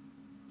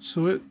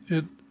 So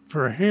it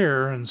for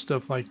hair and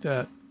stuff like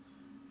that,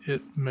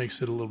 it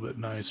makes it a little bit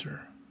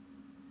nicer.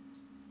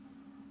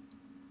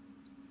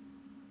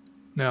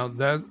 Now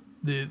that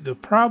the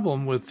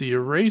problem with the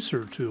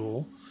eraser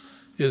tool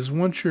is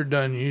once you're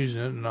done using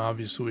it, and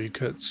obviously we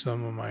cut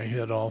some of my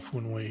head off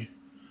when we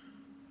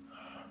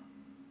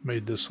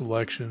made the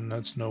selection,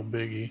 that's no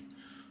biggie.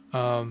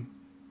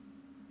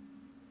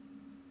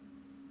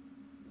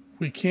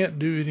 We can't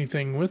do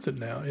anything with it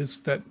now.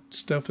 That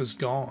stuff is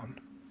gone.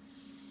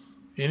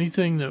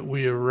 Anything that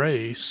we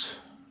erase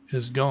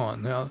is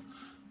gone. Now,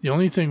 the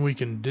only thing we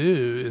can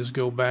do is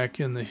go back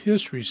in the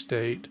history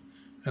state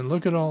and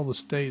look at all the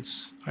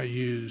states I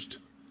used.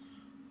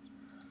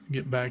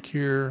 Get back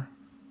here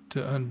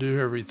to undo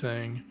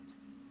everything.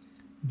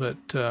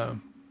 But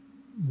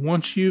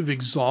once you've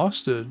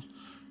exhausted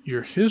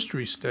your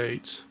history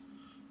states,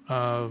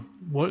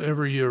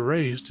 whatever you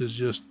erased is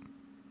just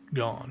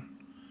gone.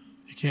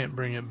 You can't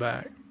bring it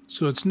back.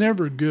 So it's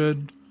never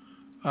good,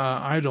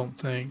 I don't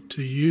think,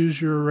 to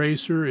use your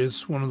eraser.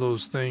 It's one of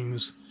those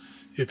things,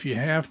 if you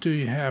have to,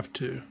 you have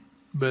to.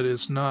 But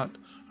it's not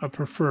a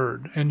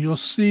preferred. And you'll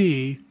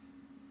see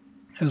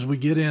as we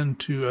get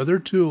into other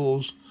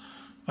tools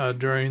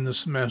during the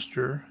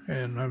semester,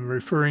 and I'm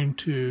referring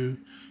to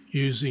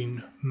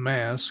using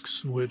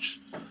masks,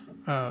 which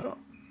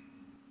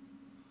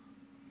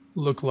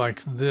look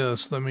like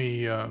this. Let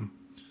me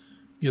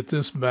get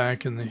this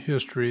back in the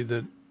history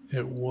that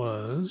it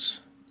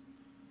was.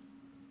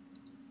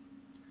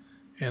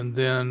 And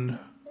then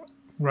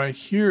right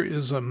here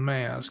is a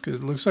mask.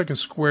 It looks like a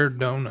square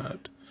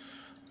donut.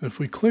 If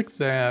we click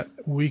that,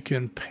 we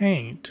can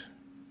paint.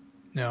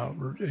 Now,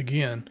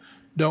 again,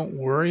 Don't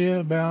worry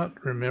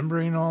about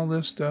remembering all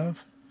this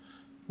stuff.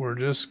 We're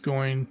just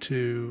going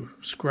to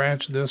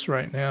scratch this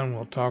right now, and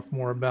we'll talk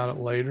more about it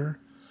later.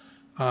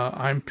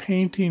 I'm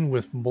painting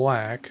with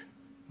black,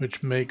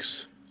 which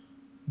makes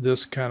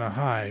this kind of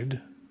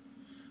hide.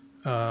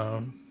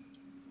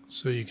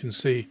 So you can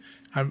see,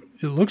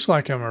 it looks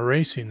like I'm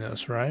erasing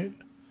this, right?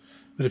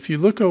 But if you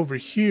look over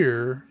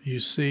here, you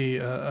see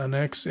an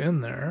X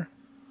in there,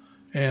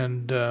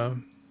 and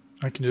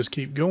I can just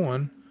keep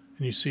going,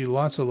 and you see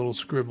lots of little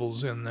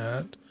scribbles in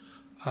that.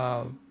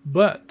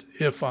 But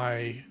if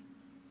I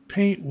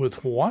paint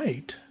with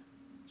white,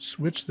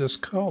 switch this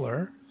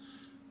color,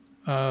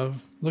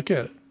 look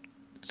at it.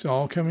 It's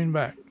all coming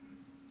back.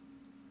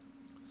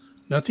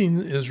 Nothing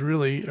is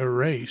really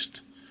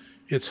erased.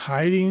 It's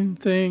hiding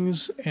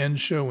things and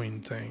showing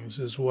things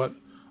is what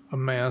a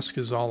mask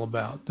is all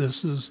about.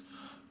 This is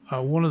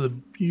one of the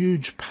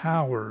huge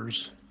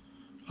powers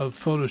of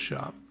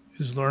Photoshop,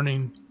 is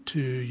learning to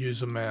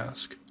use a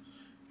mask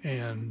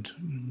and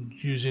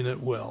using it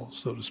well,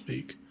 so to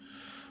speak.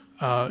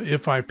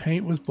 If I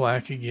paint with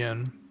black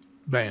again,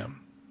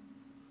 bam.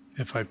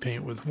 If I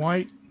paint with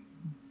white,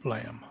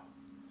 blam.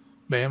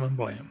 Bam and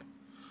blam.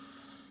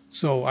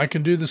 So I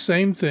can do the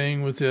same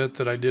thing with it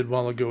that I did a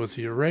while ago with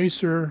the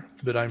eraser,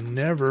 but I'm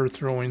never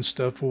throwing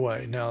stuff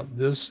away. Now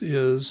this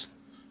is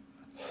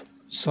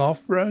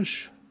soft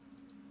brush.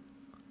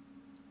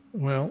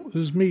 Well, it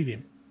was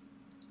medium.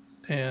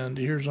 And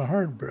here's a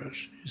hard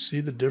brush. You see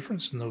the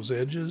difference in those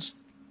edges?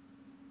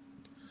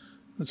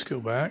 Let's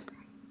go back.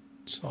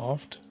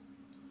 Soft.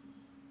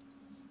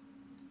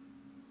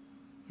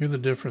 Look at the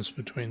difference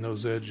between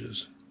those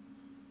edges.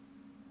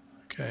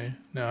 Okay,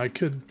 now I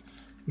could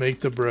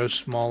make the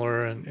brush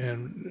smaller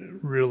and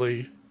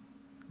really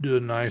do a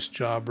nice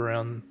job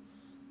around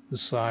the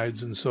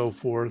sides and so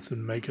forth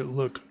and make it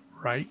look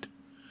right.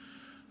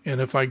 And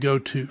if I go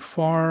too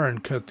far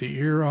and cut the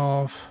ear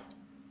off,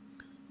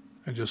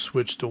 I just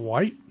switch to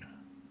white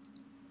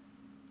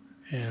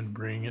and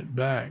bring it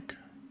back.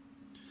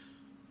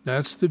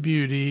 That's the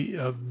beauty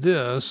of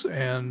this,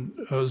 and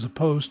as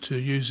opposed to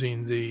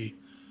using the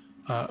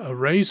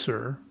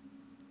eraser,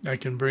 I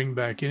can bring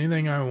back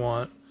anything I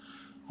want.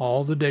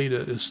 All the data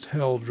is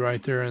held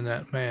right there in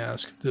that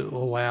mask that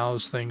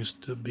allows things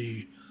to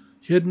be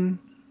hidden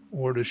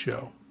or to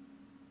show.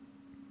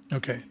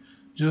 Okay,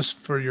 just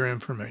for your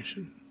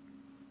information.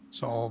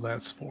 That's all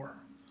that's for.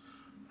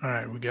 All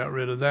right, we got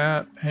rid of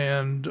that,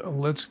 and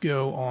let's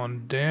go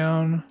on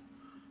down.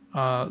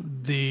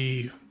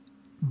 The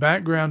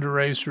background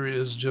eraser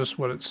is just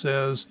what it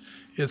says.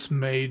 It's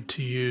made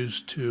to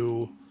use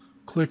to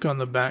click on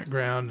the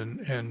background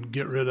and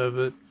get rid of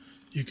it.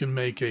 You can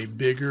make a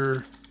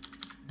bigger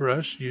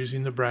brush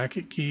using the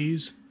bracket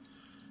keys,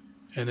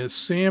 and it's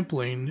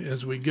sampling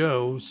as we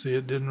go. See,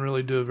 it didn't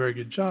really do a very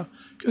good job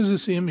because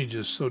this image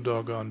is so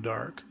doggone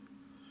dark.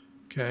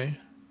 Okay,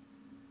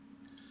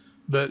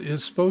 but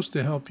it's supposed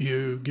to help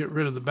you get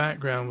rid of the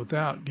background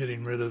without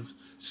getting rid of,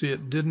 see,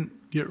 it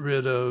didn't get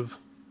rid of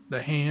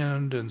the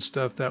hand and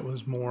stuff that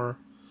was more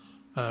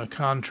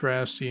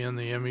contrasty in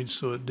the image,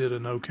 so it did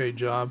an okay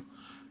job.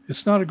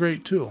 It's not a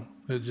great tool.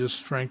 It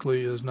just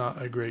frankly is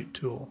not a great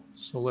tool.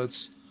 So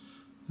let's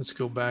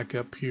go back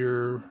up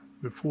here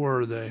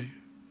before they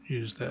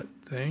use that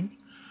thing.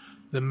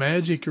 The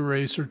magic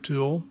eraser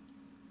tool,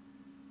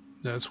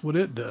 that's what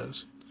it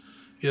does.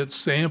 It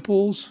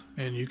samples,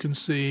 and you can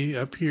see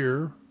up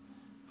here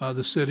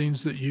the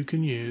settings that you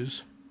can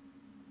use.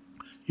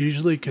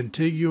 Usually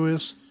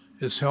contiguous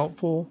is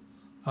helpful.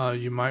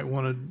 You might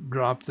want to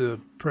drop the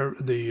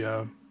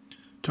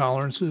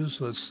tolerances.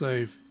 Let's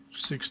say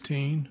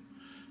 16.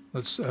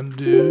 Let's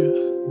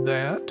undo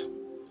that.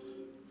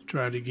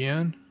 Try it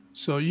again.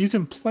 So you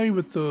can play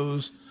with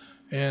those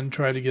and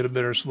try to get a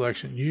better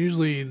selection.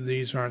 Usually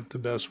these aren't the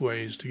best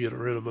ways to get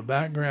rid of a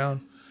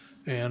background,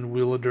 and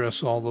we'll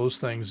address all those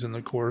things in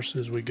the course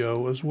as we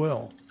go as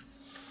well.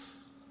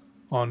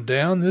 On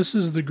down, this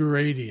is the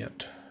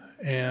gradient,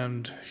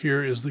 and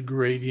here is the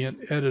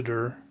gradient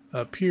editor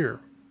up here.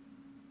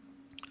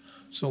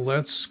 So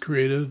let's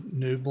create a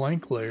new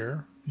blank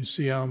layer. You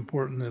see how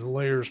important the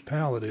layers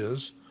palette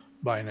is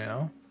by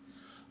now.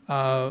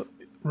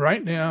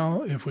 Right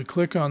now, if we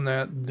click on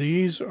that,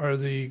 these are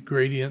the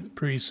gradient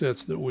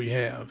presets that we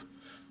have.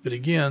 But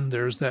again,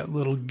 there's that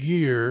little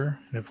gear,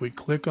 and if we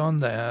click on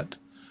that,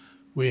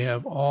 we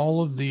have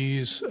all of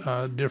these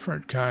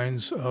different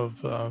kinds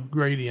of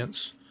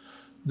gradients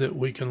that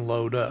we can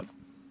load up.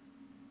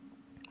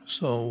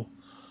 So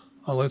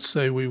let's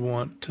say we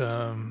want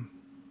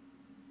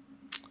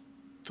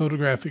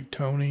photographic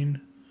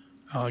toning.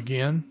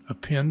 Again,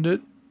 append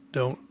it.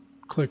 Don't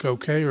click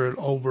OK or it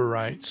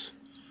overwrites.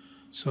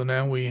 So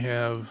now we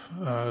have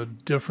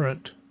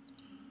different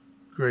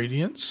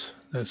gradients.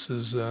 This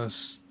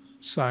is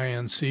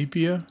cyan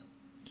sepia.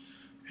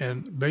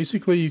 And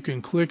basically you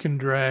can click and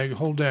drag,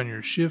 hold down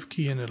your shift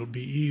key, and it'll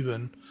be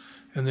even.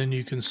 And then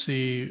you can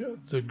see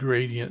the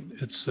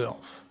gradient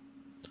itself.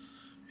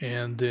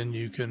 And then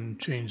you can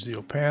change the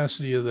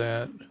opacity of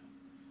that,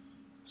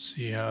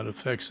 see how it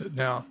affects it.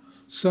 Now,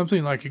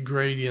 something like a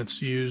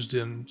gradient's used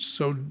in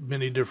so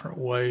many different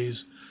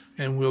ways,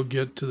 and we'll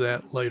get to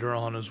that later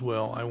on as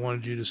well. I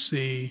wanted you to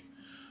see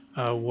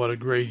what a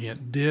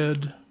gradient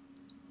did.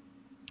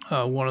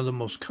 One of the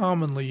most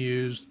commonly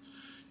used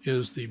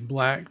is the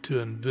black to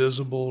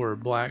invisible or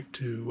black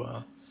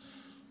to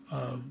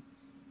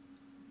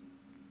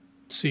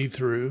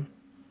see-through.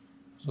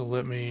 So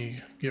let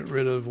me get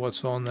rid of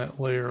what's on that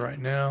layer right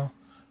now.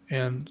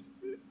 And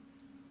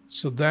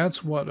so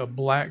that's what a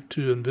black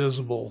to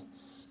invisible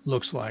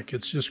looks like.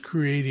 It's just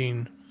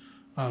creating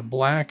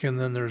black and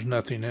then there's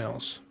nothing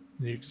else.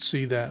 And you can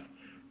see that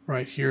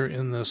right here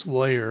in this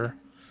layer.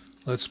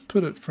 Let's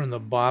put it from the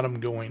bottom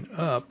going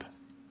up.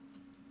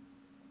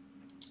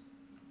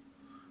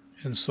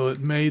 And so it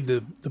made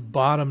the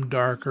bottom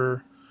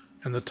darker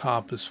and the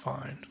top is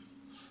fine.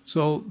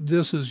 So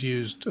this is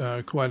used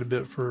quite a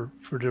bit for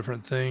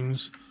different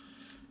things.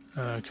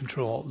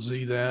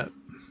 Control-Z that.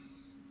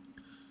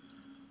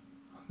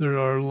 There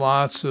are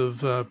lots of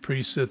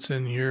presets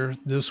in here.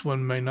 This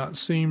one may not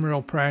seem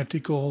real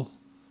practical,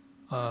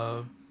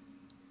 but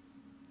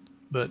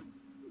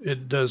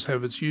it does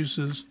have its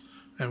uses,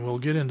 and we'll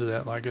get into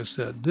that like I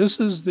said. This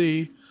is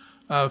the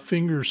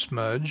finger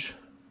smudge.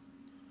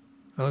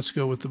 Now let's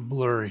go with the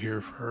blur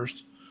here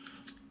first.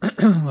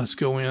 Let's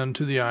go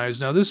into the eyes.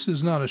 Now this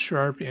is not a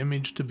sharp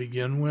image to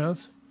begin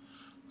with.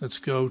 Let's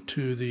go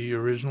to the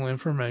original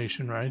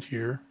information right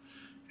here.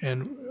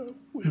 And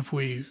if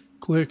we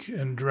click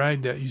and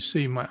drag that, you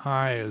see my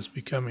eye is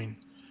becoming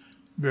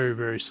very,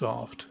 very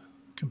soft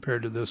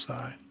compared to this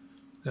eye.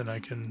 Then I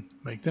can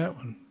make that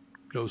one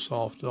go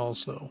soft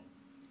also.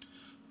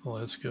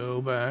 Let's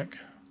go back.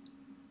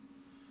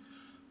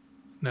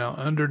 Now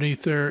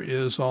underneath there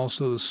is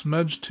also the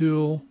smudge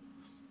tool,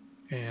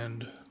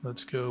 and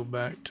let's go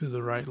back to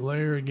the right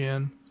layer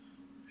again,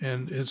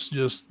 and it's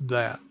just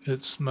that.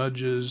 It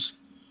smudges,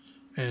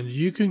 and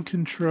you can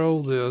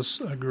control this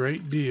a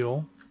great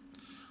deal.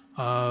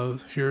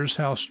 Here's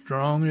how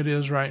strong it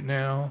is right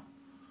now,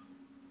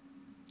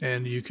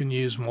 and you can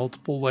use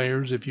multiple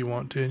layers if you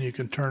want to, and you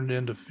can turn it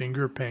into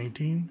finger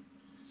painting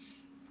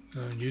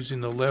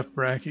using the left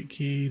bracket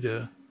key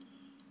to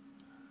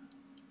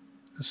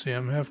see.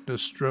 I'm having to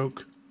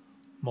stroke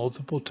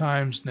multiple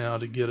times now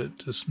to get it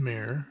to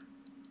smear.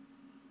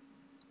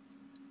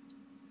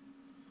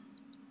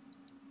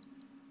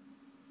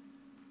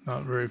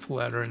 Not very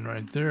flattering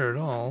right there at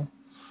all,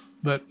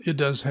 but it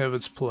does have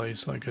its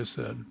place, like I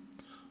said.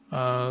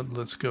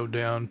 Let's go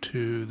down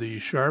to the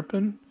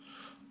sharpen.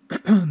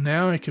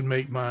 Now I can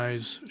make my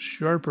eyes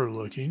sharper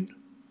looking,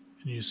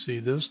 and you see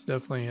this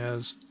definitely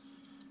has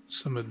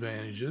some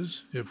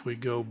advantages. If we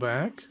go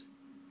back,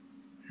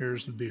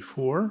 here's the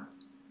before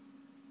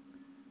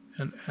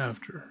and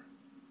after.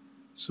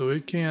 So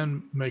it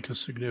can make a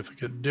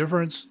significant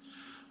difference.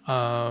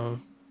 I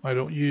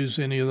don't use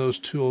any of those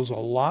tools a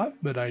lot,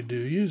 but I do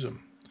use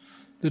them.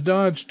 The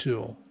dodge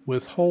tool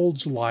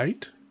withholds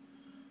light.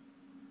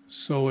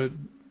 So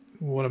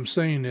what I'm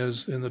saying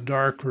is, in the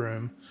dark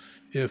room,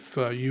 if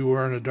you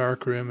were in a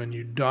dark room and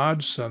you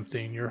dodge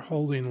something, you're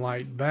holding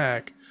light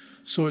back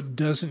so it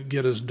doesn't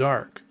get as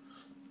dark.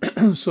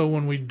 So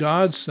when we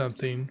dodge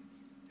something,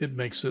 it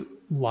makes it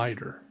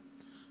lighter.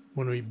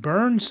 When we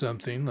burn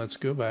something, let's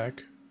go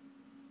back.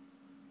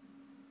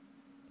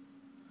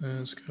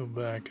 Let's go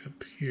back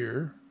up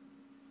here.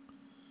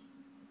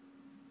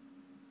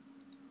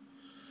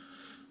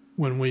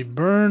 When we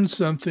burn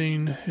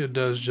something, it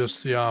does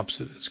just the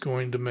opposite. It's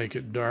going to make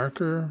it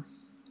darker.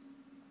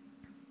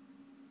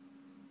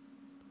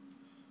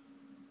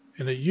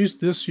 And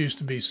this used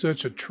to be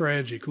such a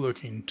tragic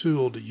looking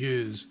tool to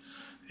use.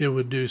 It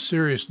would do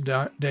serious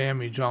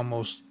damage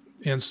almost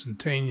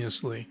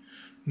instantaneously.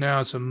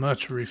 Now it's a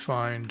much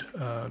refined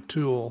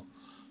tool.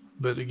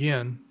 But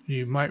again,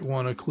 you might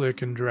want to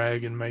click and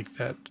drag and make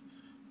that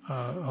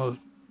a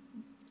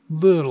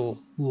little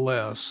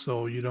less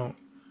so you don't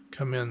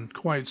come in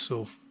quite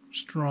so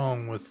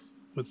strong with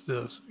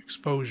this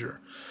exposure.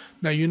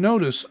 Now you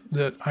notice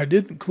that I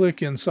didn't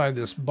click inside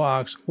this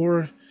box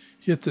or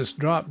hit this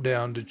drop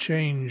down to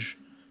change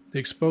the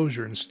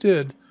exposure.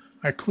 Instead,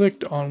 I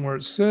clicked on where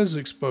it says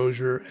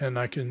exposure, and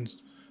I can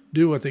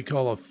do what they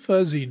call a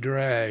fuzzy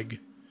drag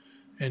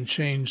and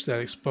change that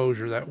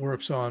exposure. That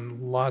works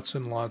on lots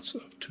and lots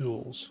of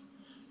tools.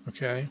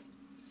 Okay.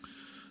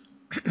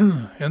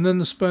 And then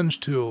the sponge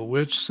tool,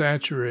 which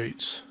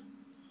saturates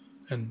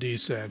and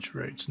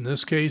desaturates. In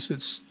this case,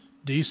 it's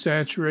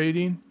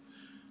desaturating,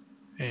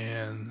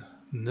 and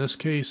in this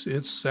case,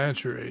 it's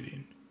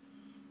saturating.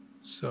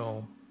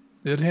 So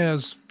it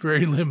has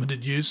very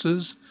limited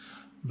uses,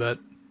 but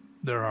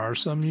there are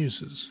some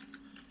uses.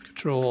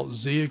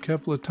 Control-Z a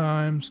couple of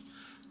times.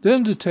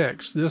 Then to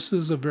text. This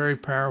is a very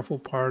powerful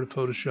part of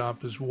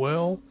Photoshop as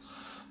well.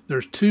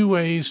 There's two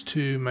ways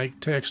to make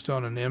text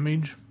on an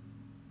image.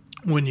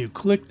 When you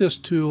click this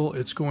tool,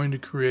 it's going to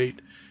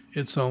create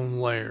its own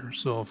layer.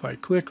 So if I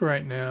click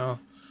right now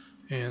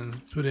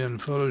and put in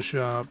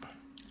Photoshop,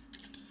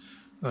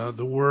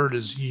 the word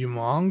is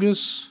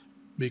humongous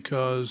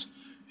because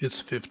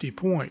it's 50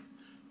 point.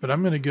 But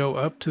I'm going to go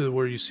up to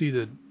where you see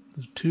the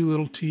the two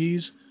little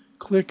T's,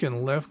 click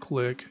and left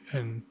click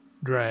and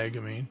drag,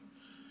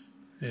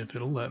 if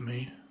it'll let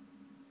me.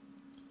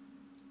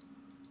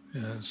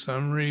 And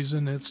some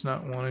reason it's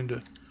not wanting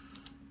to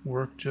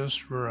work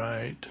just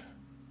right.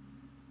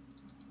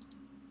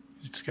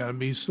 It's got to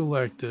be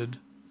selected.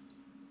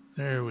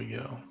 There we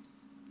go.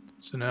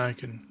 So now I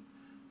can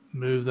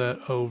move that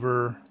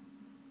over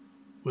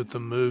with the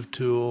move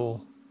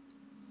tool.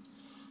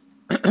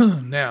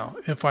 Now,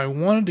 if I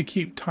wanted to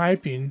keep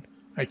typing,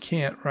 I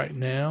can't right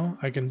now.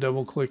 I can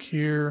double click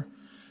here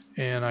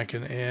and I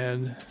can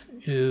add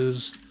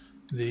is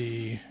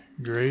the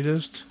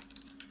greatest.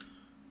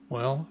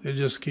 Well, it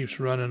just keeps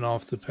running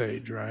off the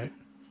page, right?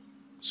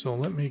 So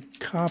let me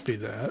copy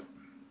that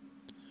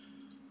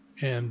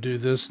and do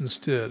this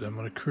instead. I'm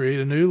going to create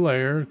a new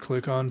layer,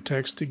 click on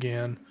text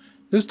again.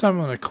 This time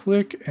I'm going to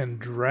click and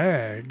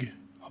drag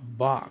a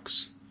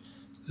box.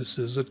 This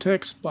is a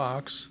text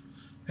box,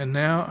 and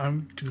now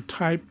I can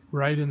type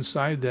right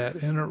inside that,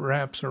 and it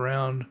wraps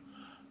around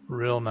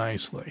real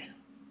nicely.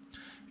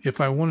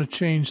 If I want to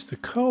change the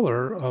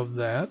color of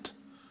that,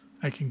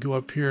 I can go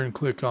up here and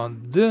click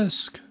on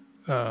this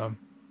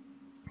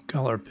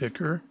color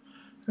picker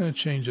and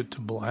change it to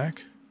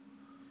black,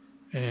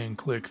 and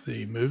click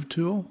the move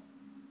tool,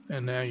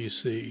 and now you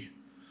see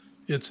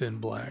it's in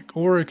black,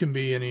 or it can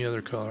be any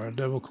other color. I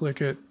double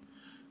click it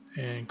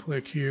and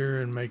click here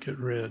and make it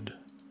red.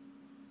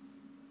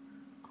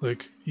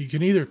 Click. You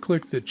can either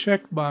click the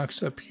check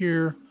box up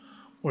here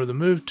or the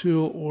move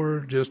tool,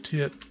 or just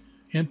hit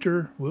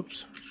enter.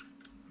 Whoops,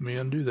 let me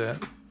undo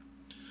that.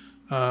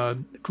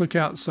 Click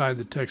outside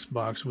the text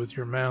box with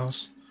your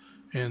mouse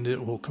and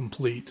it will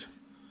complete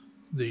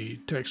the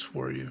text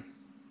for you.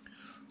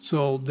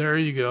 So there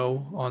you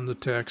go on the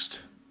text.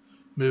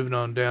 Moving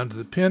on down to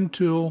the pen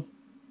tool.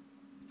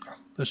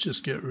 Let's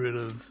just get rid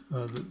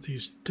of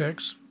these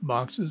text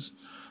boxes.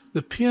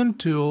 The pen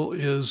tool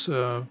is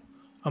a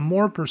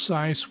more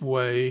precise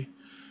way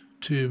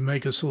to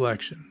make a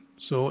selection.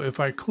 So if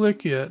I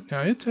click it,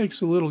 now it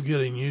takes a little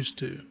getting used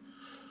to,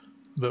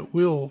 but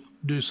we'll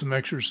do some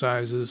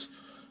exercises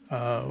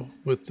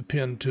with the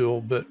pen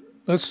tool. But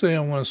let's say I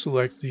want to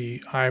select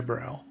the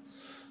eyebrow.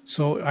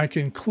 So I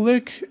can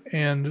click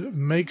and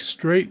make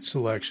straight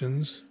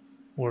selections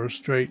or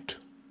straight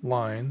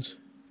lines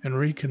and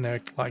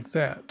reconnect like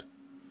that.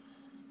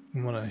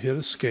 I'm going to hit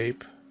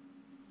escape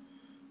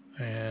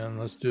and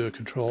let's do a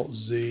Control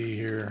Z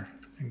here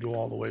and go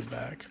all the way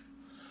back.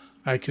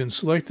 I can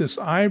select this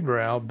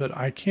eyebrow, but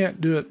I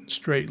can't do it in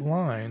straight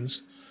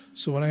lines.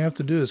 So what I have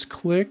to do is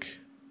click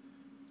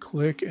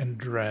and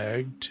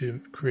drag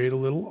to create a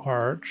little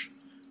arch.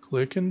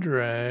 Click and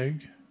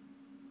drag.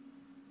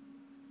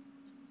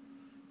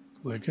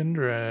 Click and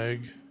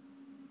drag.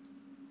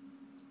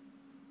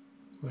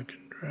 Click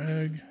and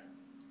drag.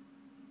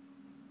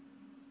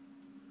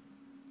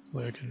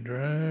 Click and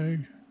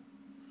drag.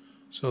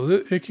 So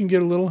it can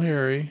get a little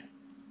hairy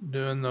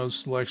doing those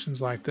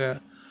selections like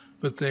that,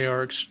 but they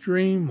are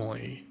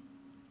extremely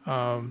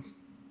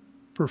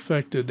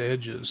perfected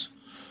edges.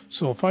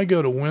 So if I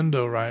go to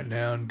Window right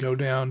now and go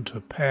down to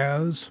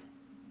Paths,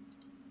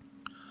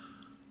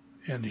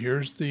 and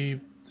here's the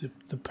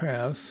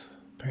Path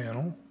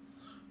panel,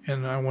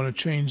 and I want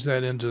to change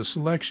that into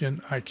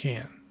selection, I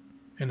can.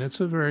 And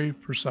it's a very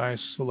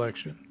precise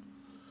selection.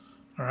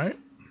 All right.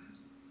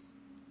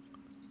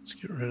 Let's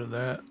get rid of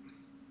that.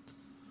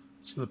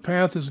 So the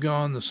path is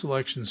gone, the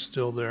selection's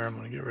still there. I'm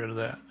going to get rid of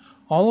that.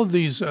 All of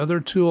these other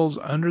tools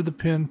under the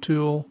pen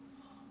tool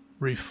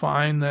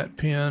refine that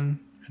pen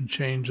and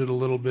change it a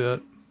little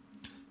bit.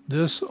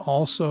 This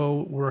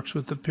also works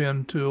with the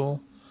pen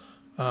tool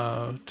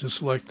to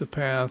select the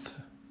path.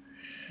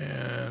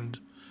 And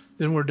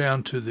then we're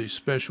down to the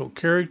special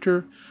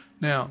character.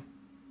 Now,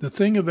 the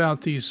thing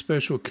about these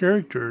special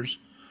characters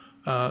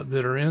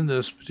that are in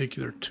this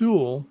particular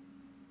tool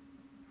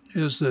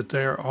is that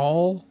they're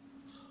all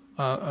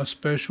a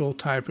special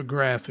type of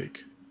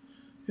graphic.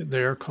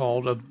 They're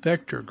called a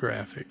vector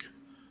graphic.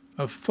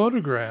 A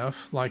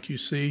photograph, like you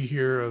see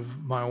here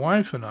of my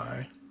wife and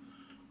I,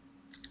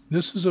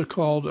 this is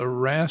called a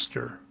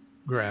raster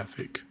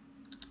graphic.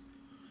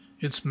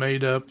 It's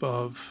made up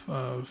of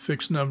a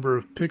fixed number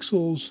of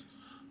pixels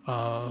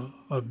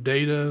of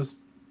data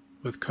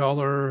with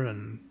color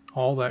and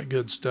all that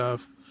good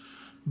stuff.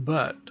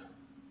 But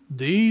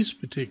these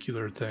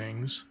particular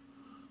things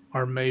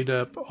are made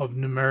up of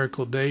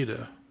numerical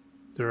data.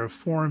 They're a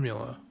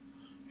formula,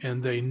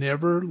 and they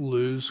never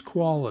lose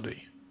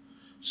quality.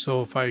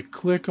 So if I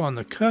click on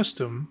the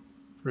custom,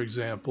 for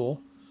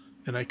example,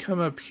 and I come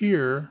up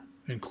here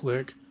and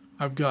click,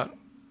 I've got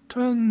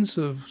tons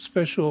of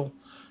special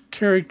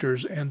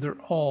characters and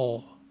they're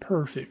all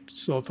perfect.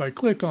 So if I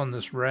click on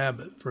this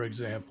rabbit, for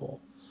example,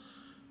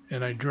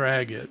 and I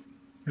drag it,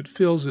 it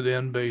fills it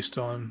in based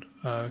on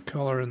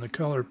color in the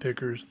color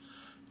pickers.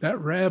 That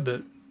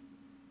rabbit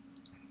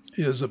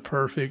is a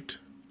perfect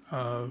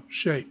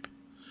shape.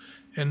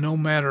 And no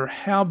matter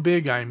how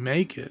big I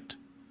make it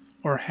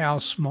or how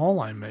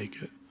small I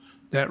make it,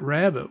 that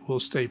rabbit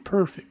will stay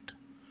perfect.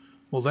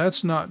 Well,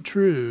 that's not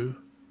true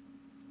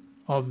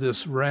of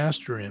this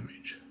raster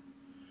image.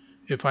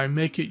 If I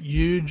make it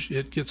huge,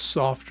 it gets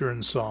softer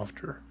and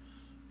softer.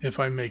 If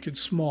I make it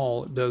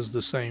small, it does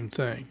the same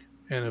thing.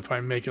 And if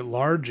I make it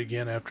large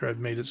again after I've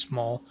made it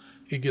small,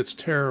 it gets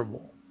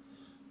terrible.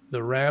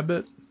 The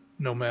rabbit,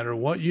 no matter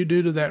what you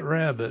do to that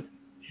rabbit,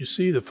 you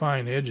see the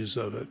fine edges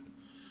of it,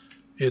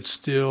 it's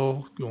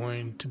still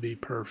going to be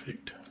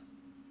perfect.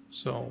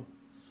 So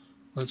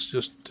let's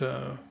just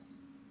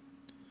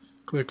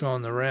click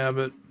on the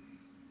rabbit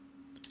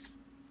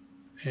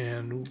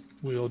and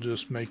we'll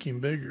just make him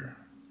bigger.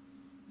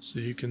 So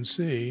you can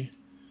see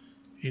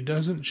he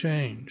doesn't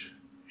change.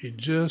 He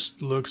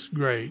just looks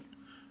great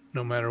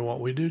no matter what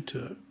we do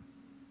to it.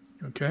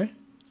 Okay?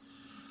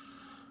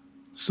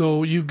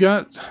 So you've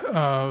got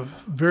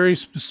very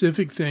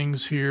specific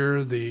things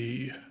here.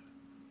 The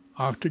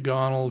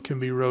octagonal can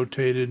be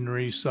rotated and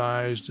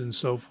resized and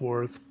so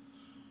forth.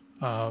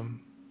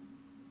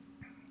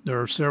 There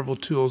are several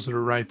tools that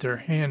are right there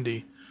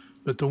handy,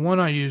 but the one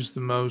I use the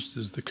most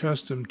is the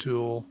custom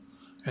tool.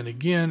 And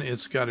again,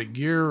 it's got a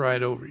gear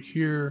right over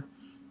here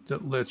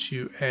that lets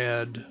you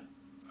add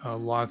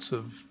lots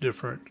of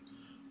different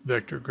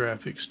vector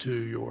graphics to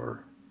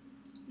your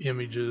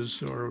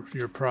images or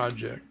your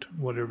project,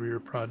 whatever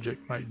your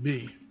project might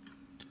be.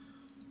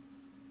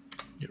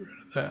 Get rid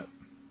of that.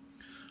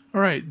 All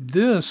right,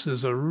 this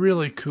is a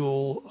really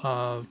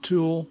cool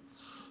tool.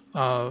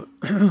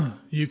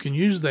 You can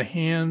use the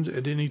hand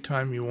at any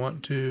time you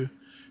want to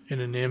in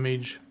an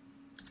image.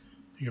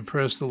 You can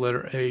press the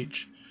letter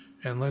H,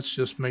 and let's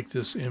just make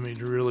this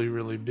image really,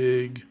 really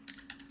big.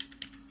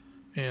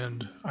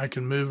 And I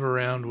can move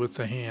around with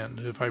the hand.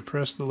 If I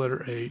press the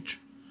letter H,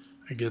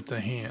 I get the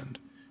hand.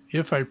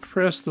 If I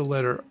press the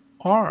letter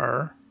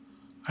R,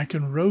 I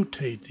can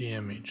rotate the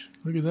image.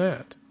 Look at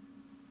that.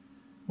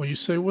 Well, you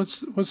say,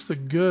 what's the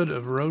good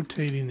of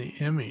rotating the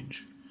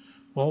image?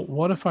 Well,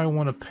 what if I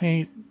want to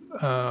paint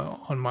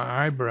on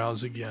my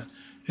eyebrows again?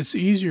 It's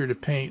easier to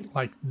paint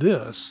like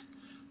this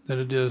than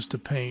it is to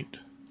paint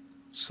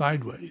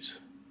sideways.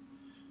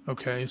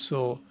 Okay,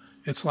 so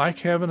it's like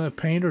having a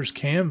painter's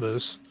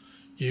canvas.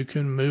 You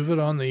can move it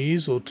on the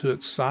easel to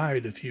its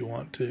side if you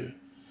want to.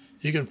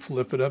 You can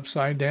flip it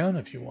upside down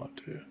if you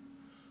want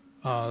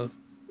to.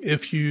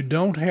 If you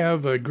don't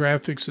have a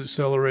graphics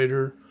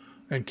accelerator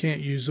and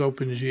can't use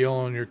OpenGL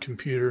on your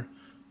computer,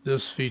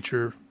 this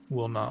feature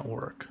will not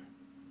work.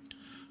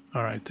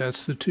 All right,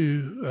 that's the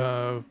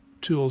two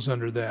tools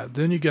under that.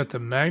 Then you got the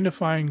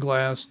magnifying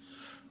glass,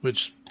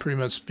 which pretty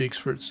much speaks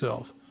for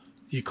itself.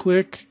 You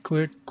click,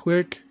 click,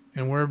 click,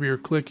 and wherever you're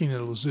clicking,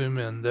 it'll zoom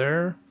in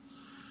there.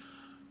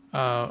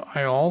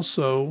 I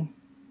also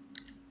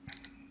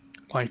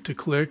like to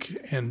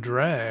click and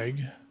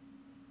drag,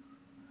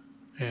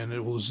 and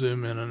it will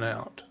zoom in and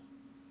out.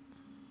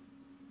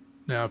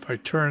 Now, if I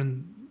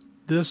turn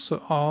this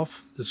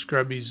off, the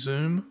scrubby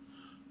zoom,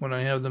 when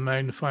I have the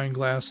magnifying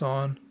glass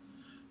on,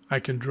 I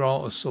can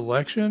draw a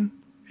selection,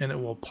 and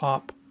it will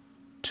pop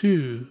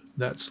to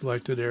that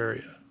selected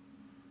area.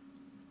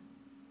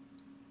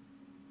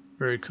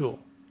 Very cool.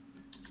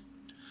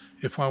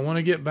 If I want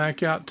to get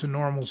back out to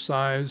normal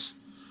size,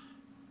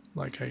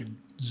 like I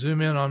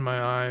zoom in on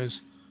my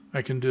eyes,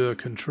 I can do a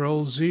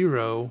Control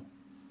 0,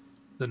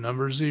 the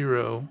number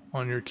 0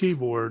 on your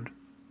keyboard,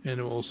 and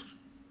it will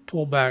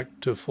pull back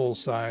to full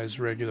size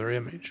regular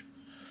image.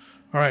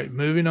 All right,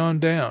 moving on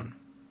down.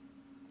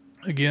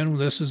 Again,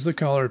 this is the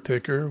color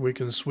picker. We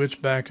can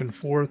switch back and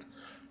forth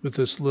with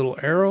this little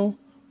arrow,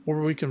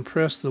 or we can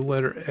press the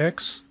letter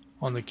X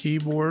on the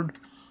keyboard.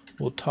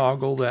 We'll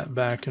toggle that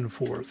back and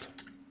forth.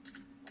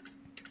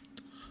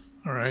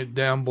 All right,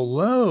 down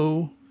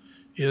below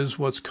is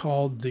what's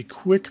called the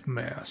quick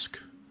mask.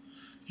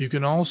 You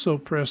can also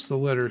press the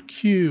letter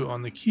Q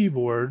on the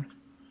keyboard.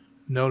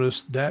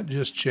 Notice that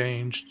just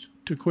changed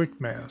to quick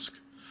mask.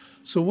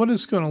 So what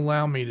it's going to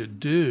allow me to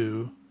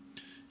do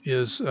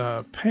is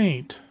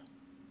paint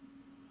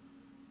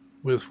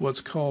with what's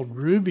called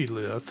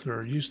Rubylith,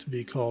 or used to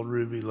be called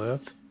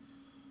Rubylith.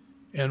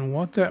 And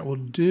what that will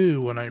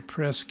do when I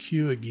press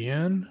Q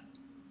again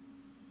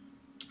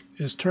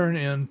is turn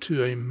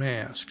into a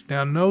mask.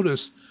 Now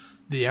notice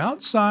the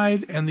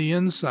outside and the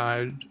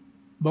inside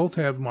both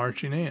have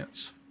marching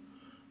ants.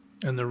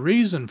 And the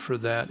reason for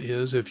that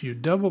is if you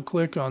double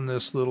click on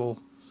this little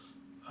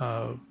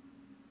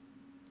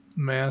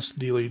mask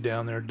dealie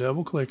down there,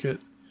 double click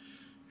it,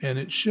 and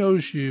it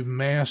shows you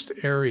masked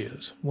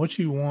areas. What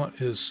you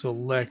want is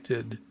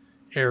selected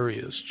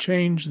areas.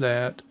 Change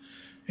that,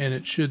 and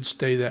it should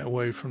stay that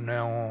way from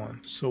now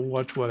on. So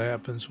watch what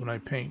happens when I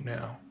paint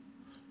now.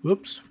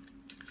 Whoops.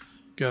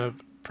 Gotta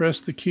press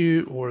the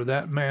Q or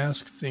that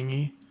mask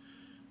thingy,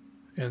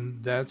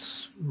 and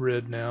that's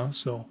red now.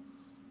 So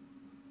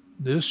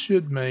this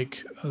should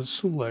make a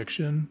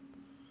selection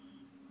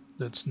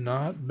that's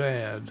not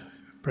bad.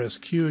 Press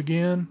Q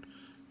again,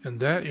 and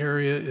that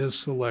area is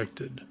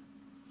selected.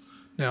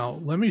 Now,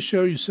 let me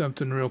show you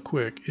something real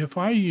quick. If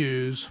I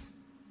use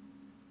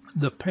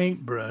the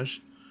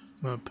paintbrush,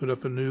 I'm going to put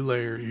up a new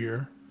layer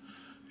here,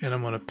 and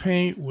I'm going to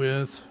paint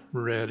with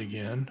red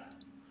again.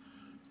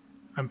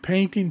 I'm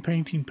painting,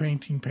 painting,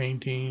 painting,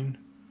 painting,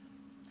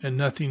 and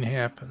nothing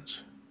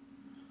happens.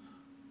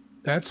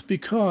 That's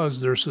because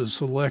there's a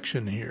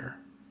selection here.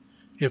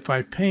 If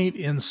I paint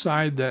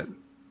inside that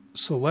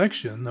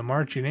selection, the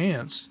marching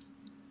ants,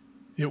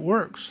 it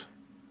works,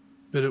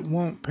 but it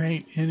won't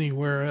paint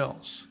anywhere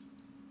else.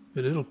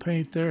 But it'll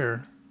paint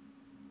there.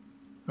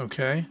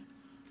 Okay,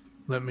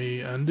 let me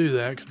undo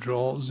that,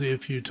 Control-Z a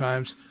few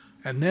times.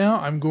 And now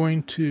I'm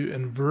going to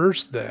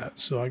inverse that.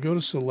 So I go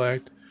to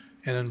select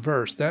and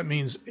inverse. That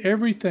means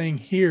everything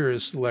here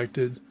is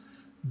selected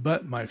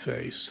but my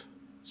face.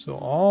 So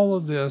all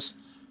of this,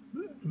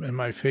 and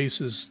my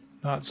face is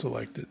not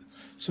selected.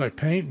 So I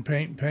paint and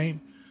paint and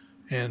paint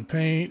and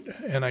paint,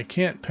 and I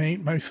can't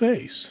paint my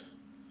face.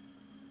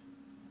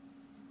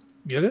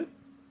 Get it?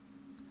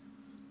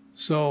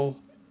 So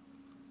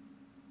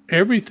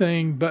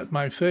everything but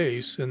my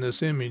face in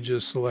this image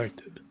is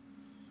selected.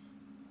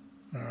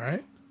 All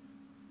right.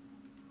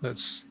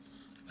 Let's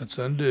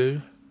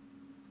undo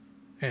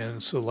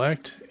and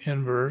select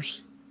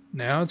inverse.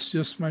 Now it's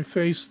just my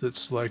face that's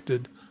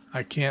selected.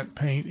 I can't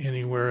paint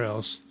anywhere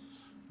else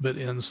but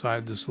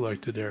inside the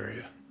selected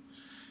area.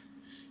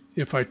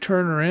 If I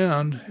turn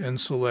around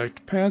and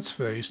select Pat's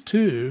face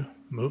too,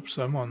 oops,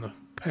 I'm on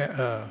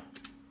the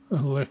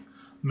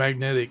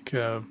magnetic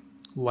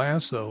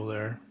lasso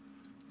there.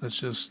 Let's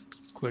just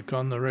click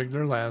on the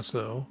regular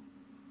lasso,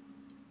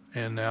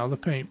 and now the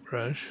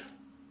paintbrush,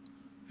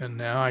 and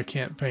now I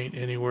can't paint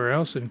anywhere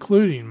else,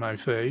 including my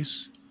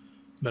face,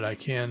 but I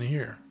can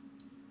here.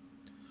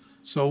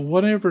 So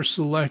whatever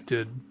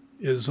selected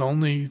is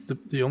only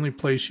the only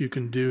place you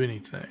can do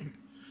anything.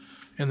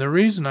 And the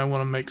reason I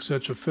want to make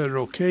such a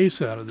federal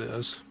case out of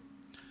this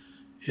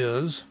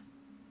is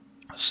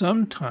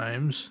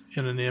sometimes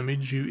in an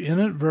image you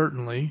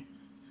inadvertently,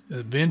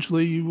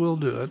 eventually you will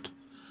do it,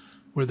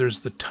 where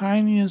there's the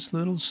tiniest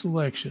little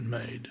selection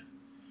made.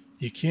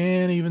 You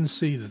can't even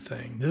see the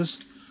thing. This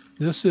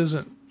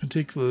isn't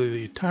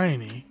particularly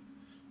tiny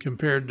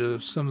compared to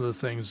some of the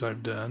things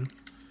I've done,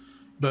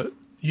 but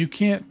you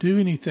can't do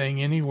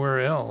anything anywhere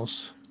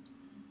else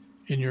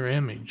in your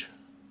image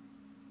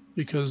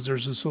because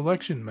there's a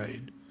selection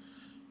made.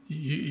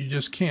 You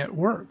just can't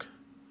work.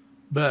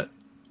 But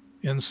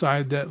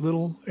inside that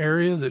little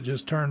area that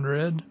just turned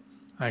red,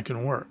 I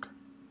can work.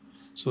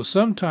 So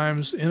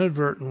sometimes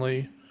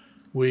inadvertently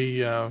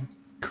we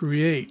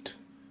create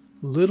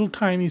little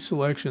tiny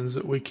selections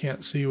that we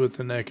can't see with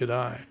the naked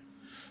eye.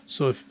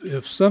 So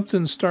if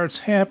something starts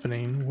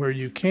happening where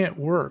you can't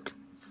work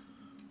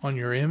on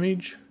your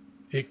image,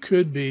 it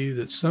could be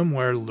that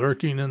somewhere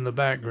lurking in the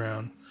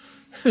background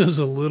is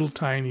a little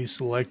tiny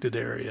selected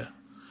area.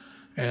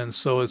 And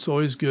so it's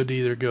always good to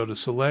either go to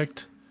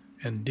select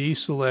and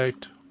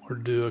deselect or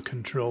do a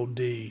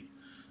Control-D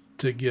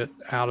to get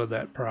out of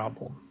that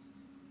problem.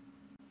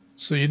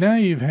 So now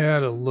you've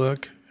had a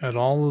look at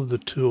all of the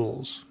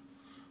tools.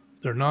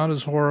 They're not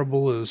as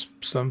horrible as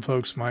some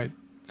folks might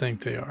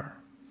think they are.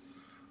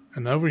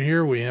 And over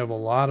here we have a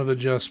lot of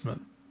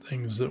adjustment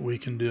things that we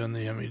can do in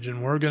the image,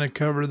 and we're going to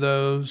cover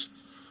those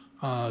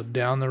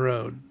down the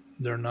road.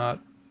 They're not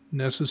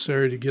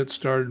necessary to get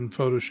started in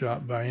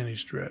Photoshop by any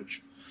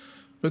stretch,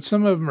 but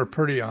some of them are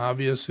pretty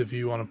obvious if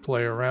you want to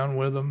play around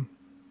with them,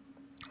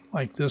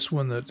 like this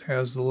one that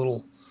has the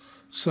little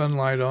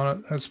sunlight on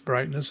it. That's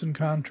brightness and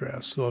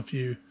contrast. So if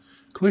you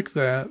click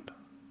that,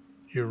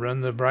 you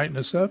run the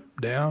brightness up,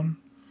 down,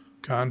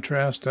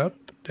 contrast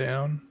up,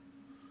 down.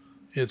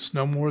 It's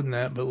no more than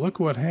that, but look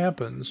what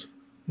happens.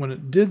 When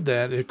it did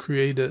that, it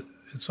created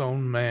its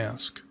own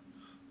mask,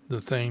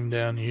 the thing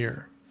down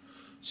here.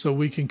 So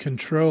we can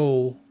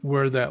control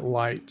where that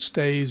light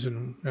stays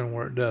and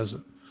where it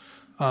doesn't.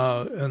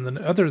 And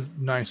the other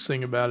nice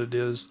thing about it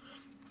is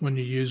when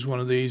you use one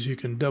of these, you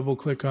can double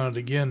click on it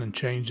again and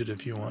change it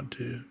if you want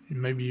to.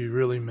 Maybe you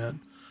really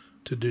meant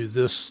to do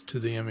this to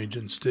the image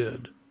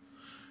instead.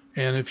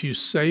 And if you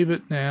save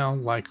it now,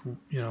 like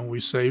we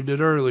saved it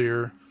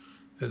earlier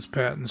as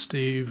Pat and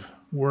Steve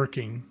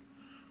working,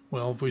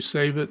 well, if we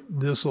save it,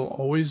 this will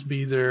always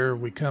be there.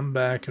 We come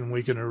back and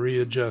we can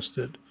readjust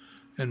it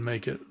and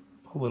make it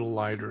a little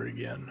lighter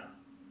again.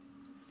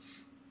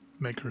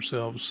 Make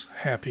ourselves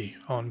happy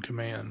on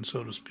command,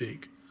 so to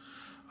speak.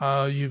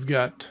 You've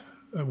got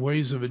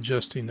ways of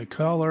adjusting the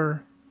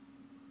color,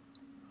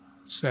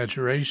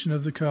 saturation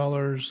of the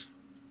colors,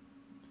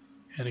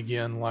 and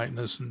again,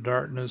 lightness and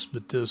darkness,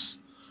 but this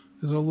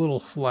is a little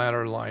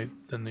flatter light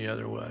than the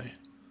other way.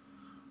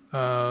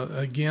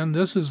 Again,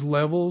 this is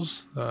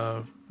levels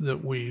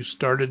that we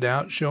started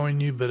out showing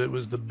you, but it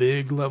was the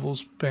big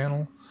levels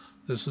panel.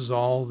 This is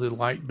all the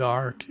light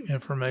dark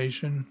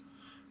information,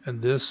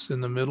 and this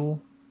in the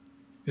middle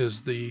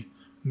is the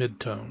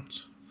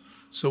midtones.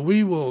 So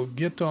we will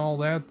get to all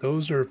that.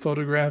 Those are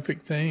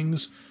photographic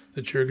things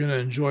that you're going to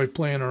enjoy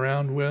playing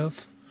around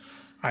with.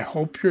 I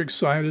hope you're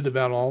excited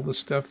about all the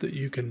stuff that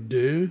you can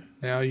do.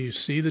 Now you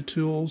see the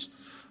tools.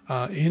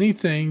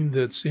 Anything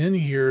that's in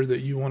here that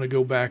you want to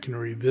go back and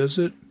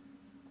revisit,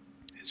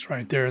 it's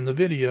right there in the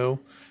video.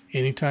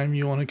 Anytime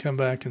you want to come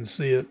back and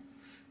see it,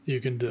 you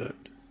can do it.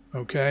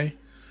 Okay?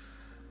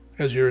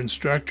 As your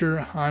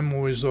instructor, I'm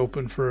always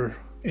open for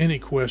any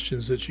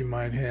questions that you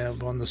might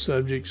have on the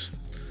subjects,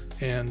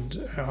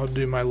 and I'll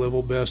do my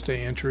level best to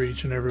answer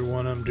each and every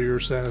one of them to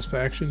your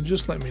satisfaction.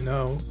 Just let me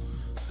know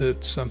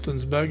that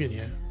something's bugging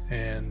you,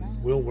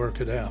 and we'll work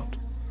it out.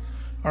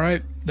 All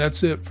right,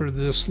 that's it for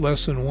this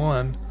lesson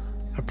 1.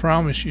 I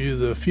promise you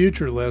the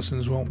future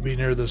lessons won't be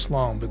near this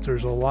long, but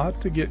there's a lot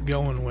to get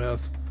going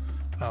with,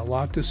 a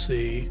lot to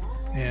see,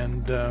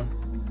 and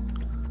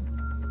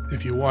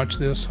if you watch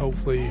this,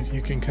 hopefully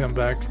you can come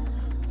back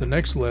the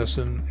next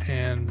lesson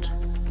and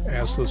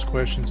ask those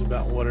questions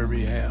about whatever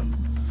you have.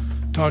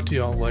 Talk to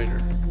you all later.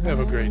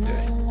 Have a great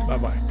day.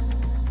 Bye-bye.